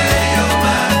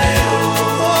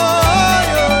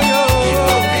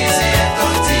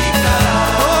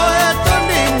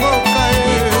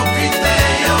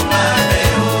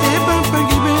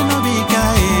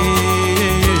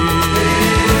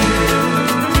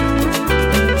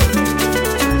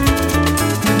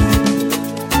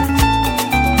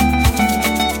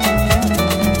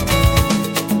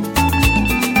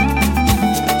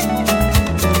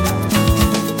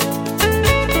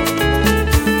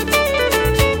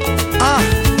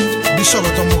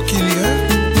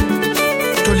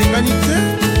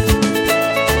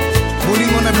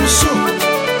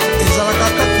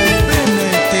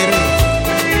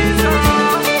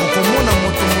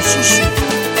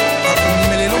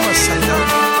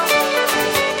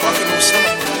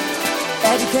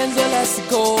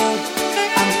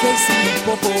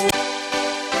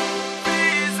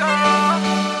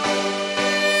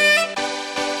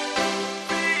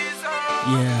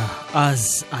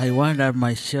As I wind up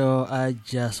my show, I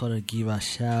just want to give a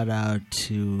shout out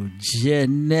to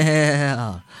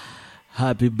Janelle.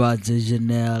 Happy birthday,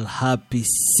 Janelle. Happy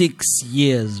 6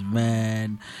 years,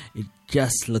 man. It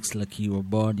just looks like you were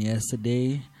born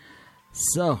yesterday.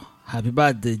 So, happy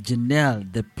birthday, Janelle,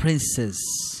 the princess.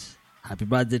 Happy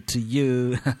birthday to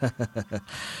you.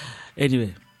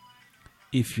 Anyway,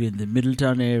 if you're in the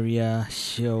Middletown area,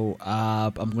 show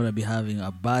up. I'm going to be having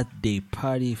a birthday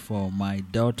party for my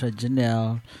daughter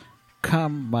Janelle.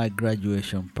 Come my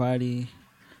graduation party.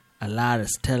 A lot of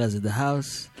Stellas in the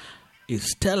house. If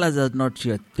Stellas are not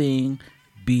your thing,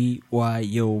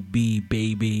 BYOB,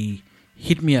 baby.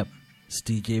 Hit me up. It's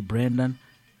DJ Brendan.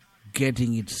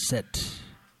 Getting it set.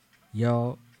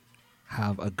 Y'all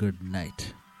have a good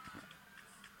night.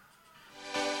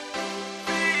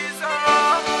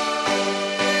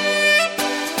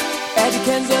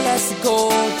 Kenzo, let's go.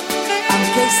 I'm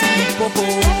Casey Popo.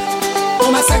 Oh,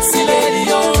 my sexy lady,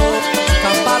 oh.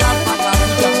 Kampala, Papa,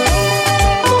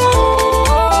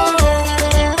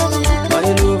 my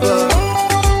lover.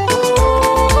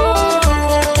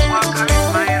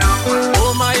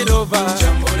 Oh, my lover.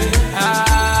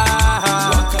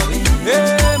 Ah,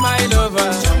 hey, my lover.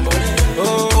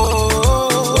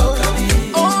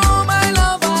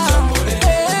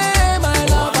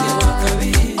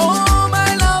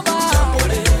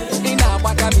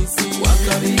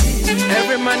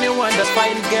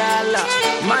 Fine girl,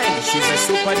 mine, she's a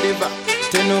super diva.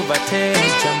 10 over 10,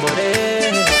 Jambore.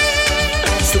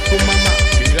 Super mama,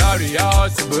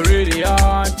 brilliant,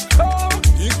 brilliant.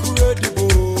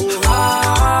 Incredible.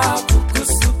 Ah,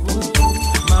 kukusupu.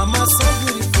 Mama so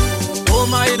beautiful. Oh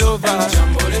my lover,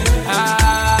 Jambore.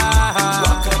 Ah,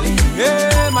 Wakali.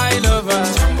 Hey my lover,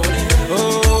 Jambore. Oh.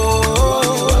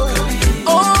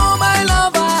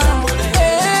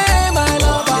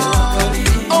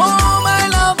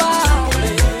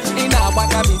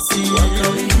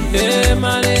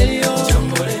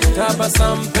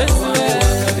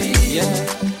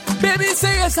 Baby,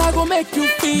 say yes, I go make you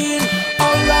feel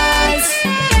alright.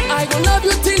 I go love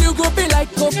you till you go be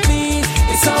like coffee.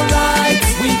 It's alright.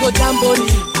 We go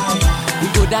jamboree, we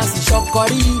go dance in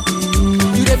shokori.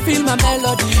 You dey feel my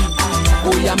melody.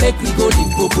 Oh yeah, make me go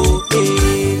limpopo.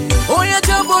 Oh yeah,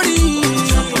 jamboree,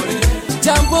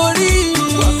 jamboree.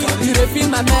 You dey feel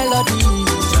my melody.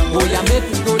 Oh yeah, make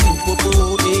me go limpopo.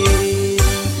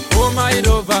 Oh my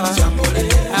lover,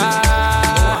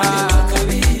 ah,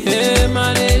 hey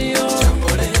my lady,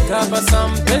 tapa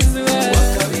some penziwe.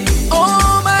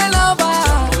 Oh my lover,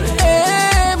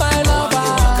 hey my lover,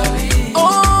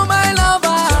 oh my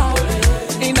lover,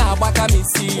 ina waka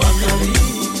misi.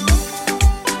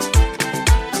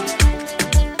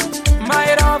 My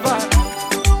lover,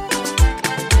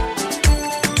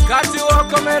 got you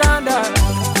walk Miranda.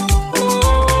 Oh,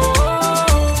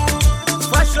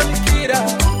 fashion kira.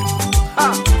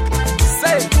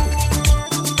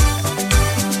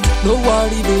 No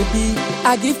worry, baby,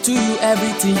 I give to you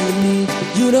everything you need.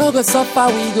 You know go suffer,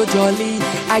 we go jolly.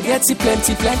 I get you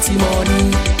plenty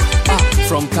money.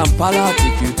 From Kampala,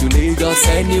 take you to Lagos,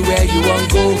 anywhere you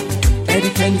want go. Eddie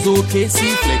Kenzo, KC,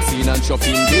 flexing and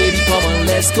shopping, baby, come on,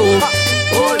 let's go.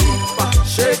 Holy fuck,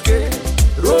 shake it,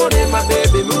 roll it, my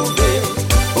baby, move it.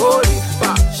 Holy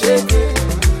fuck, shake it,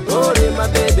 roll it, my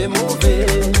baby, move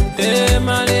it. Hey,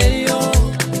 my lady, oh,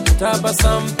 tapa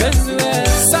some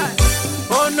penziwe.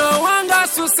 Oh no wanga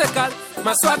susekal,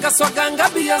 maswaka swaganga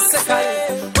biya sekal.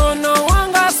 Oh no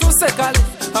wanga susekal,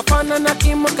 hapana na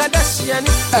Kim Kardashian.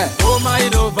 Oh my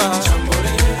lover,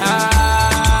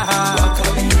 ah,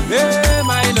 hey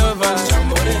my lover,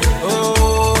 oh,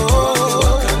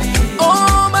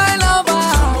 oh my lover,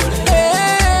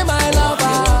 hey my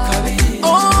lover,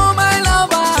 oh my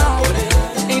lover,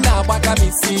 ina waka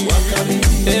misi.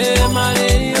 Hey my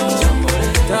lady,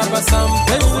 tapa some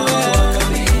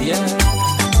penziwe, yeah.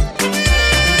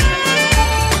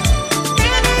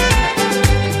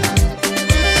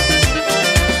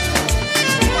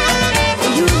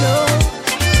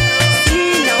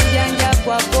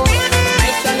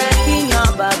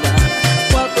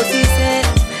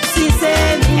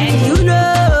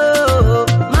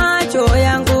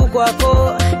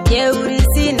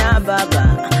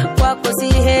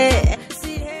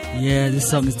 Yeah, this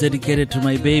song is dedicated to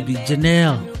my baby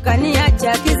Janelle.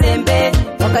 Kaniacha kizembe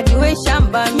wakati we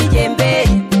shamba mijembe.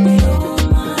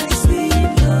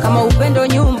 Kama upendo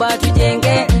nyumba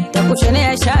tujenge,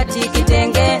 takushonea shati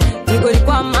kitenge. Nigoli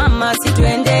kwa mama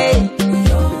situende.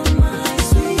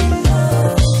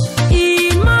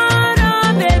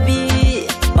 Imara baby,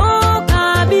 oh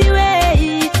kabiwe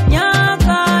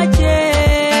nyakache.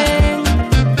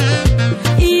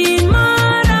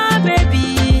 Imara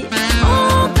baby,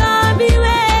 oh kabiwe.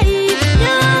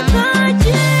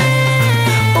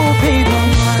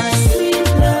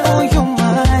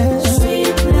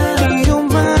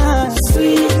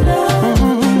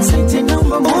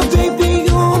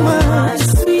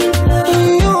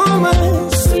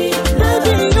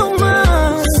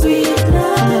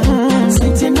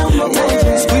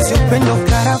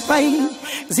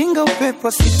 ndo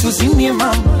pepo situzimie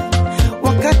mama,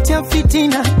 wakati ya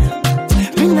fitina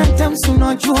binadamu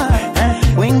unajua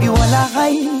wengi wala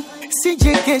hai,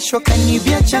 sije kesho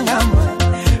kanibia changama,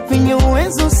 venye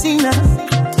uwezo sina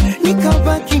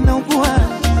nikabaki na ugua.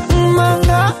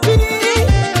 Mangapi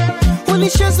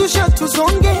ulishazusha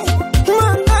tuzonge,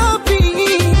 mangapi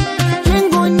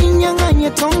lengo ni nyang'anye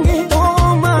tonge.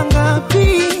 Oh,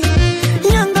 mangapi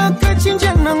nyanga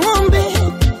kachinja na ng'ombe,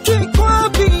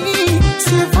 kikwapi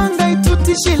sivanga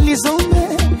itutishe lizombe.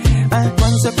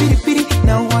 Kwanza piripiri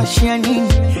na washia nini,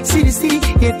 siri siri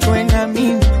yetu na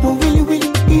mimi, wili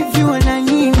wili hivi wana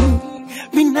nini,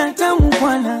 binadamu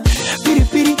bwana.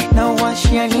 Piripiri na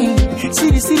washia nini,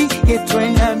 siri siri yetu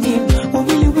na mimi,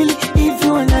 wili wili hivi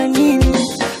wana nini,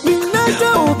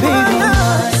 binadamu baby.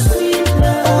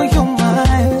 Oh, you're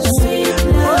mine,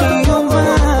 oh, you're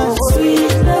mine,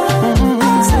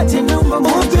 sati number one,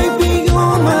 oh baby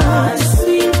you're mine,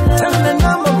 tana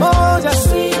number moja,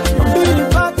 mbili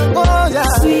mpaka moja,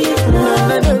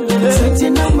 sati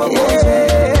number moja.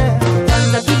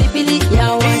 Kwanza pilipili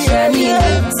ya washani,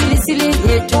 sili sili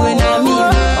yetu na mimi,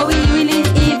 wili wili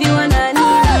hivi wana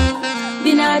nini,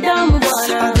 binadamu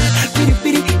bwana.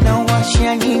 Piripiri na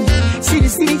washani, sili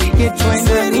sili yetu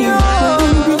na mimi,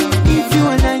 hivi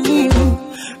wana nini,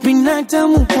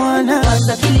 binadamu bwana.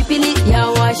 Kwanza pilipili ya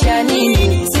washani,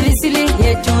 sili sili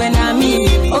yetu na mimi,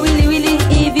 wili wili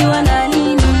hivi wana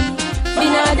nini,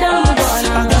 binadamu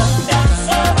bwana.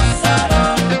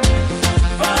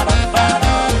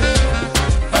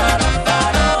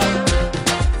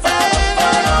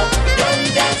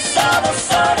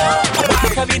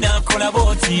 Kabina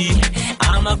kolaboti,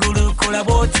 amagulu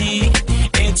kolaboti,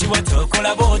 echiwato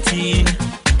kolaboti,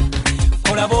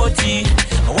 kolaboti,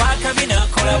 wakabina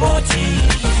kolaboti,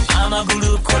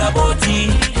 amagulu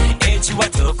kolaboti,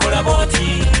 echiwato kolaboti,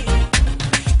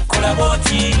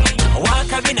 kolaboti,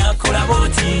 wakabina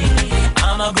kolaboti,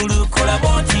 amagulu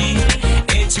kolaboti,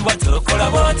 echiwato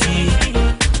kolaboti,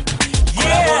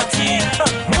 yeah,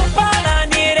 mupala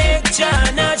nire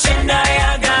chana chena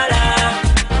yagala.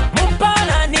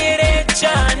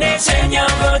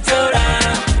 Senyangotora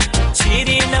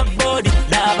Chirina body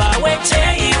Lava weche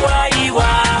iwa iwa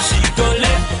She go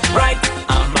left, right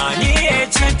Amani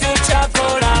echi to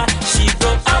chakora She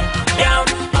go up, down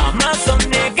Ama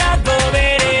somnega go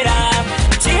verera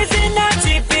Chizina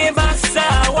chipi masa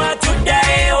Watu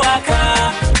dae waka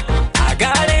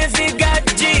Agalenzi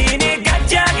gajini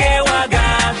Gajage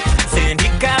waga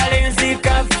Sendikalenzi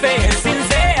kafe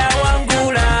Sinzea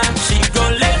wangula She go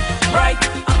left, right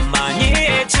Amani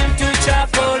echi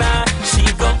Chapola, she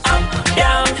go up,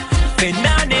 down,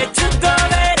 penane to go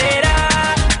verera.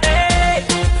 Hey,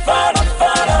 follow,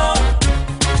 follow,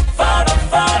 follow,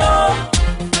 follow,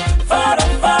 follow,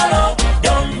 follow,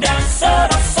 don't dance,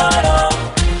 solo, solo,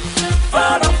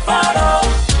 follow, follow,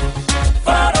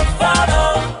 follow, follow,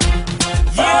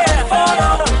 yeah,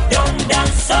 follow, don't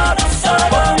dance, solo, solo.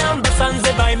 What number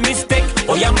sanze by mistake?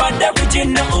 Oyamba the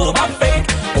original over fake.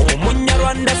 Oh, munya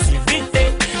Rwanda sivite.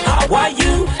 How are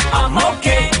you? I'm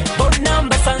okay, but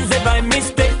number sanze by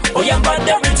mistake. Oyamba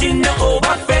the original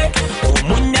over fake. Oh,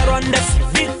 munya Rwanda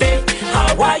sivite.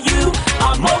 How are you?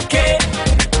 I'm okay.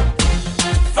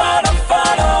 Follow,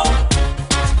 follow,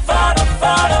 follow,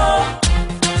 follow,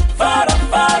 follow,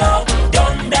 follow.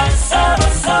 Don't dance solo,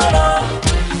 solo.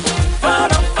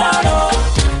 Follow, follow,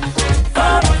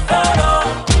 follow, follow,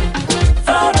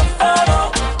 follow, follow.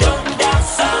 Don't dance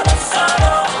solo,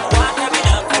 solo.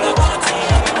 Wakabina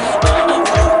kolaboti.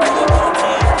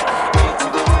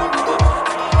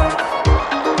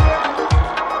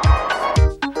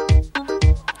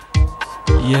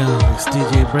 Yeah, it's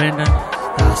DJ Brandon.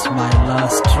 That's my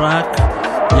last track.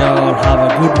 Y'all have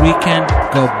a good weekend.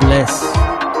 God bless.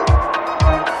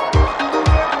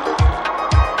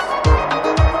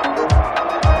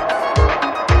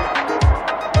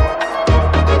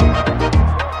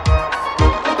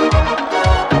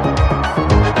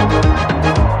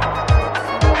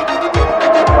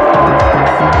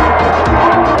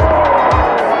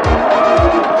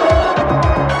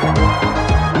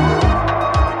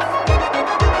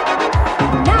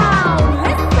 Now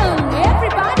listen,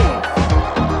 everybody.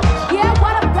 Hear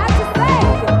what I've got to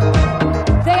say.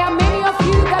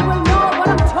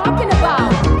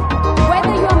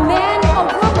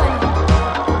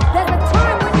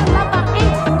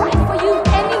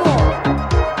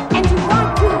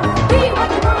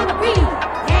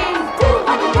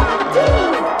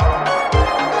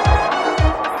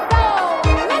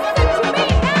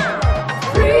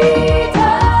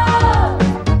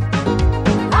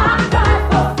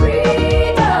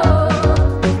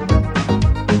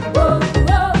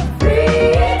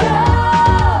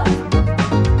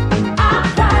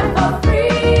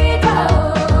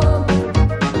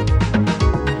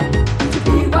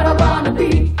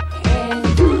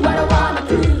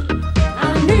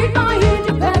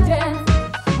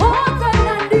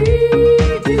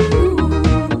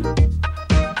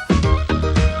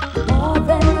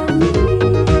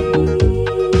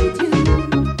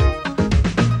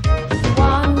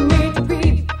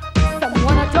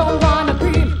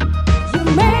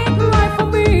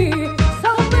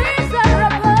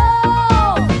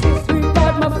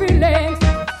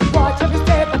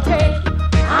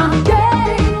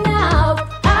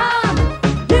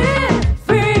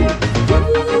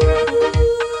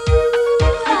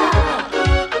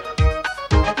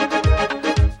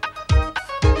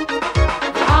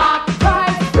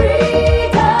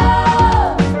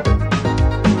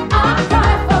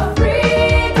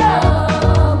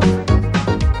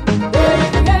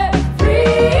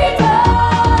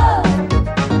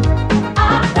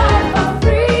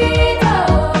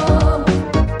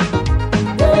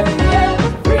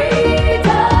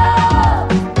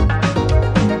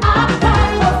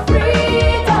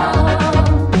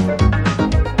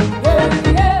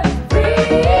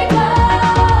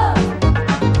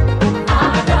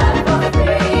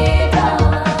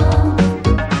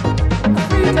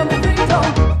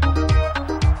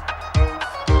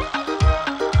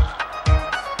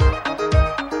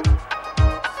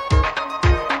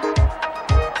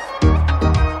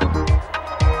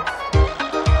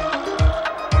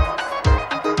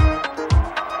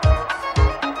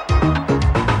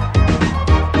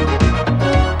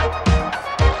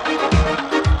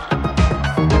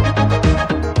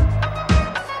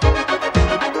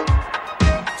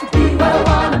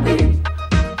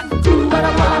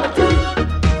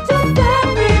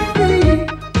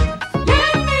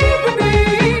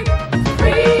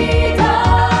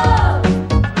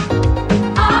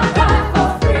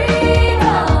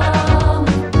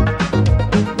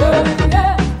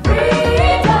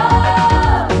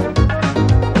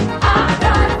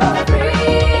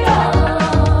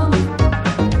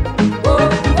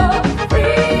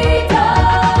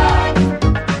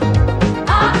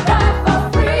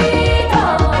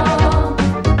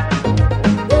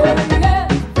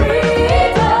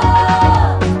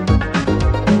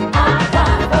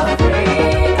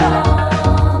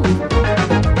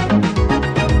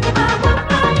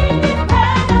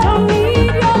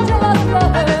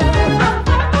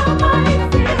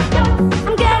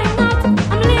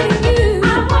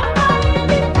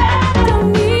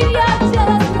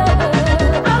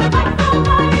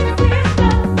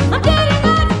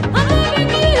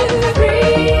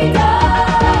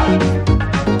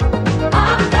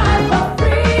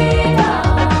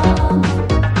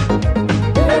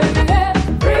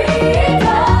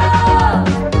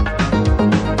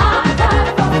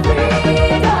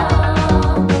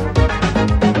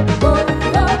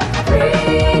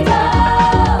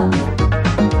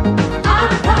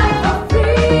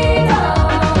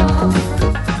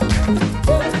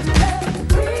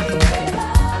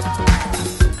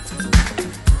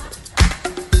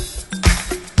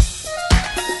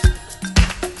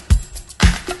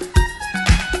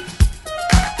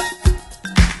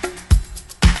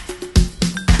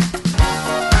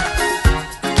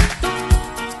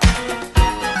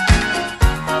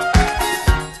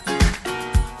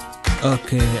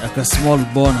 Okay,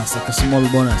 a small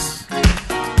bonus.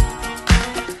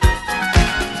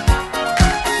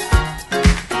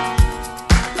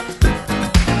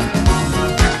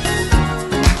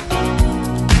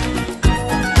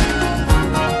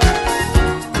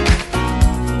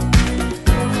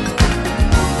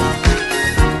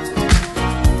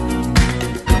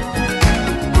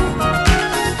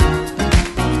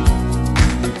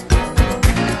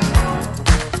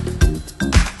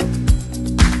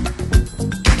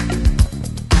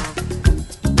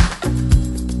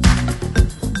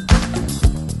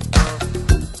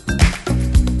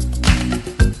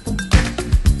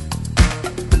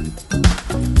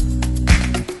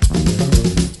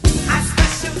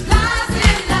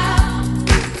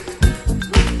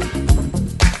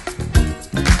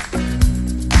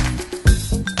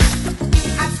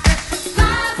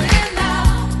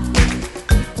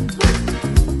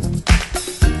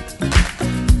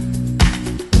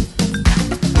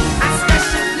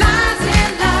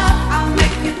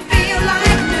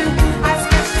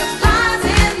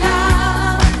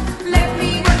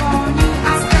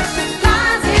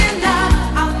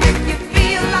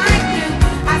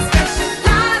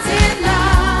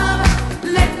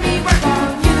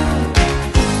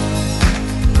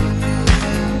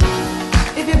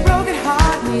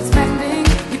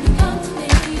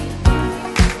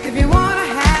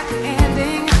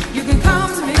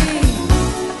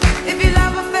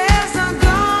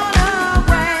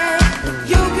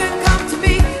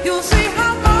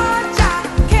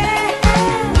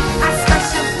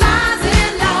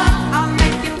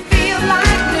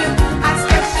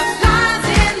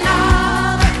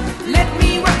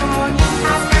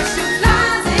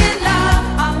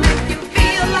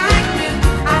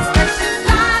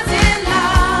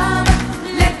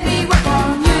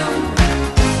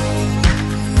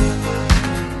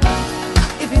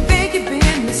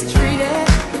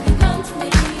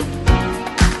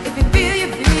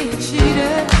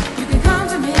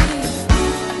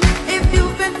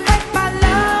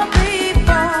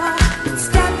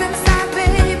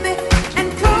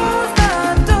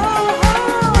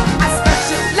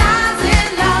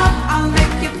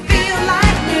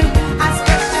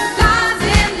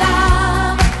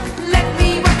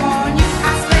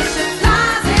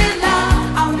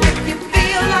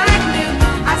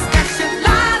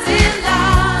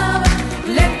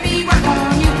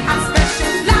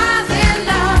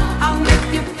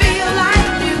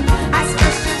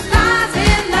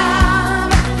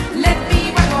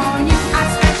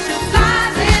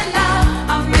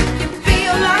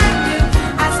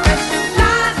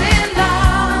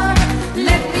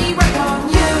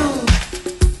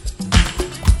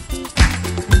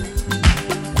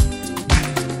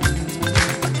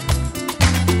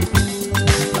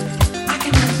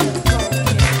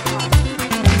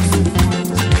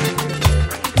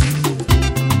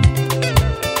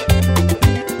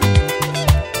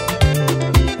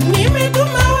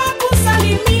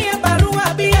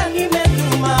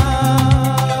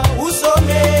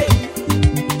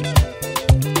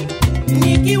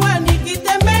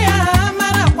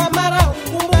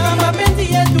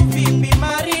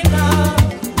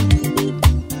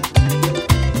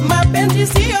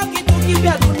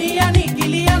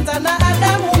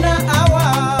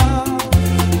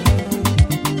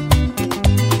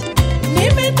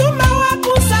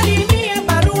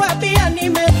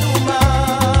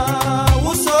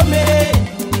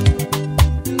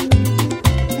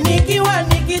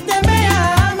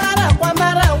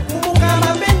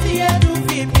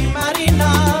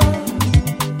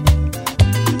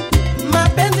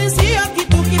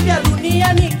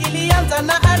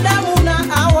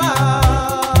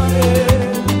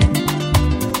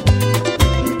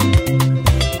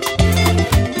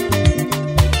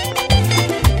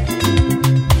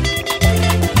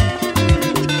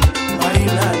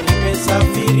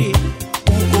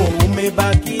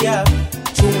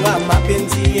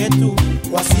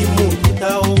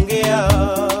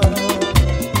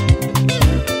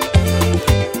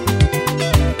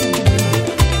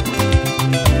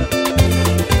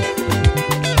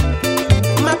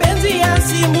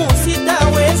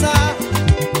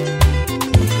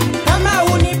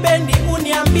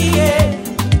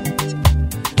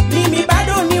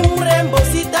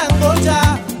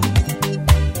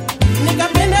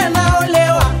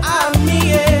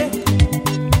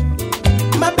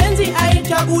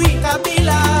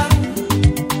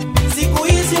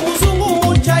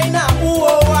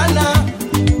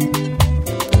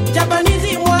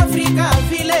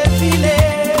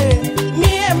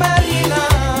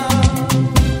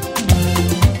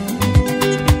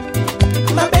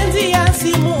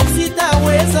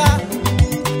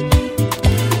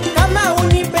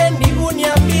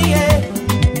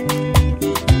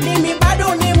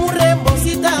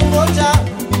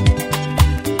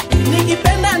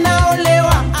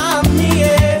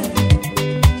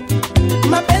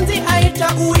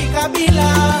 yangu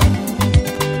ikabila